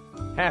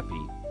DQ.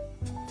 Happy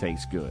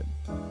tastes good.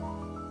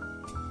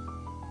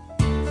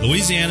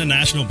 Louisiana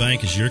National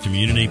Bank is your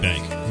community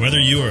bank.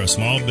 Whether you are a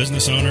small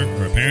business owner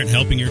or a parent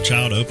helping your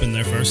child open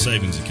their first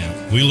savings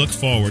account, we look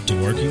forward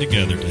to working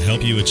together to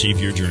help you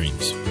achieve your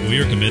dreams. We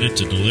are committed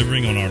to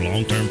delivering on our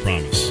long-term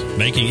promise,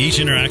 making each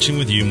interaction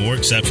with you more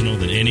exceptional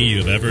than any you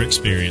have ever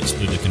experienced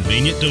through the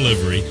convenient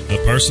delivery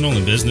of personal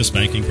and business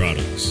banking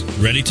products.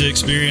 Ready to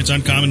experience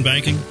uncommon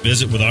banking?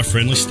 Visit with our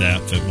friendly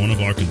staff at one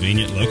of our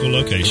convenient local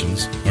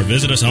locations or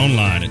visit us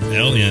online at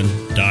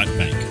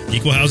ln.bank.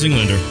 Equal housing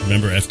lender,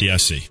 member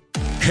FDIC.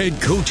 Head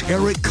coach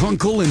Eric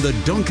Kunkel and the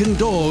Duncan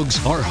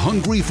Dogs are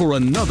hungry for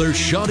another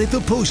shot at the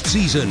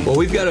postseason. Well,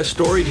 we've got a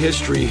storied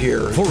history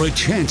here. For a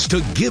chance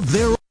to give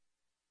their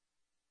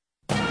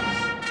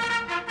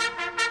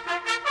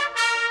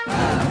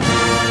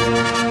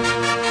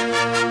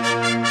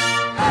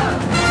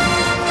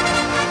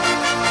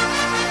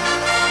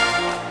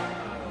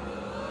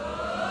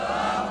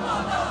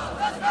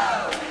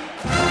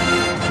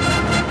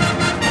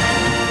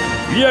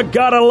You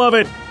gotta love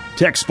it.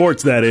 Tech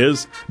sports, that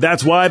is.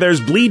 That's why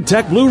there's Bleed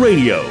Tech Blue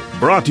Radio,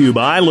 brought to you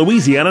by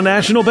Louisiana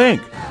National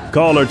Bank.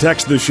 Call or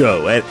text the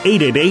show at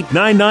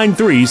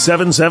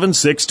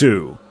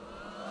 888-993-7762.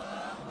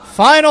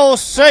 Final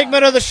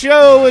segment of the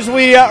show as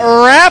we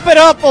wrap it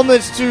up on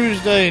this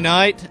Tuesday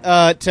night.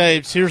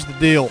 Tapes, here's the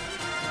deal.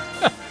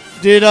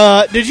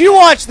 Did you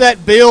watch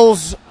that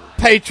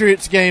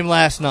Bills-Patriots game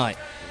last night?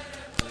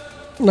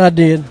 I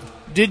did.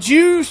 Did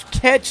you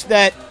catch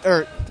that,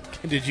 or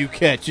did you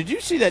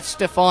see that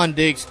Stephon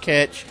Diggs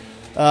catch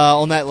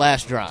on that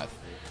last drive?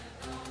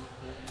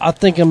 I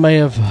think I may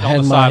have had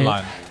on the my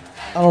sideline.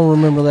 I don't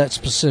remember that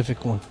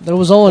specific one. There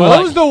was only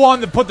that was the one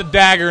that put the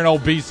dagger in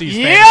old BC's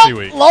fantasy Yep,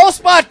 week.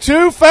 lost by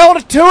 2, fell to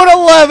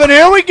 2-11.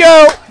 Here we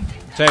go.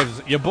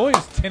 Taves, your boy is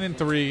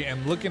 10-3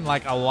 and looking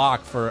like a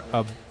lock for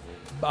a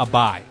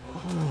bye.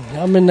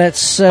 I'm in that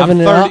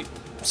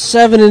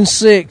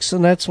 7-6,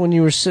 and that's when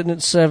you were sitting at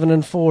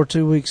 7-4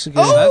 2 weeks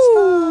ago.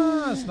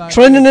 That's not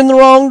Trending in the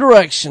wrong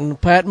direction.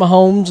 Pat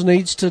Mahomes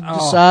needs to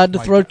decide to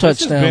throw touchdowns.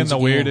 This has been the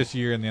again. weirdest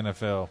year in the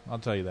NFL. I'll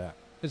tell you that.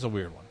 It's a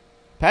weird one.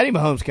 Patty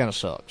Mahomes kind of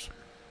sucks.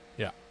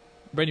 Yeah.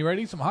 Ben, you ready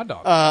to eat some hot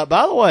dogs?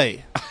 By the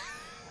way,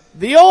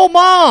 the old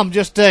mom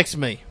just texted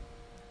me.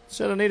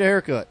 Said I need a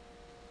haircut.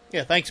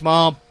 Yeah, thanks,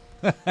 Mom.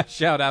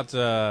 Shout out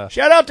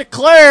to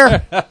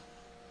Claire.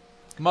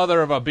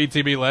 Mother of a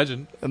BTB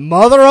legend.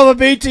 Mother of a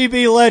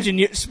BTB legend.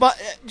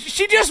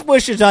 She just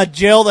wishes I'd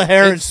gel the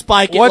hair and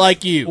spike it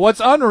like you. What's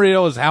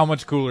unreal is how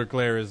much cooler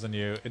Claire is than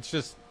you.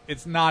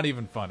 It's not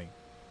even funny.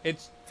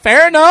 It's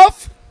fair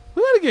enough.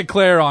 We got to get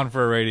Claire on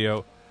for a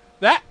radio.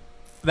 That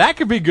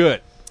could be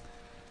good.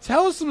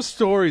 Tell us some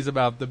stories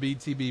about the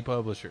BTB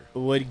publisher.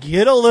 Would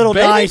get a little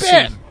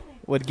dicey.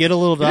 Would get a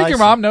little dicey. You think your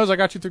mom knows I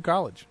got you through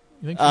college?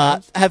 You think she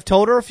knows? I have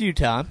told her a few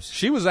times.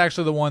 She was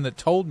actually the one that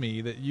told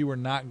me that you were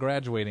not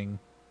graduating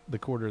the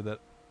quarter that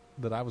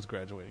I was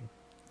graduating.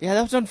 Yeah,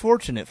 that was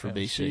unfortunate for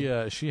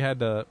BC. She had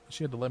to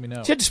let me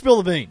know. She had to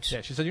spill the beans.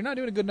 Yeah, she said, "You're not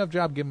doing a good enough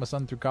job getting my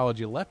son through college.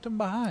 You left him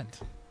behind."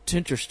 It's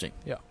interesting.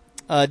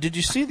 Yeah. Did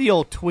you see the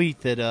old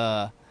tweet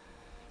that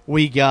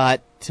we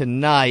got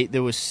tonight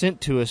that was sent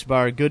to us by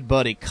our good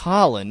buddy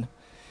Colin?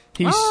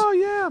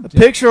 A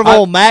picture of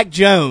old Mac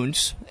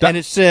Jones, and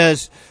it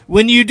says,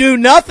 "When you do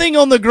nothing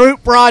on the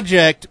group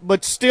project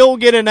but still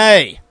get an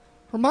A."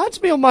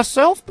 Reminds me of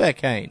myself, Beck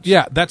Haynes.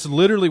 Yeah, that's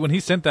literally when he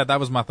sent that. That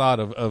was my thought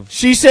of.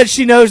 She said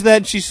she knows that,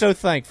 and she's so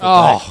thankful.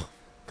 Oh,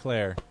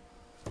 Claire,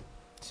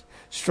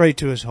 straight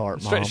to his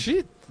heart, Mom.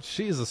 She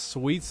is a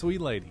sweet,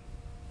 sweet lady.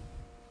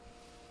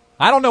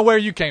 I don't know where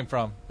you came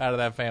from out of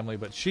that family,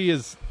 but she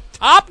is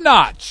top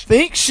notch.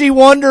 Think she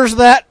wonders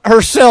that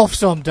herself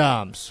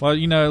sometimes. Well,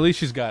 at least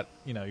she's got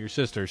your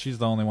sister. She's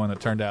the only one that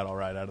turned out all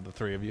right out of the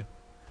three of you.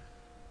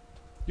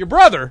 Your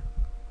brother.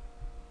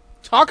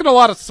 Talking a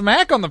lot of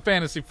smack on the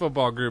fantasy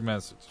football group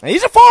message.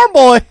 He's a farm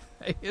boy.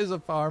 He is a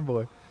farm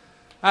boy.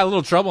 I had a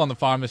little trouble on the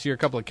farm this year. A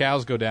couple of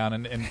cows go down,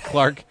 and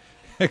Clark,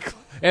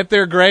 at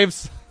their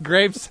graves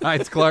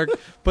sites, Clark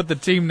put the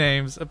team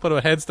names. I put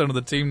a headstone of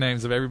the team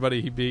names of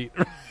everybody he beat.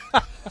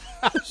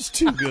 It's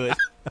too good.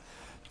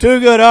 Too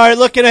good. All right,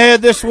 looking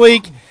ahead this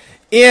week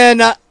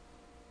in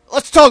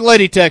let's talk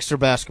Lady Texter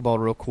basketball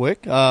real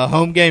quick.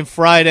 Home game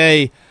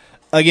Friday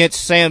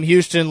against Sam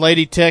Houston.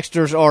 Lady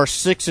Texters are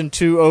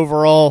 6-2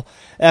 overall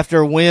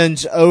after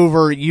wins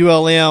over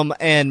ULM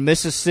and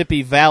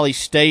Mississippi Valley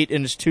State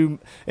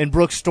in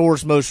Brooks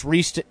Store's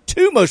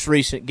two most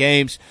recent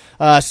games.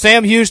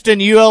 Sam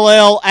Houston,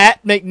 ULL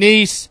at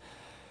McNeese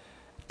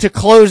to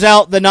close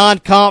out the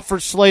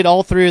non-conference slate.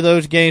 All three of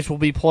those games will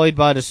be played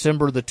by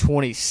December the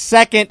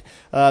 22nd.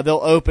 They'll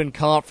open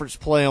conference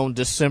play on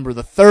December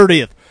the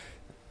 30th.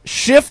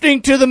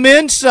 Shifting to the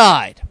men's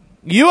side,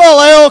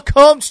 ULL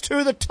comes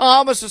to the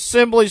Thomas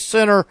Assembly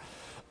Center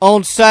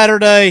on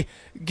Saturday.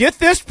 Get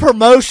this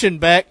promotion,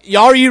 Beck.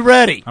 Are you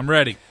ready? I'm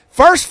ready.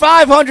 First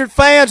 500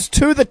 fans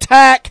to the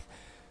TAC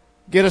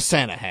get a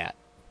Santa hat.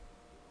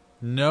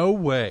 No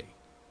way.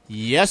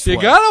 Yes, you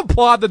got to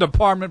applaud the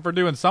department for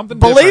doing something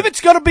Believe different.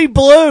 It's going to be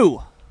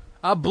blue.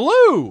 A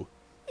blue.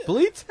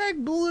 Bleed Tech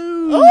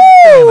blue.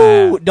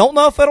 Ooh, don't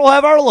know if it'll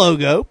have our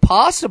logo.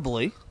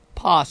 Possibly.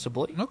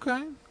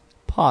 Okay.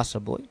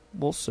 Possibly.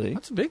 We'll see.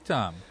 That's big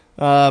time.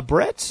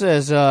 Brett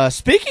says,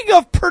 speaking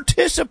of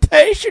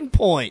participation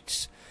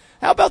points,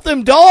 how about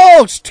them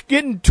dogs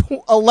getting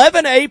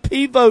 11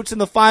 AP votes in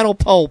the final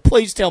poll?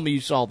 Please tell me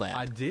you saw that.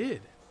 I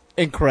did.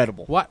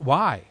 Incredible. What?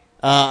 Why?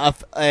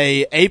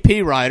 A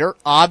AP writer,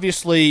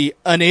 obviously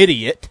an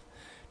idiot,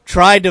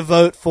 tried to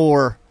vote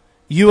for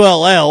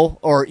ULL,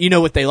 or you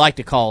know what they like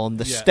to call them,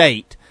 the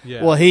state.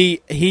 Yeah. Well,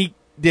 he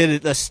did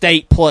it the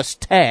state plus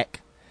Tech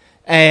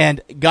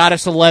and got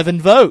us 11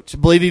 votes. I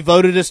believe he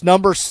voted us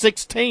number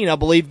 16. I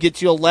believe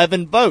gets you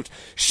 11 votes.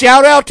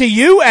 Shout out to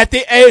you at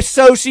the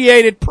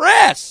Associated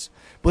Press.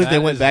 I believe they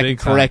went back and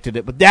corrected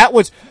it. But that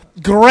was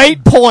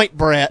great point,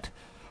 Brett.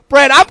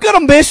 Brett, I'm going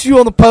to miss you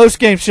on the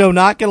postgame show.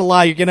 Not going to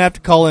lie. You're going to have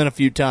to call in a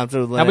few times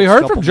over the Have next we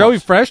heard couple from Joey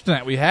months. Fresh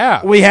tonight? We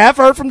have. We have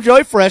heard from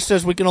Joey Fresh.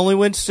 Says we can only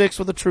win 6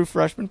 with a true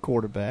freshman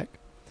quarterback.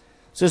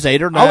 Says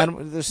 8 or 9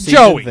 with a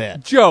seasoned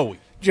vet. Joey.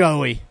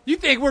 You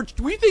think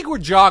we're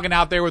jogging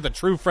out there with a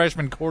true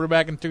freshman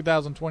quarterback in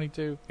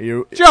 2022?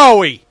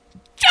 Joey.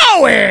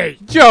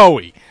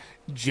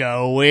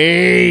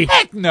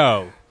 Heck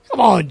no. Come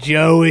on,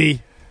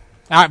 Joey.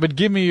 All right, but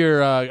give me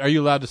your. Are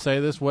you allowed to say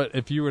this? What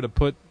if you were to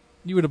put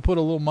a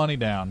little money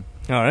down?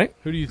 All right.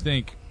 Who do you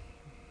think?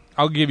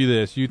 I'll give you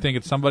this. You think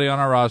it's somebody on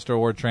our roster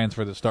or a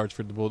transfer that starts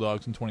for the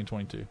Bulldogs in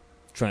 2022?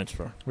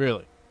 Transfer.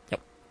 Really?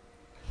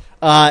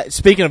 Yep.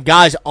 Speaking of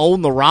guys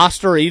on the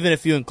roster, even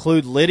if you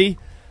include Liddy,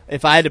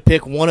 if I had to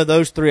pick one of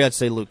those three, I'd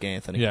say Luke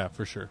Anthony. Yeah,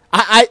 for sure.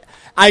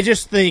 I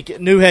just think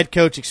new head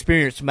coach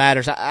experience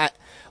matters.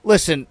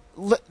 Listen,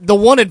 the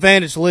one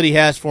advantage Liddy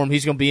has for him,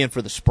 he's going to be in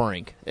for the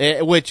spring,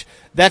 which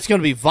that's going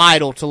to be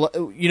vital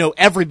to,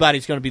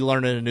 everybody's going to be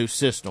learning a new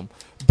system.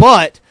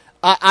 But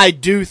I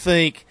do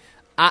think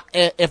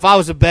if I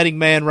was a betting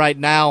man right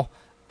now,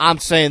 I'm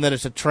saying that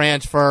it's a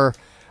transfer.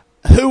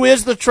 Who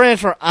is the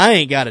transfer? I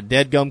ain't got a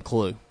deadgum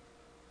clue.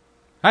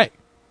 Hey,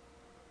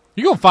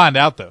 you're going to find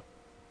out, though.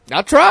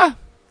 I'll try.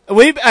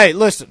 Hey,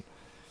 listen.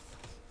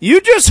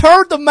 You just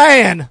heard the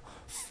man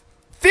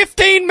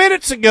 15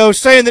 minutes ago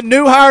saying that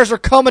new hires are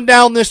coming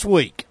down this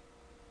week.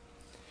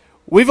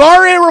 We've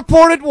already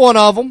reported one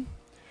of them.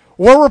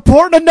 We're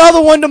reporting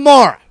another one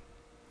tomorrow.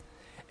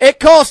 It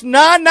costs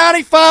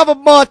 $9.95 a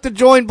month to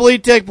join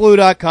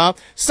BleedTechBlue.com.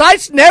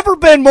 Site's never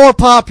been more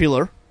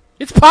popular.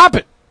 It's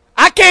popping.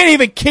 I can't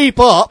even keep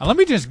up. Now, let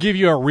me just give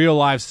you a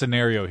real-life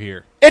scenario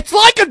here. It's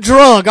like a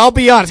drug, I'll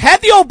be honest.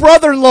 Had the old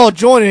brother-in-law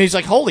join, and he's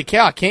like, holy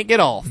cow, I can't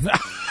get off.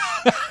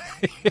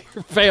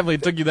 Your family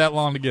took you that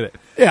long to get it.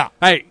 Yeah.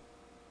 Hey,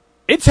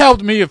 it's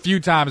helped me a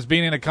few times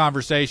being in a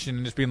conversation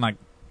and just being like,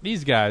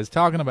 these guys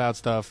talking about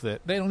stuff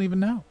that they don't even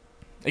know.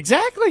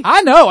 Exactly.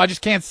 I know, I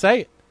just can't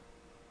say it.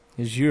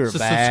 Because you're a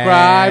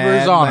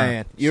subscriber's honor.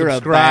 Man. You're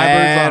a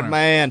bad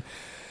man.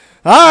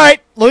 All right,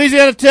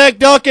 Louisiana Tech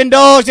Dunkin'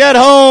 Dogs at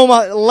home,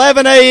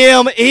 11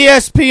 a.m.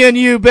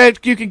 ESPNU.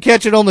 Bet you can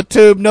catch it on the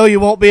tube. No, you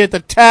won't be at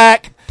the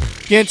TAC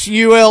against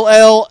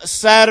ULL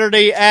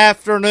Saturday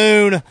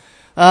afternoon.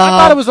 I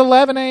thought it was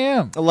 11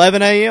 a.m.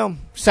 11 a.m.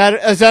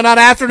 Saturday. Is that not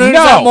afternoon?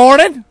 No. Is that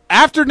morning?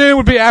 Afternoon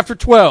would be after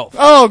 12.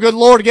 Oh, good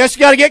Lord. I guess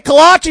you got to get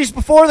kolaches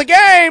before the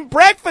game.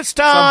 Breakfast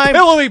time. Some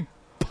pillowy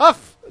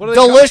puff.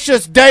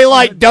 Delicious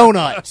daylight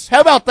donuts.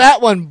 How about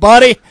that one,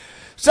 buddy?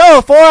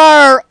 So, for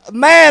our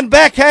man,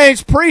 Beck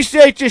Haynes,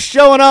 appreciate you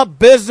showing up.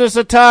 Business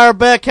attire,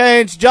 Beck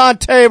Haynes, John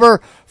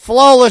Tabor,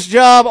 flawless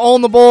job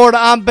on the board.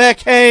 I'm Beck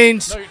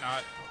Haynes. No, you're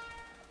not.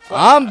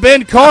 I'm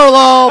Ben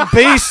Carlisle,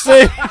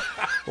 BC.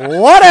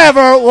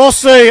 Whatever, we'll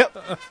see you.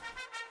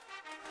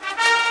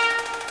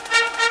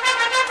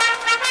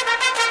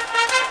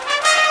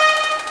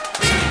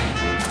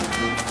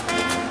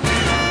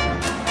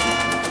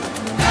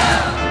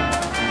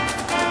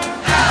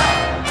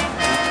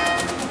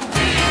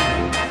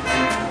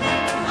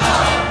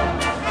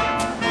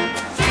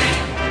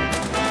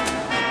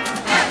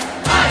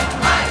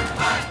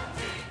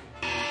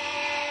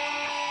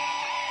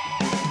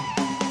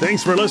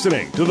 Thanks for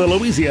listening to the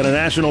Louisiana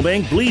National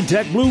Bank Bleed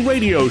Tech Blue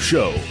Radio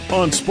Show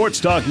on Sports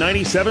Talk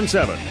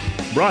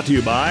 97.7. Brought to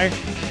you by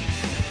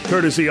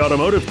Courtesy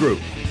Automotive Group,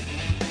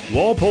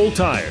 Walpole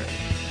Tire,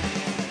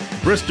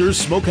 Brister's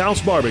Smokehouse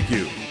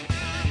Barbecue,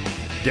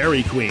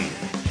 Dairy Queen,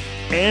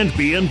 and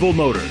Bienville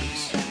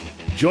Motors.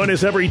 Join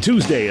us every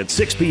Tuesday at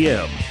 6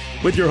 p.m.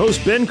 with your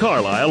host Ben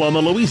Carlisle on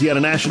the Louisiana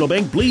National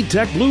Bank Bleed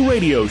Tech Blue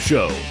Radio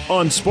Show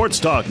on Sports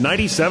Talk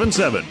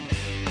 97.7.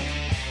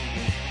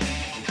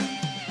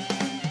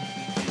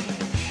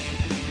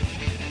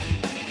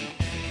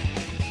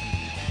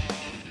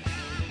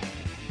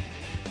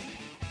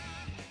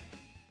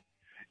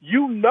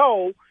 You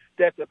know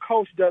that the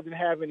coach doesn't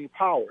have any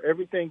power.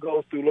 Everything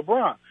goes through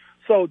LeBron.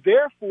 So,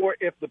 therefore,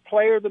 if the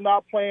players are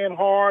not playing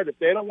hard, if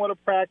they don't want to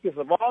practice,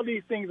 if all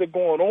these things are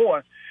going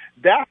on,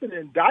 that's an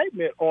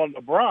indictment on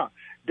LeBron.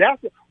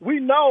 We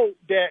know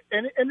that,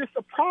 and it's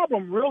a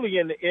problem really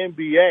in the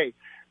NBA.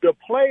 The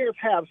players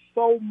have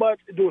so much,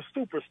 they're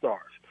superstars.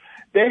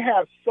 They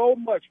have so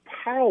much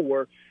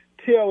power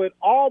till it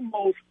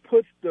almost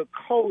puts the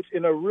coach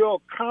in a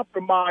real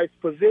compromised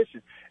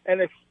position, and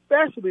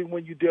especially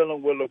when you're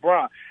dealing with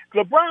LeBron.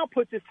 LeBron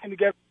put this team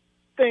together.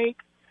 Think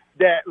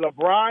that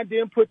LeBron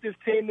didn't put this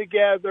team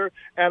together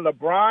and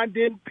LeBron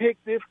didn't pick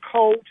this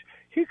coach.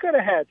 He could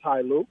have had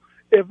Ty Lue.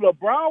 If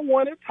LeBron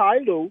wanted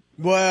Ty Lue,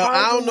 well,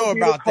 I don't know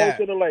about that.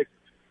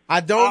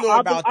 I don't know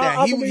about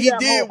that. He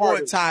did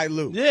want Ty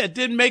Lue. Yeah, it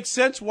didn't make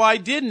sense why he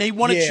didn't. He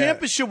won a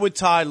championship with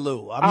Ty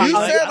Lue. You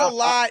said a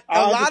lot.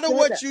 A lot of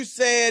what you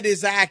said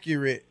is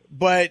accurate,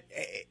 but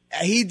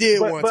he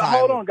did want Ty Lue. But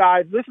hold on,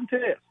 guys. Listen to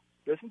this.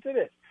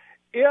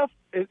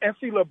 And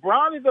see,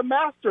 LeBron is a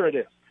master of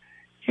this.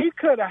 He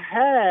could have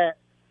had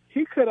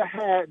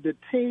the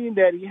team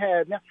that he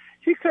had now.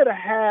 He could have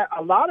had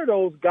a lot of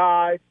those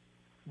guys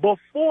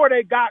before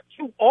they got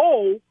too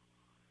old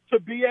to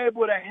be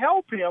able to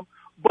help him,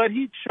 but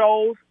he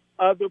chose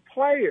other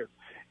players.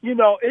 You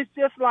know, it's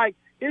just like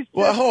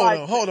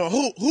hold on.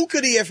 Who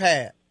could he have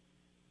had?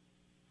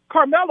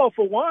 Carmelo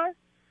for one.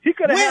 He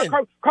could have had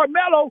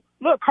Carmelo.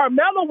 Look,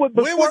 Carmelo was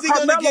before. When was he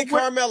going to get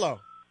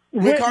Carmelo?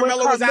 When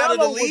Carmelo was out of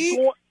the league?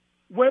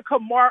 When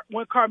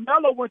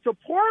Carmelo went to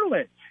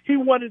Portland, he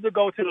wanted to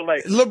go to the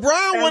Lakers.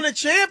 LeBron won a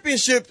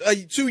championship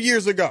 2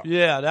 years ago.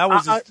 Yeah, that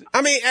was. Look,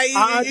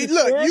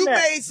 you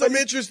made some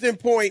interesting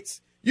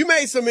points.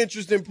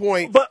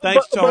 But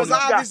thanks, Tony. Because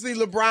obviously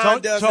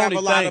LeBron does have a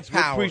lot of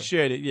power. We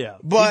appreciate it. Yeah,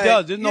 but he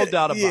does. There's no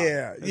doubt about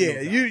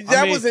it.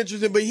 That was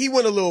interesting, but he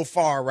went a little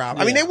far, Rob.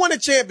 Yeah. I mean, they won a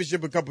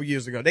championship a couple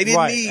years ago. They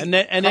didn't need and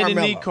they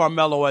didn't need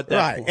Carmelo at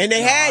that point. And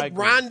they had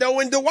Rondo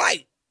and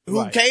Dwight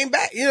who came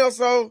back. You know,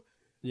 so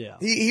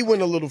he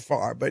went a little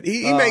far, but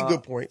he made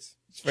good points.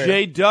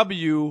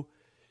 JW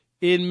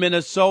in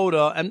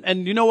Minnesota,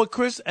 and you know what,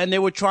 Chris? And they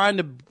were trying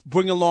to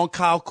bring along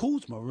Kyle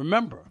Kuzma.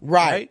 Remember,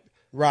 right.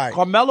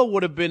 Carmelo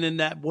would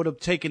have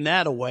taken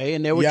that away,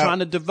 and they were trying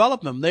to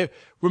develop him. They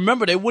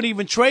wouldn't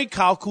even trade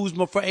Kyle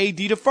Kuzma for AD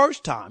the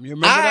first time. You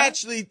remember that? I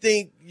actually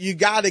think you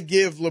got to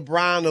give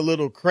LeBron a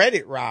little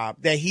credit,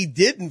 Rob, that he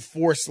didn't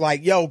force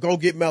go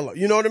get Melo.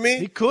 You know what I mean?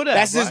 He could have.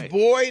 That's his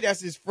boy.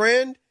 That's his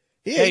friend.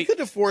 Yeah, he could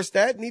have forced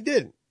that, and he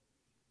didn't.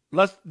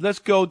 Let's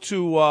go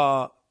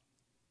to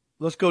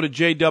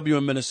JW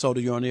in Minnesota.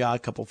 You're on the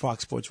Odd Couple,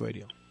 Fox Sports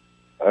Radio.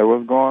 Hey,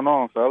 what's going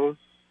on, fellas?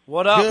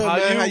 What up? Good,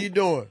 man. How you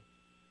doing?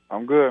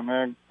 I'm good,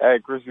 man. Hey,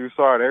 Chris, you're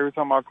sorry. Every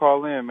time I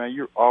call in, man,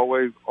 you're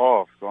always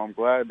off. So I'm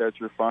glad that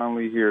you're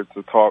finally here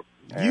to talk.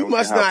 You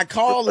must not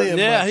call in.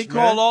 Yeah, much, he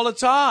called all the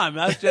time.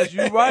 That's just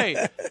you right.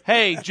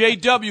 Hey,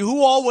 JW,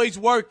 who always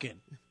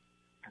working?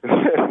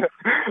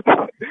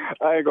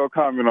 I ain't gonna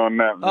comment on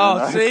that, man.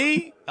 Oh,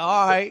 see?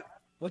 All right.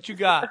 What you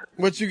got?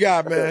 What you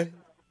got, man?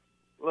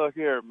 Look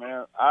here,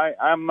 man.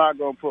 I'm not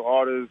gonna put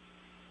all this.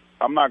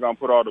 I'm not gonna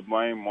put all the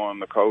blame on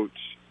the coach,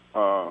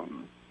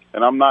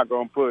 and I'm not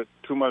gonna put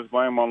too much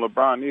blame on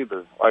LeBron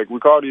either. Like, we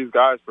call these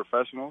guys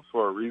professionals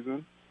for a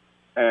reason,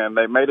 and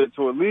they made it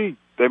to a league.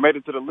 They made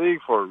it to the league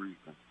for a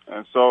reason.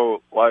 And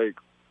so, like,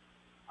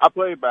 I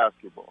played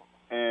basketball,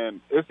 and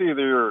it's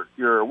either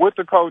you're with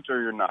the coach or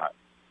you're not.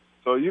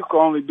 So you can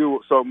only do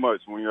so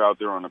much when you're out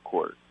there on the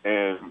court.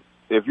 And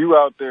if you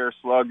out there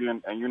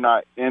slugging and you're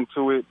not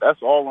into it,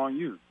 that's all on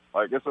you.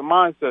 Like, it's a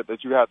mindset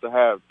that you have to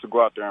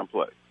go out there and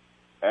play.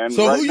 And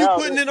so right who you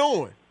putting it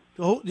on?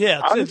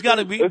 It's got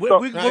to be. We're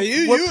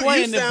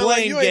playing the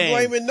blame you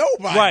ain't blaming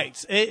nobody.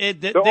 Right.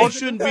 They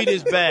shouldn't be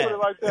this bad. Let's put it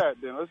like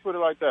that, then. Let's put it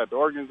like that. The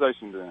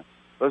organization, then.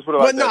 Let's put it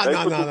like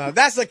that. No.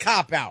 That's a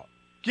cop-out.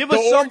 Give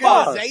us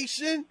somebody.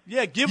 Organization?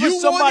 Yeah, give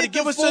us somebody.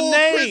 Give us a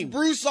name. Chris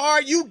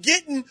Broussard. You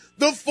getting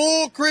the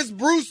full Chris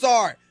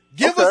Broussard.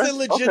 Give us a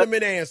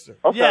legitimate answer.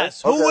 Okay.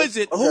 Yes. Who is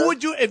it? Who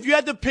would you, if you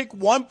had to pick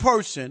one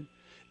person,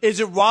 is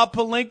it Rob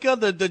Pelinka,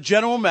 the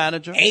general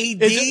manager? AD?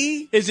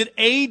 Is it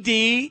AD?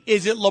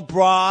 Is it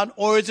LeBron?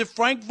 Or is it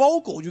Frank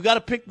Vogel? You got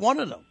to pick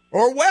one of them.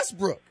 Or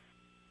Westbrook.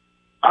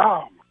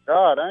 Oh, my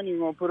God. I ain't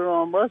even going to put it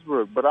on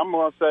Westbrook. But I'm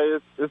going to say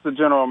it's the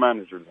general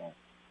manager then.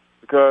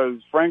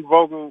 Because Frank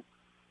Vogel,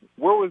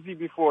 where was he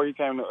before he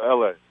came to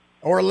L.A.?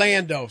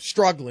 Orlando,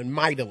 struggling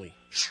mightily.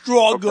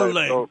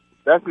 Struggling. Okay,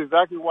 That's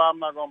exactly why I'm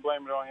not gonna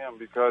blame it on him,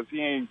 because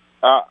he ain't.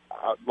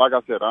 Like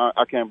I said,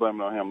 I can't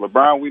blame it on him.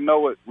 LeBron, we know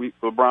what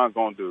LeBron's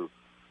gonna do.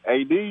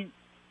 AD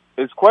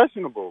is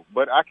questionable,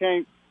 but I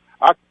can't.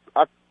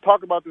 I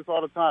talk about this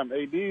all the time.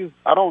 AD,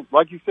 I don't,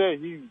 like you said,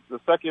 he's the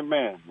second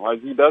man. Like,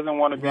 he doesn't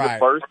want to be the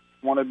first,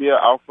 want to be an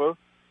alpha.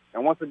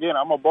 And once again,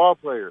 I'm a ball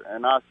player,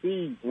 and I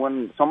see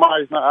when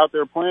somebody's not out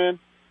there playing,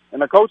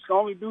 and the coach can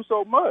only do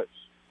so much.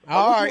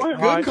 All right,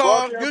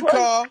 good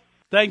call.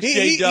 Thanks, JW.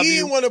 He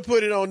didn't want to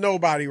put it on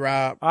nobody,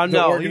 Rob. I know.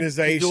 The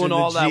organization, he's doing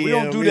all the that. GM, We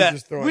don't do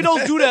that. We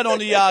don't do that on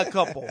the Odd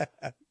Couple.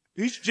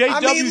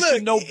 JW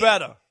should know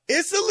better.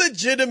 It's a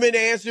legitimate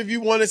answer if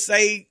you want to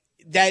say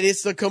that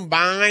it's a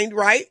combined,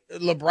 right?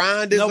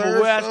 LeBron deserves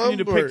but we're asking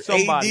you to pick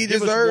somebody. AD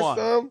deserves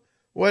some,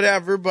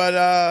 whatever.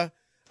 But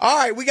all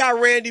right, we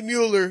got Randy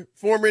Mueller,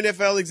 former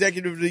NFL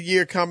Executive of the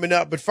Year, coming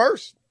up. But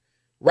first,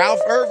 Ralph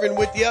Irvin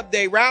with the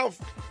update. Ralph.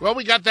 Well,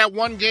 we got that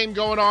one game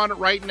going on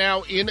right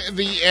now in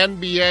the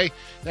NBA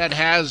that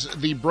has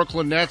the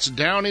Brooklyn Nets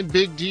down in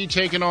Big D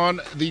taking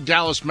on the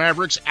Dallas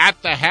Mavericks.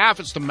 At the half,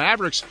 it's the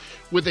Mavericks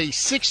with a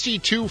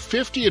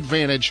 62-50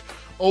 advantage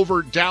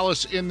over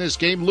Dallas in this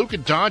game. Luka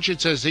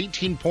Doncic has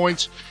 18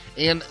 points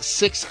and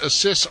 6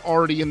 assists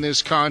already in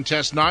this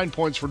contest. 9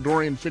 points for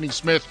Dorian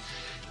Finney-Smith,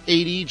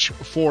 8 each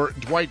for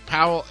Dwight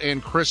Powell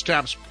and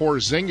Kristaps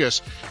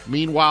Porzingis.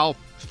 Meanwhile,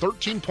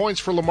 13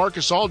 points for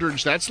LaMarcus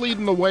Aldridge. That's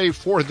leading the way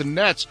for the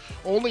Nets.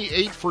 Only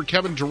 8 for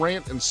Kevin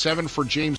Durant and 7 for James